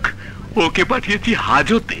পলাতক, ওকে পাঠিয়েছি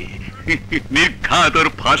হাজতে। নির্ঘাত ওর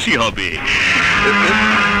ফাঁসি হবে।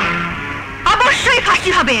 অবশ্যই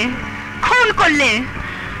ফাঁসি হবে। খুন করলে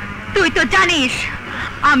তুই তো জানিস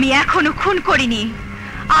আমি এখনো খুন করিনি।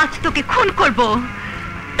 আজ তোকে খুন করব,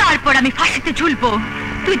 তারপর আমি ফাঁসিতে ঝুলবো,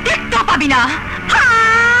 তুই দেখতেও পাবি না।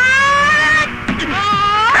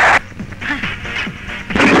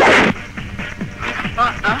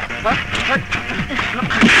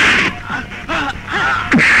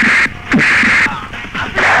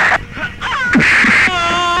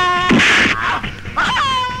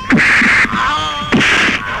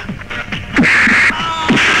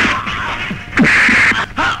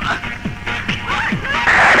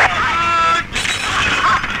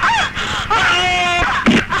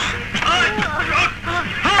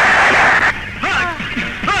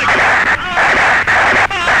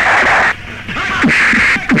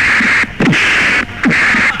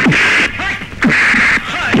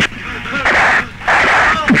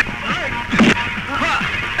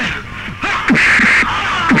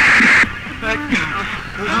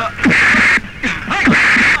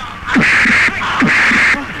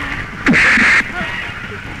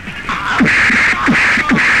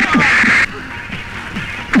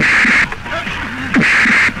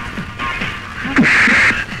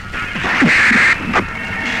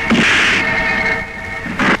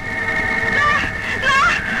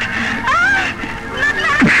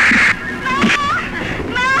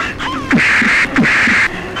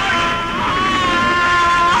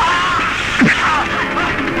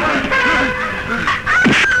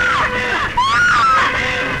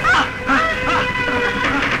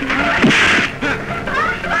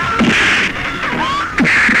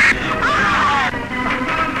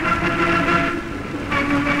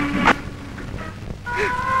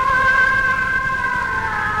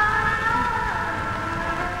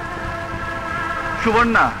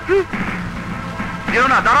 সুবর্ণা যেও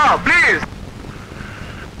না, দাঁড়াও প্লিজ।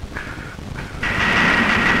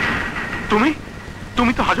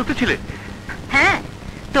 তুমি তো হাজতে ছিলে। হ্যাঁ,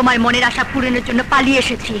 তোমার মনের আশা পূরণের জন্য পালিয়ে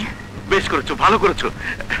এসেছি। বেশ করেছো, ভালো করেছো।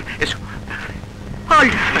 এসো।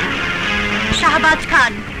 হোল্ড। শাহবাজ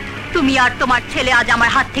খান, তুমি আর তোমার ছেলে আজ আমার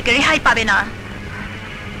হাত থেকে রেহাই পাবে না।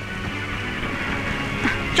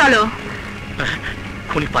 চলো।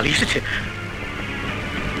 খুনি পালিয়ে এসেছে।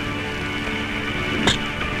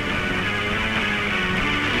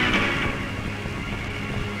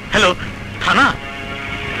 হ্যালো, থানা?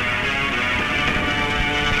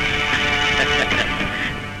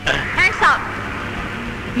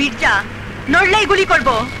 মির্জা, নড়লেই গুলি করব।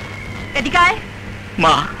 এদিকে আয়।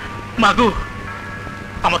 মা গো,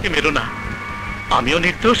 আমাকে মেরো না। আমিও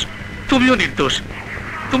নির্দোষ, তুমিও নির্দোষ।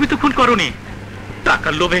 তুমি তো খুন করোনি।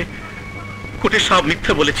 টাকার লোভে কোর্টে সব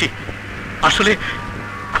মিথ্যে বলেছি। আসলে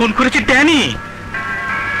খুন করেছি ড্যানি।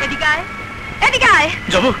 এদিকে আয়, এদিকে আয়।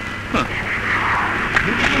 যাবো।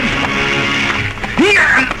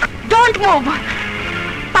 Don't move.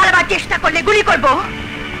 পালাবার চেষ্টা করলে গুলি করব।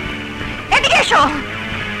 এদিকে এসো,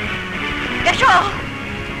 এসো।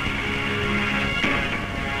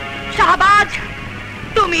 শাহবাজ,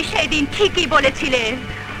 তুমি সেদিন ঠিকই বলেছিলে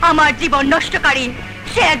আমার জীবন নষ্টকারী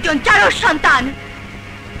সে একজন চারস সন্তান।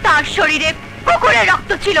 তার শরীরে কুকুরের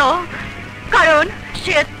রক্ত ছিল, কারণ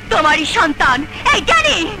সে তোমারই সন্তান। এই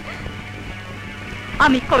জানি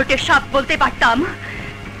আমি কোর্টে সব বলতে পারতাম।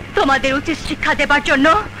 তোমাদের উচিত শিক্ষা দেবার জন্য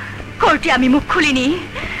কোর্টে আমি মুখ খুলিনি।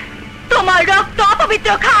 তোমার রক্ত অপবিত্র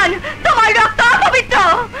খান, তোমার রক্ত অপবিত্র।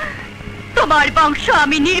 তোমার বংশ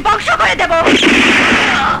আমি নির্বংশ করে দেব।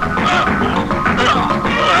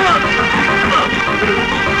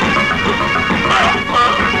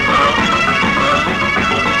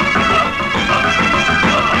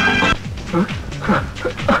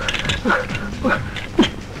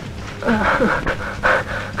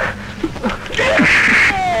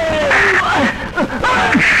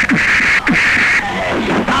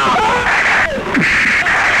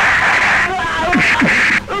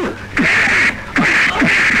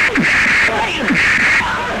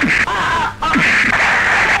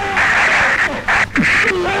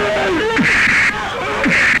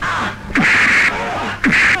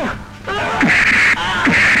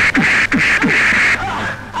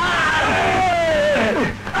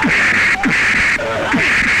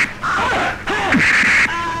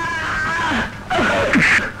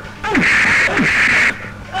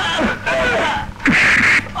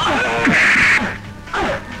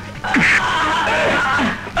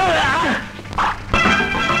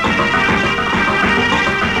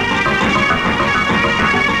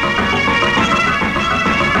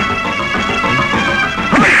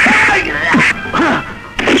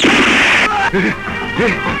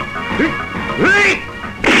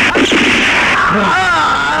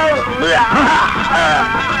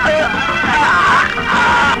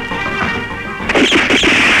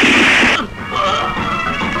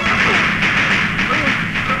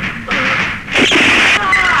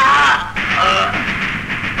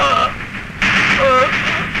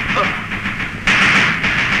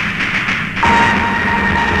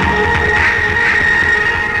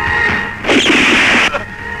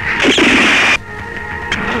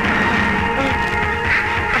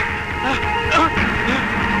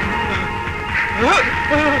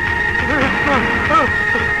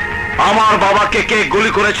 আমার বাবাকে কে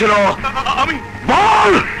গুলি করেছিল? আমি।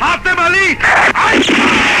 বল। হাতে মালি।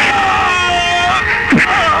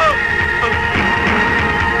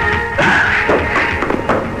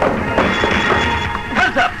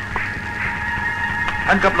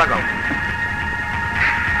 হ্যান্ডকাপ লাগাও।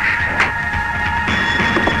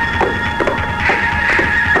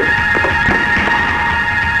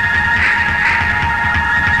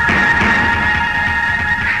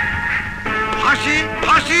 ফাঁসি,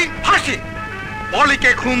 ফাঁসি, ফাঁসি।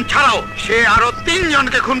 পলিকে খুন ছাড়াও সে আরো 3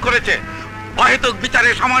 জনকে খুন করেছে। অহেতুক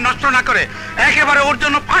বিচারের সময় নষ্ট না করে একেবারে ওর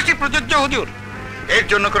জন্য ফাঁসি প্রযোজ্য হুজুর। এর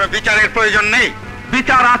জন্য কোনো বিচারের প্রয়োজন নেই।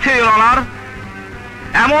 বিচার আছে ইওর অনার।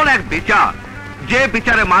 এমন এক বিচার যে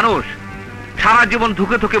বিচারে মানুষ সারা জীবন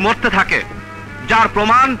ধুকে ধুকে মরতে থাকে, যার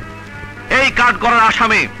প্রমাণ এই কাঠগড়ার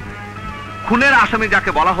আসামি। খুনের আসামি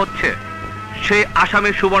যাকে বলা হচ্ছে সেই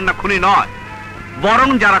আসামি সুবর্ণা খুনি নয়, বরং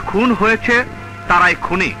যারা খুন হয়েছে তারাই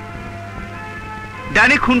খুনি।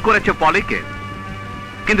 ড্যানি খুন করেছে পলিকে,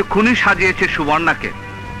 কিন্তু খুনি সাজিয়েছে সুবর্ণাকে।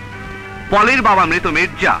 পলির বাবা মৃত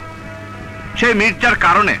মির্জা, সেই মির্জার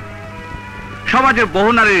কারণে সমাজের বহু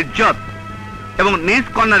নারীর ইজ্জত এবং নিজ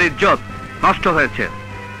কন্যার ইজ্জত নষ্ট হয়েছে।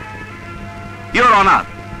 ইওর অনার,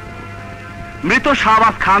 মৃত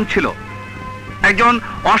শাহবাজ খান ছিল একজন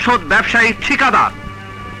অসৎ ব্যবসায়ী ঠিকাদার।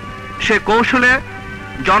 সে কৌশলে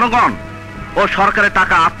জনগণ ও সরকারের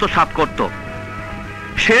টাকা আত্মসাৎ করত।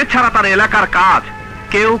 সে ছাড়া তার এলাকার কাজ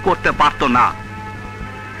কেউ করতে পারত না।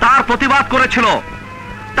 তার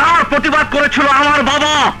প্রতিবাদ করেছিল আমার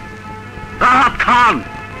বাবা রাহাত খান।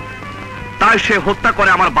 তাই সে হত্যা করে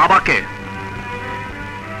আমার বাবাকে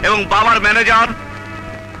এবং বাবার ম্যানেজার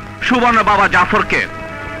সুবর্ণ বাবা জাফরকে,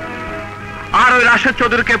 আর ওই রাশেদ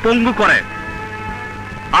চৌধুরীকে পঙ্গু করে।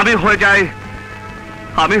 আমি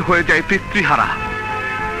হয়ে যাই পিতৃহারা।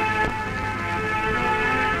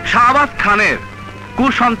 শাহবাজ খানের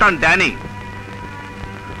কুসন্তান ড্যানি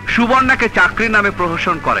সুবর্ণাকে চাকরির নামে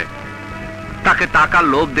প্রহসন করে, তাকে টাকার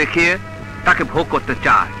লোভ দেখিয়ে তাকে ভোগ করতে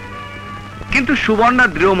চায়। কিন্তু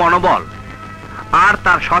সুবর্ণার দৃঢ় মনোবল আর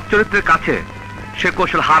তার সচ্চরিত্রের কাছে সে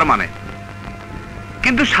কৌশল হার মানে।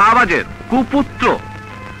 কিন্তু শাহবাজের কুপুত্র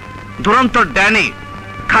ধুরন্তর ড্যানি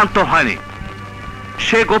ক্ষান্ত হয়নি।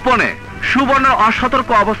 সে গোপনে সুবর্ণের অসতর্ক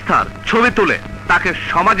অবস্থার ছবি তুলে তাকে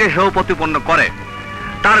সমাজে হেয় প্রতিপন্ন করে।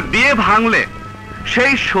 তার বিয়ে ভাঙলে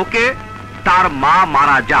সেই শোকে তার মা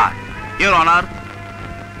মারা যায়। ইওর অনার,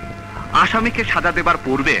 আসামিকে সাজা দেবার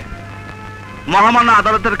পূর্বে মহামান্য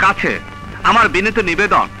আদালতের কাছে আমার বিনীত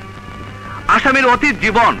নিবেদন, আসামির অতীত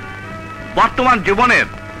জীবন বর্তমান জীবনের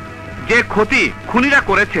যে ক্ষতি খুনিরা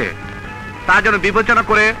করেছে তা যেন বিবেচনা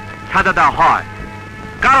করে সাজা দেওয়া হয়।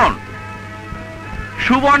 কারণ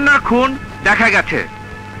সুবর্ণার খুন দেখা গেছে,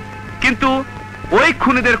 কিন্তু ওই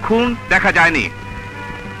খুনিদের খুন দেখা যায়নি।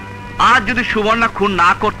 আজ যদি সুবর্ণা খুন না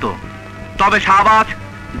করত, তবে শাহবাজ,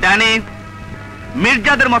 ড্যানি,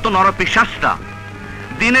 মির্জাদের মতো নরপিশাচরা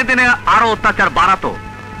দিনে দিনে আরো অত্যাচার বাড়াতো।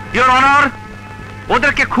 ইওর অনার,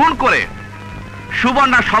 ওদেরকে খুন করে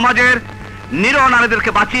সুবর্ণা সমাজের নিরহ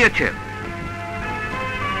নারীদেরকে বাঁচিয়েছে।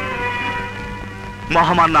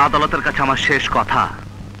 মহামান্য আদালতের কাছে আমার শেষ কথা,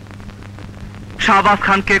 শাহবাজ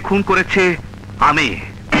খানকে খুন করেছে আমি,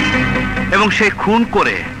 এবং সে খুন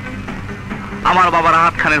করে আমার বাবা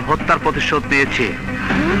রাহাত খানের হত্যার প্রতিশোধ নিয়েছে।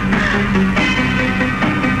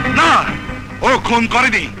 না, ও খুন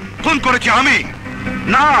করেনি, খুন করেছি আমি।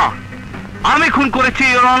 না, আমি খুন করেছি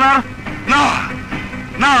ইওর অনার। না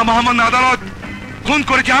না, মহামান্য আদালত, খুন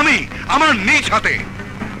করেছি আমি আমার নিজ হাতে।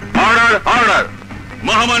 Order, order.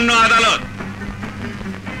 মহামান্য আদালত,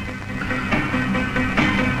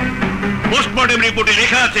 পোস্টমর্টেম রিপোর্টে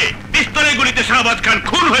লেখা আছে পিস্তলের গুলিতে শাহবাজ খান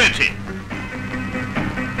খুন হয়েছে।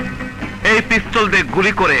 এই পিস্তল দিয়ে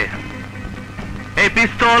গুলি করে, এই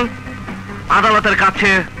পিস্তল আদালতের কাছে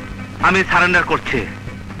আমি সারেন্ডার করছি।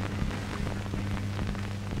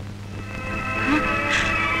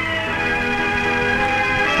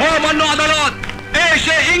 মহামান্য আদালত, এই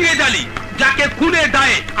সে ইংরেজ আলী যাকে খুনের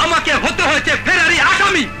দায়ে আমাকে হতে হয়েছে ফেরারি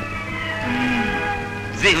আসামি।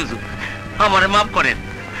 জি হুজুর, আমারে মাফ করেন।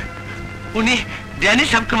 উনি ড্যানি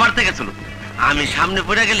সাহেবকে মারতে গেছিল। আমি সামনে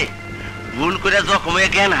পড়ে গেলে ভুল করে জখম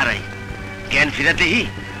হয়ে জ্ঞান হারাই। জ্ঞান ফিরাতেই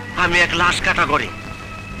আমি এক লাশ কাটা করে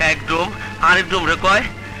একদম আরেক ডোমরে কয়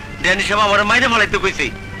ড্যানি সাহেব আমার মাইরে ফেলাইতে কইছে।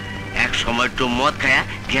 এক সময় ডোম মদ খায়া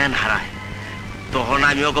জ্ঞান হারায়, তখন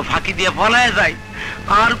আমি ওকে ফাঁকি দিয়ে ফলায় যাই।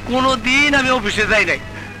 আর কোনদিন আমি অফিসে যাই নাই।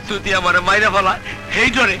 যদি আমার মাইরে ফেলা এই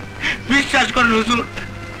জোরে বিশ্বাস করেন হুজুর।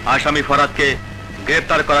 আসামি ফরাদকে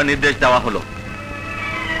গ্রেফতার করার নির্দেশ দেওয়া হলো।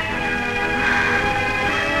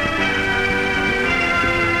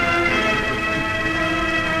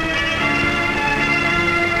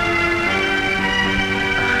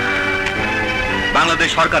 বাংলাদেশ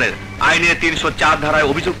সরকারের আইনের ৩০৪ ধারায়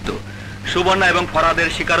অভিযুক্ত সুবর্ণা এবং ফরাদের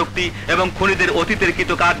স্বীকারোক্তি এবং খুনিদের অতীতের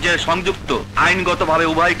কৃতকার্যের সংযুক্ত আইনগতভাবে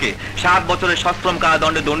উভয়কে ৭ বছরের সশ্রম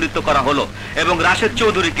কারাদণ্ডে দণ্ডিত করা হলো এবং রাশেদ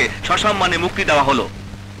চৌধুরীকে সসম্মানে মুক্তি দেওয়া হলো।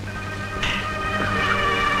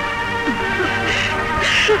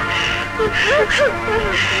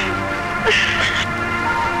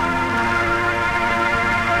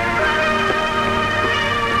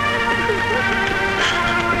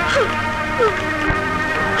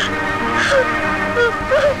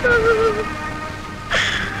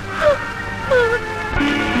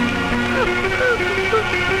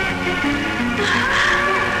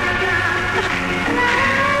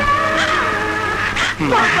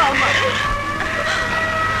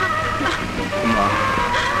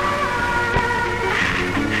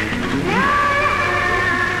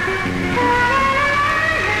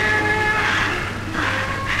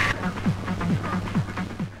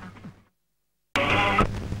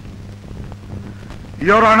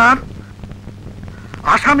 ইওর অনার,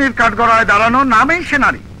 আসামির কাঠগড়ায় দাঁড়ানো নামেই সে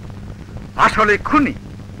নারী, আসলে খুনি।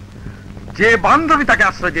 যে বান্ধবী তাকে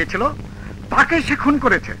আশ্রয় দিয়েছিল তাকে সে খুন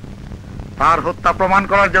করেছে। তার হত্যা প্রমাণ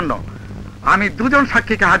করার জন্য আমি 2 জন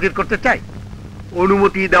সাক্ষীকে হাজির করতে চাই।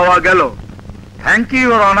 অনুমতি দেওয়া গেল। Thank you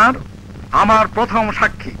your honour. আমার প্রথম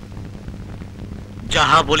সাক্ষী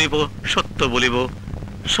যাহা বলিব সত্য বলিব,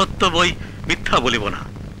 সত্য বই মিথ্যা বলিব না।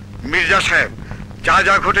 মির্জা সাহেব, যা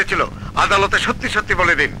যা ঘটেছিল আদালতে সত্যি সত্যি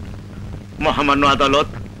বলে দিন। মহামান্য আদালত,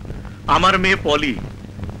 আমার মেয়ে পলি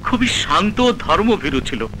খুবই শান্ত ধর্মভীরু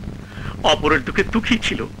ছিল, অপরের দুঃখে দুঃখী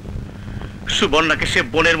ছিল। সুবর্ণাকে সে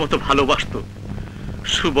বোনের মতো ভালোবাসত।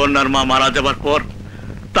 সুবর্ণার মা মারা যাবার পর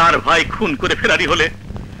তার ভাই খুন করে ফেরারি হলে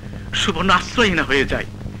সুবর্ণা আশ্রয়হীনা হয়ে যায়।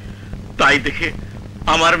 তাই দেখে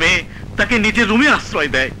আমার মেয়ে তাকে নিজের রুমে আশ্রয়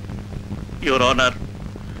দেয়। ইওর অনার,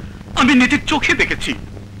 আমি নিজের চোখে দেখেছি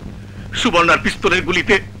সুবর্ণার পিস্তলের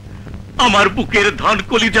গুলিতে আমার বুকের ধন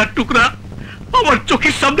কলিজার টুকরা আমার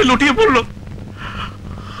চোখের সামনে লুটিয়ে পড়ল।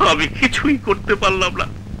 আমি কিছুই করতে পারলাম না।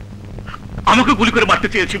 আমাকে গুলি করে মারতে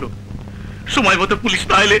চেয়েছিল। সময় মতো পুলিশ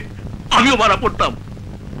না এলে আমিও মারা পড়তাম।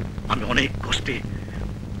 আমি অনেক কষ্টে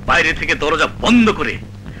বাইরে থেকে দরজা বন্ধ করে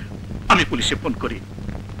আমি পুলিশে ফোন করি।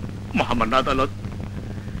 মহামান্য আদালত,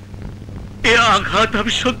 এ আঘাত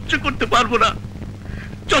আমি সহ্য করতে পারবো না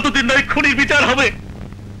যতদিন না খুনির বিচার হবে।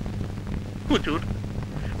 হুজুর,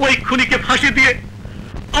 ওই খুনিকে ফাঁসি দিয়ে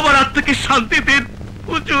আমার আত্মাকে শান্তি দিন।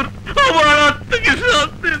 হুজুর, আমার আত্মাকে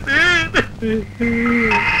শান্তি দিন।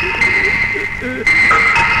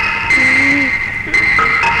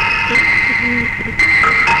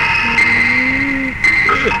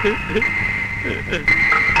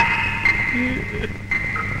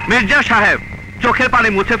 মির্জা সাহেব, চোখের পানি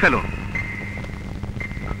মুছে ফেলুন।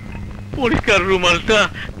 পরিষ্কার রুমালটা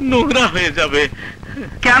নোংরা হয়ে যাবে।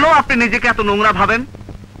 কেন আপনি নিজেকে এত নোংরা ভাবেন?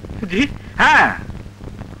 জি হ্যাঁ,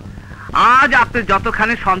 আজ আপনি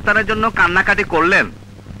যতখানি সন্তানের জন্য কান্নাকাটি করলেন,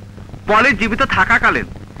 পলি জীবিত থাকাকালীন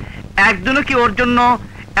একজনও কি ওর জন্য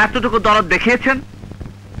এতটুকু দরদ দেখিয়েছেন?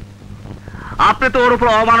 আপনি তো ওর উপর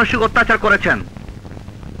অমানসিক অত্যাচার করেছেন।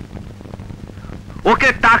 ওকে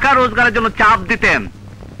টাকা রোজগারের জন্য চাপ দিতেন।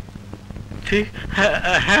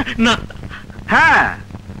 না, হ্যাঁ,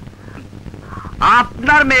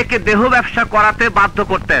 আপনার মেয়েকে দেহ ব্যবসা করাতে বাধ্য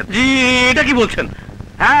করতেন। জি, এটা কি বলছেন?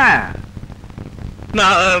 হ্যাঁ। না,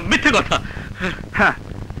 মিথ্যে কথা। হ্যাঁ,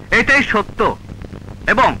 এটাই সত্য।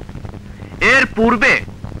 এবং এর পূর্বে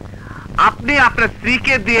আপনি আপনার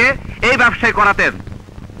স্ত্রীকে দিয়ে এই ব্যবসায় করাতেন,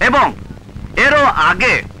 এবং এরও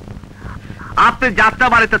আগে আপনি যাত্রা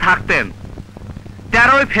বাড়িতে থাকতেন।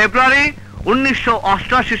 13 ফেব্রুয়ারি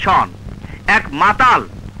 1988 সন এক মাতাল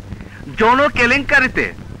যৌন কেলেঙ্কারিতে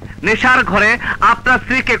নেশার ঘরে আপনার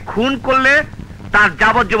স্ত্রীকে খুন করলে তার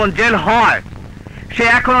যাবজ্জীবন জেল হয়। সে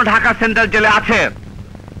এখনো ঢাকা সেন্ট্রাল জেলে আছে।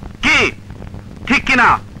 কি ঠিক কিনা?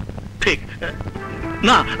 ঠিক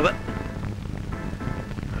না।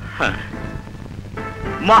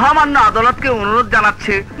 মহামান্য আদালতকে অনুরোধ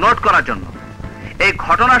জানাচ্ছি নোট করার জন্য। এই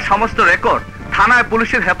ঘটনার সমস্ত রেকর্ড থানায়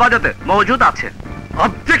পুলিশের হেফাজতে মজুদ আছে।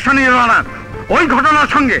 অবজেকশন ইওর অনার, ওই ঘটনার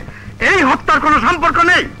সঙ্গে এই হত্যার কোনো সম্পর্ক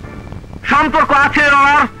নেই। সম্পর্ক আছে ইওর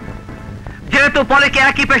অনার। যেহেতু পলিকে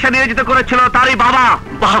একই পেশা নিয়োজিত করেছিল তারই বাবা।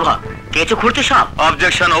 বাবা কিছু খুঁজছে সব।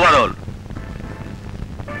 Objection overall.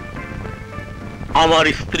 আমার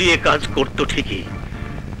স্ত্রী এ কাজ করতো ঠিকই,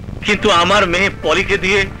 কিন্তু আমার মেয়ে পলিকে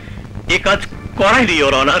দিয়ে এ কাজ করায়নি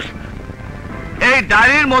ইওর অনার। এই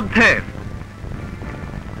ডায়েরির মধ্যে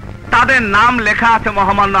তাদের নাম লেখা আছে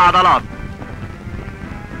মহামান্য আদালত।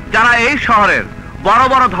 যারা এই শহরের বড়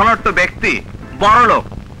বড় ধনাঢ্য ব্যক্তি, বড় লোক,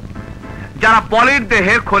 যারা পলির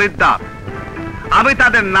দেহের খরিদ্দার, আমি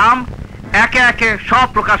তাদের নাম একে একে সব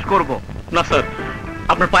প্রকাশ করব। না স্যার,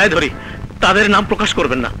 আপনার পায়ে ধরি, তাদের নাম প্রকাশ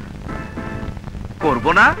করবেন না। করব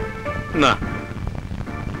না? না।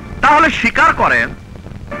 তাহলে স্বীকার করেন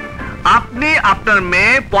আপনি আপনার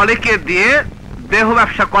মেয়ে পলিকে দিয়ে দেহ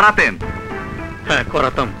ব্যবসা করাতেন। হ্যাঁ,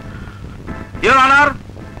 করাতাম। ইওর অনার,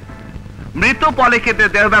 মৃত পলিকে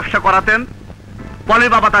দিয়ে দেহ ব্যবসা করাতেন।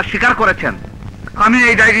 পলির বাবা তা স্বীকার করেছেন। আমি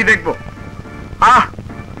এই ডায়েরি দেখব।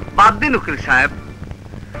 বাদ দিন উকিল সাহেব,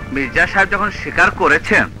 মির্জা সাহেব যখন স্বীকার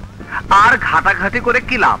করেছেন আর ঘাটাঘাটি করে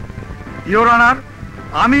কি লাভ? ইওর অনার,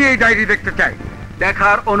 আমি এই ডায়েরি দেখতে চাই।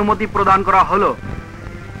 দেখার অনুমতি প্রদান করা হলো।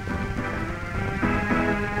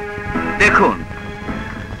 দেখুন।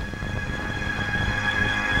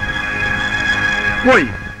 কই,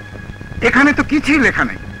 এখানে তো কিছুই লেখা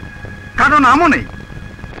নেই, কারো নামও নেই।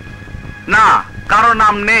 না, কারো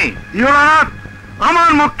নাম নেই। ইওর অনার, আমার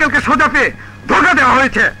মক্কেলকে সোজা পেয়ে ধোঁকা দেওয়া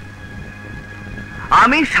হয়েছে।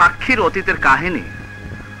 আমি সাক্ষীর অতীতের কাহিনী,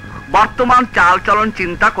 বর্তমান চালচলন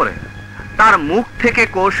চিন্তা করে তার মুখ থেকে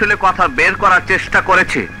কৌশলে কথা বের করার চেষ্টা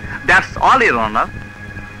করেছি। That's all your honour.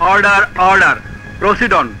 Order, order,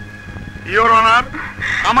 proceed on. Your honour,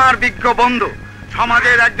 আমার বিজ্ঞ বন্ধু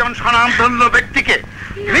সমাজের একজন স্বনামধন্য ব্যক্তিকে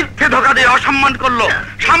মিথ্যে ধোঁকা দিয়ে অসম্মান করলো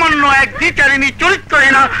সামান্য এক দ্বিচারিণী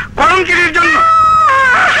চরিত্রহীনা কলঙ্কিনীর জন্য।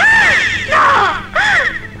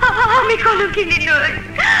 আমি কলঙ্কিনী নই,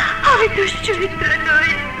 আমি দুশ্চরিত্র নই।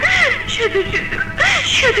 শুধু শুধু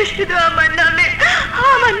শুধু শুধু আমার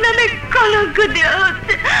নামে কলঙ্ক দেওয়া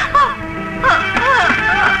হচ্ছে।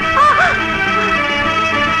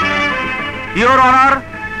 ইওর অনার,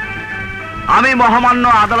 আমি মহামান্য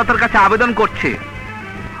আদালতের কাছে আবেদন করছি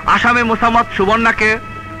আসামি মোসাম্মদ সুবর্ণাকে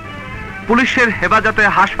পুলিশের হেফাজতে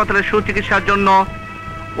হাসপাতালে সুচিকিৎসার জন্য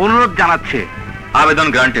অনুরোধ জানাচ্ছি। আবেদন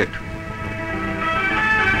গ্রান্টেড।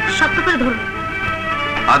 শক্ত করে ধরুন।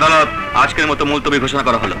 আদালত আজকের মতো মুলতবি ঘোষণা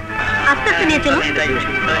করা হলো। আস্তে আস্তে নিয়ে চলো।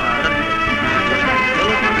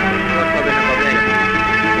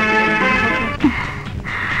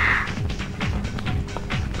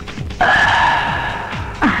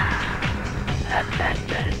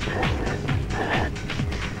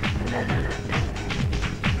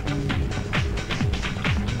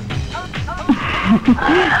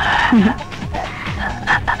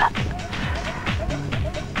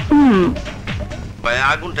 ভাই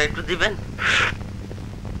আগুনটা একটু দিবেন।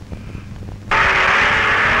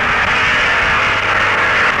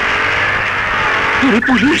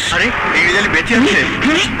 পুলিশ! আরে ইংরেজি বেঁচে আছে।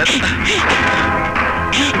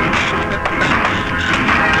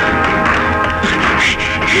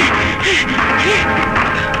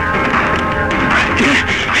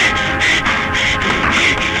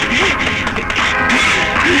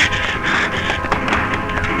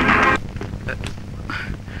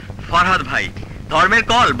 ফরহাদ ভাই, ধর্মের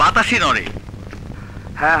কল বাতাসে নড়ে।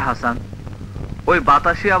 হ্যাঁ হাসান, ওই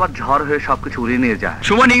বাতাসে আবার ঝড় হয়ে সবকিছু উড়িয়ে নিয়ে যায়।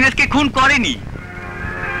 সুমন ইংরেজকে খুন করেনি,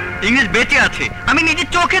 ইংরেজ বেঁচে আছে, আমি নিজের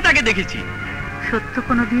চোখে তাকে দেখেছি। সত্য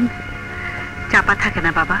কোনোদিন চাপা থাকে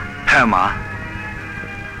না বাবা। হ্যাঁ মা,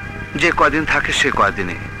 যে কয়দিন থাকে সে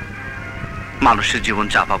কয়দিনে মানুষের জীবন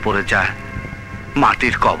চাপা পড়ে যায়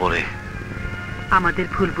মাটির কবরে। আমাদের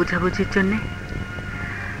ভুল বোঝাবুঝির জন্য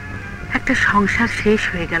একটা সংসার শেষ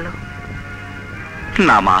হয়ে গেল।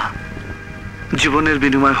 না মা, জীবনের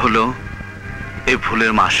বিনিময় হলো এই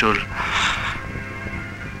ভুলের মাসুল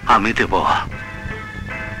আমি দেব।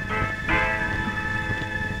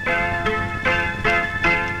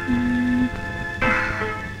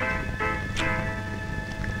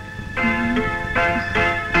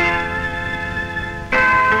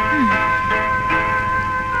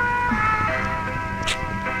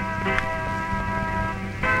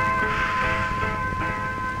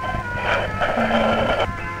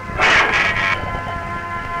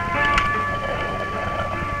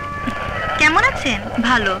 কেমন আছেন?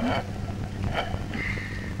 ভালো।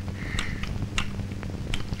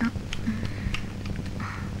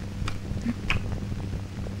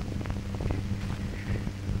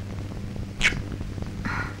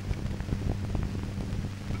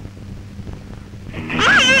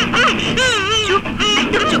 চুপ,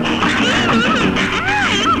 একদম চুপ।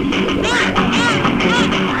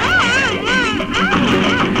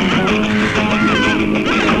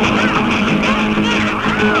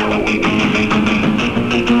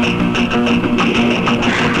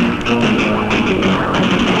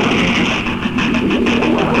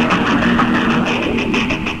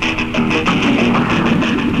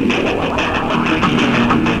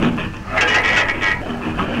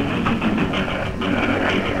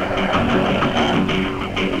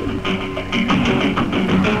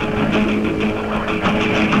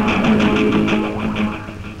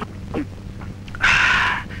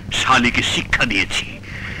 শালিকে শিক্ষা দিয়েছি,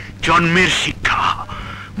 জন্মের শিক্ষা।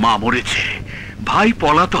 মা মরেছে, ভাই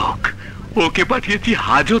পলাতক, ওকে পাঠিয়েছি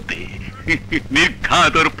হাজতে।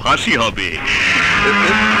 নির্ঘাত ওর ফাঁসি হবে।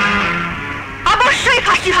 অবশ্যই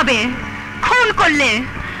ফাঁসি হবে। খুন করলে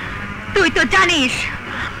তুই তো জানিস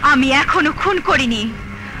আমি এখনো খুন করিনি।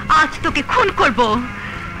 আজ তোকে খুন করব,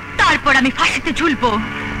 তারপর আমি ফাঁসিতে ঝুলবো,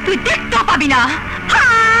 তুই দেখতেও পাবি না।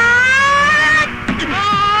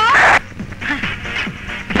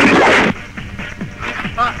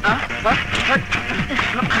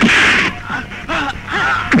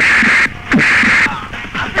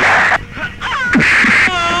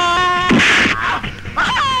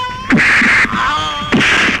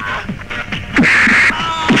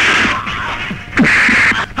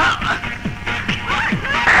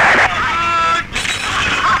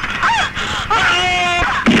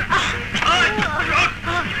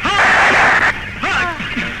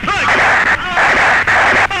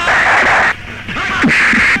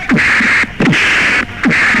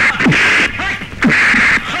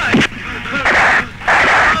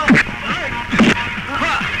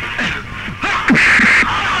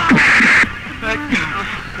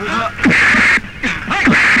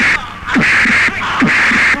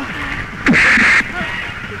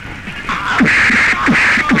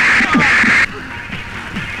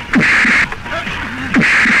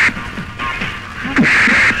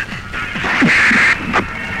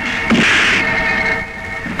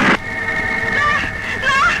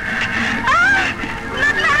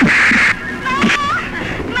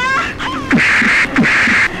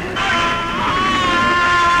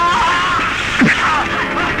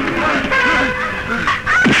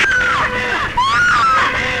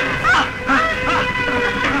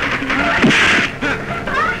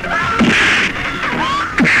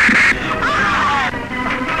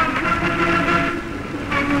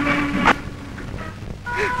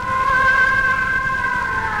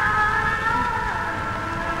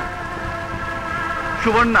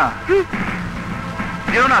 সুবর্ণা,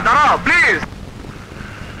 যেও না, দাঁড়াও প্লিজ।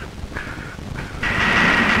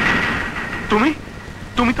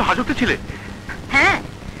 তুমি তো হাজতে ছিলে। হ্যাঁ,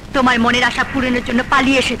 তোমার মনের আশা পূরণের জন্য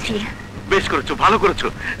পালিয়ে এসেছি। বেশ করেছো, ভালো করেছো।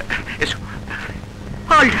 এসো।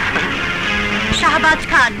 হোল্ড। শাহবাজ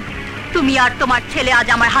খান, তুমি আর তোমার ছেলে আজ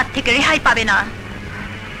আমার হাত থেকে রেহাই পাবে না।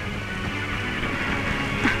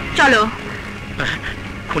 চলো।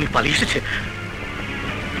 খুনি পালিয়ে এসেছে।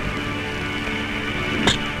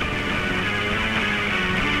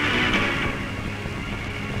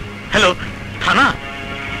 হ্যালো, থানা?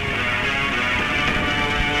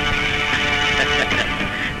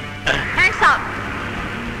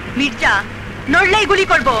 মির্জা, নড়লেই গুলি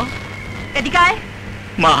করবো। এদিকে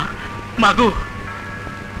মা গো,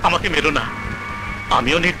 আমাকে মেরো না।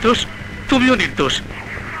 আমিও নির্দোষ, তুমিও নির্দোষ।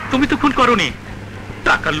 তুমি তো খুন করোনি।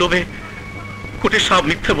 টাকার লোভে কোর্টে সব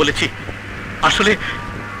মিথ্যে বলেছি। আসলে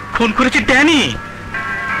খুন করেছি ড্যানি।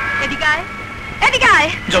 এদিকে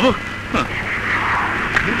যাবো।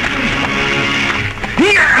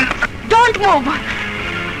 Don't move.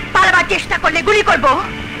 পালাবার চেষ্টা করলে গুলি করবো।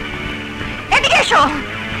 এদিকে এসো।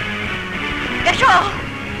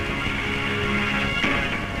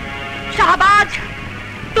 শাহবাজ,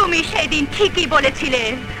 তুমি সেদিন ঠিকই বলেছিলে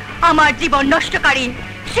আমার জীবন নষ্টকারী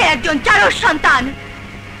সে একজন চারস সন্তান।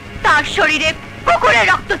 তার শরীরে কুকুরের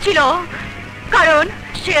রক্ত ছিল, কারণ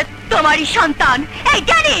সে তোমারই সন্তান। এই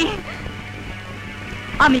জ্ঞানী,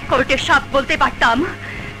 আমি কোর্টে সব বলতে পারতাম।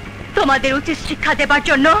 তোমাদের উচিত শিক্ষা দেবার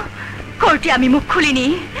জন্য কোর্টে আমি মুখ খুলিনি।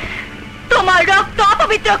 তোমার রক্ত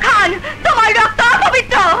অপবিত্র খান, তোমার রক্ত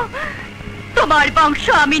অপবিত্র। তোমার বংশ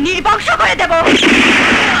আমি নির্বংশ করে দেব।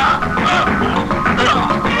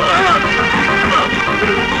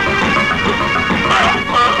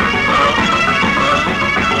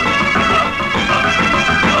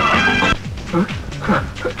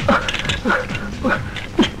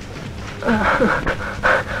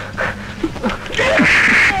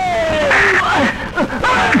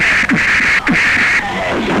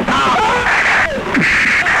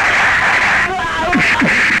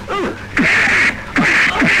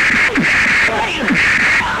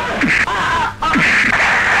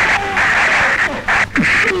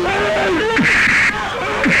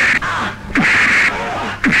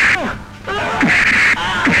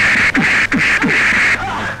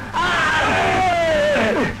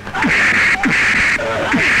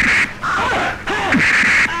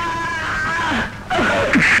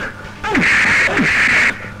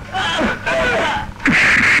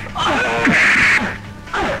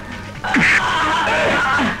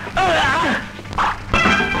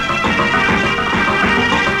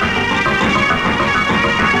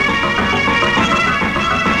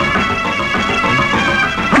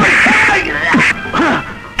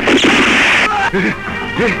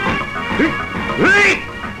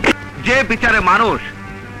 যে বিচারে মানুষ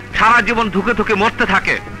সারা জীবন ধুকে ধুকে মরতে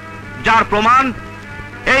থাকে, যার প্রমাণ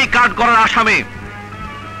এই কাঠগড়ার আসামি।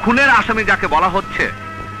 খুনের আসামি যাকে বলা হচ্ছে,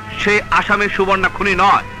 সেই আসামি সুবর্ণা খুনি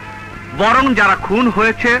নয়, বরং যারা খুন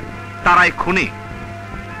হয়েছে তারাই খুনি।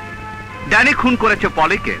 ড্যানি খুন করেছে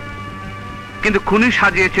পলিকে, কিন্তু খুনি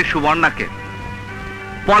সাজিয়েছে সুবর্ণাকে।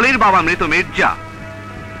 পলির বাবা মৃত মির্জা,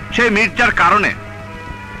 সেই মির্জার কারণে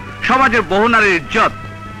সমাজের বহু নারীর ইজ্জত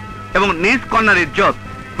এবং নিজ কন্যার ইজ্জত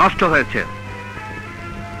নষ্ট হয়েছে।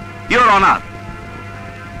 ইওর অনার,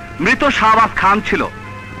 মৃত শাহবাজ খান ছিল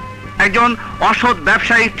একজন অসৎ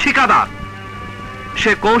ব্যবসায়ী ঠিকাদার।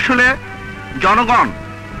 সে কৌশলে জনগণ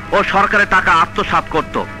ও সরকারের টাকা আত্মসাৎ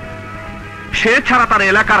করত। সে ছাড়া তার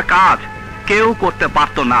এলাকার কাজ কেউ করতে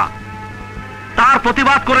পারত না। তার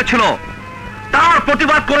প্রতিবাদ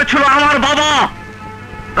করেছিল আমার বাবা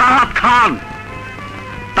রাহাত খান।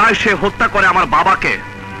 তাই সে হত্যা করে আমার বাবাকে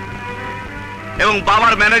এবং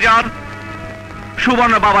বাবার ম্যানেজার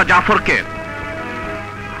সুবর্ণ বাবা জাফরকে,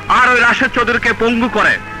 আর ওই রাশেদ চৌধুরীকে পঙ্গু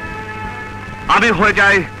করে।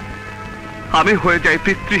 আমি হয়ে যাই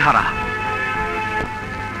পিতৃহারা।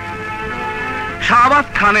 শাহবাজ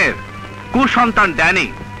খানের কুসন্তান ড্যানি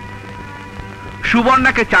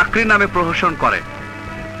সুবর্ণাকে চাকরির নামে প্রহসন করে,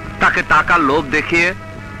 তাকে টাকার লোভ দেখিয়ে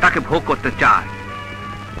তাকে ভোগ করতে চায়।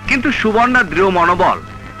 কিন্তু সুবর্ণার দৃঢ় মনোবল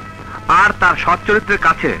আর তার সচ্চরিত্রের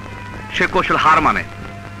কাছে সে কৌশল হার মানে।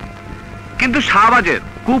 কিন্তু শাহবাজের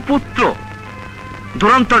কুপুত্র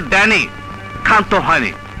দুরন্ত ড্যানি ক্ষান্ত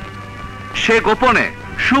হয়নি। সে গোপনে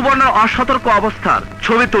সুবর্ণার অসতর্ক অবস্থার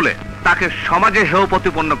ছবি তুলে তাকে সমাজে হেয়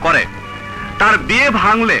প্রতিপন্ন করে। তার বিয়ে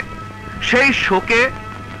ভাঙলে সেই শোকে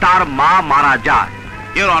তার মা মারা যায়।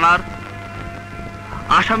 ইওর অনার,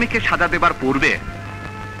 আসামিকে সাজা দেবার পূর্বে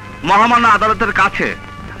মহামান্য আদালতের কাছে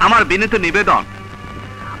আমার বিনীত নিবেদন,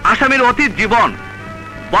 আসামির অতীত জীবন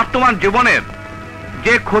বর্তমান জীবনের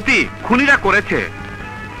যে ক্ষতি খুনিরা করেছে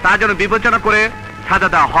তা যেন বিবেচনা করে সাজা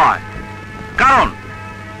দেওয়া হয়। কারণ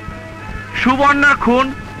সুবর্ণার খুন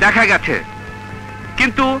দেখা গেছে,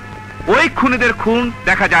 কিন্তু ওই খুনিদের খুন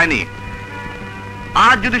দেখা যায়নি।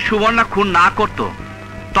 আজ যদি সুবর্ণা খুন না করত,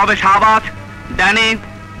 তবে শাহবাজ, ড্যানি,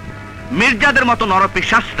 মির্জাদের মতো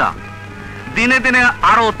নরপিশাচরা দিনে দিনে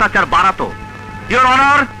আরো অত্যাচার বাড়াতো। ইওর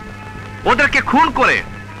অনার, ওদেরকে খুন করে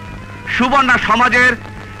সুবর্ণা সমাজের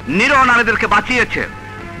নিরহ নারীদেরকে বাঁচিয়েছে।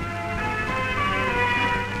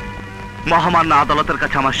 মহামান্য আদালতের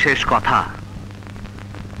কাছে আমার শেষ কথা,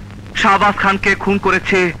 শাহবাজ খানকে খুন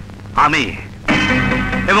করেছে আমি,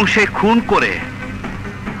 এবং সেই খুন করে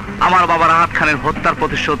আমার বাবা রাহাত খানের হত্যার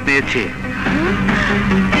প্রতিশোধ নিয়েছে।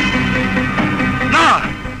 না,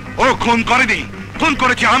 ও খুন করেনি, খুন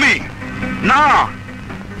করেছে আমি। না,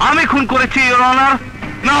 আমি খুন করেছি ইওর অনার।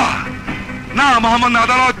 না না, মহামান্য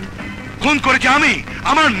আদালত, খুন করেছে আমি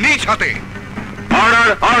আমার নিজ হাতে। Order,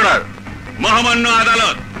 order. মহামান্য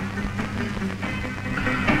আদালত,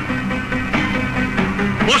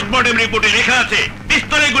 পোস্টমর্টেম রিপোর্টে লেখা আছে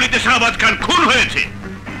পিস্তলের গুলিতে শাহবাজ খান খুন হয়েছে।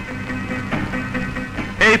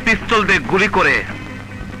 এই পিস্তল দিয়ে গুলি করে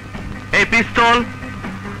এই পিস্তল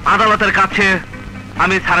আদালতের কাছে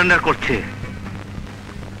আমি সারেন্ডার করছি।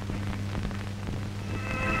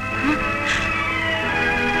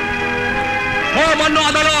 মহামান্য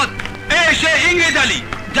আদালত, এই সে ইংরেজ আলী,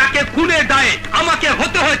 যাকে খুনের দায়ে আমাকে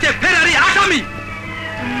হতে হয়েছে ফেরারি আসামি।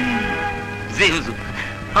 জি হুজুর,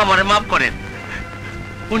 আমারে মাফ করেন।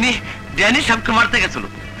 উনি ড্যানি সাহেবকে মারতে গেছিল।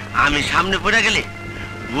 আমি সামনে পড়ে গেলে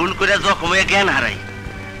ভুল করে জখম হয়ে জ্ঞান হারাই।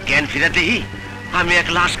 জ্ঞান ফিরাতেই আমি এক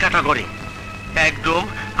লাশ কাটা করে এক ডোম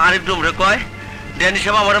আরেক ডোম রে কয় ড্যানি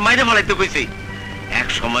সাহেব আমার মাইরে ফেলাইতে কইছে। এক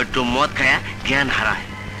সময় ডোম মদ খায়া জ্ঞান হারায়।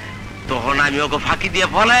 তখন আমি ওকে ফাঁকি দিয়ে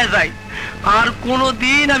ফলায় যাই। আর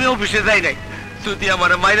কোনোদিন আমি অফিসে যাই নাই। যদি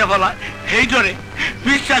আমার মাইরে ফেলায় এই ডরে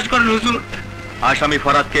বিশ্বাস করেন হুজুর। আসামি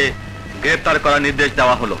ফরাদকে গ্রেফতার করার নির্দেশ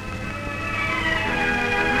দেওয়া হলো।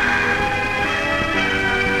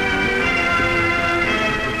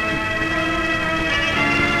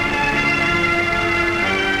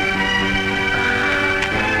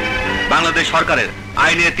 বাংলাদেশ সরকারের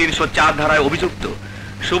আইনের 304 ধারায় অভিযুক্ত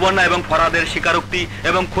সুবর্ণা এবং ফরাদের স্বীকারোক্তি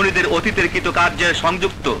এবং খুনিদের অতীতের কৃত কার্যের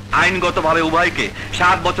সংযুক্ত আইনগতভাবে উভয়কে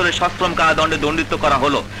 7 বছরের সশ্রম কারাদণ্ডে দণ্ডিত করা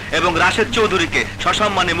হলো এবং রাশেদ চৌধুরীকে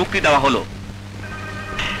সসম্মানে মুক্তি দেওয়া হলো।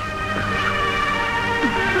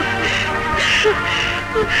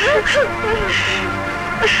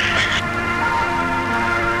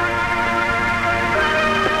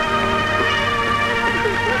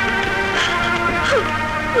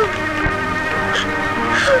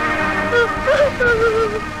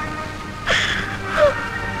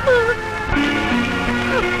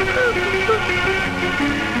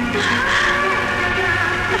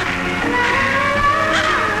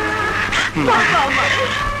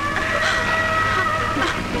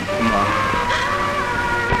 মা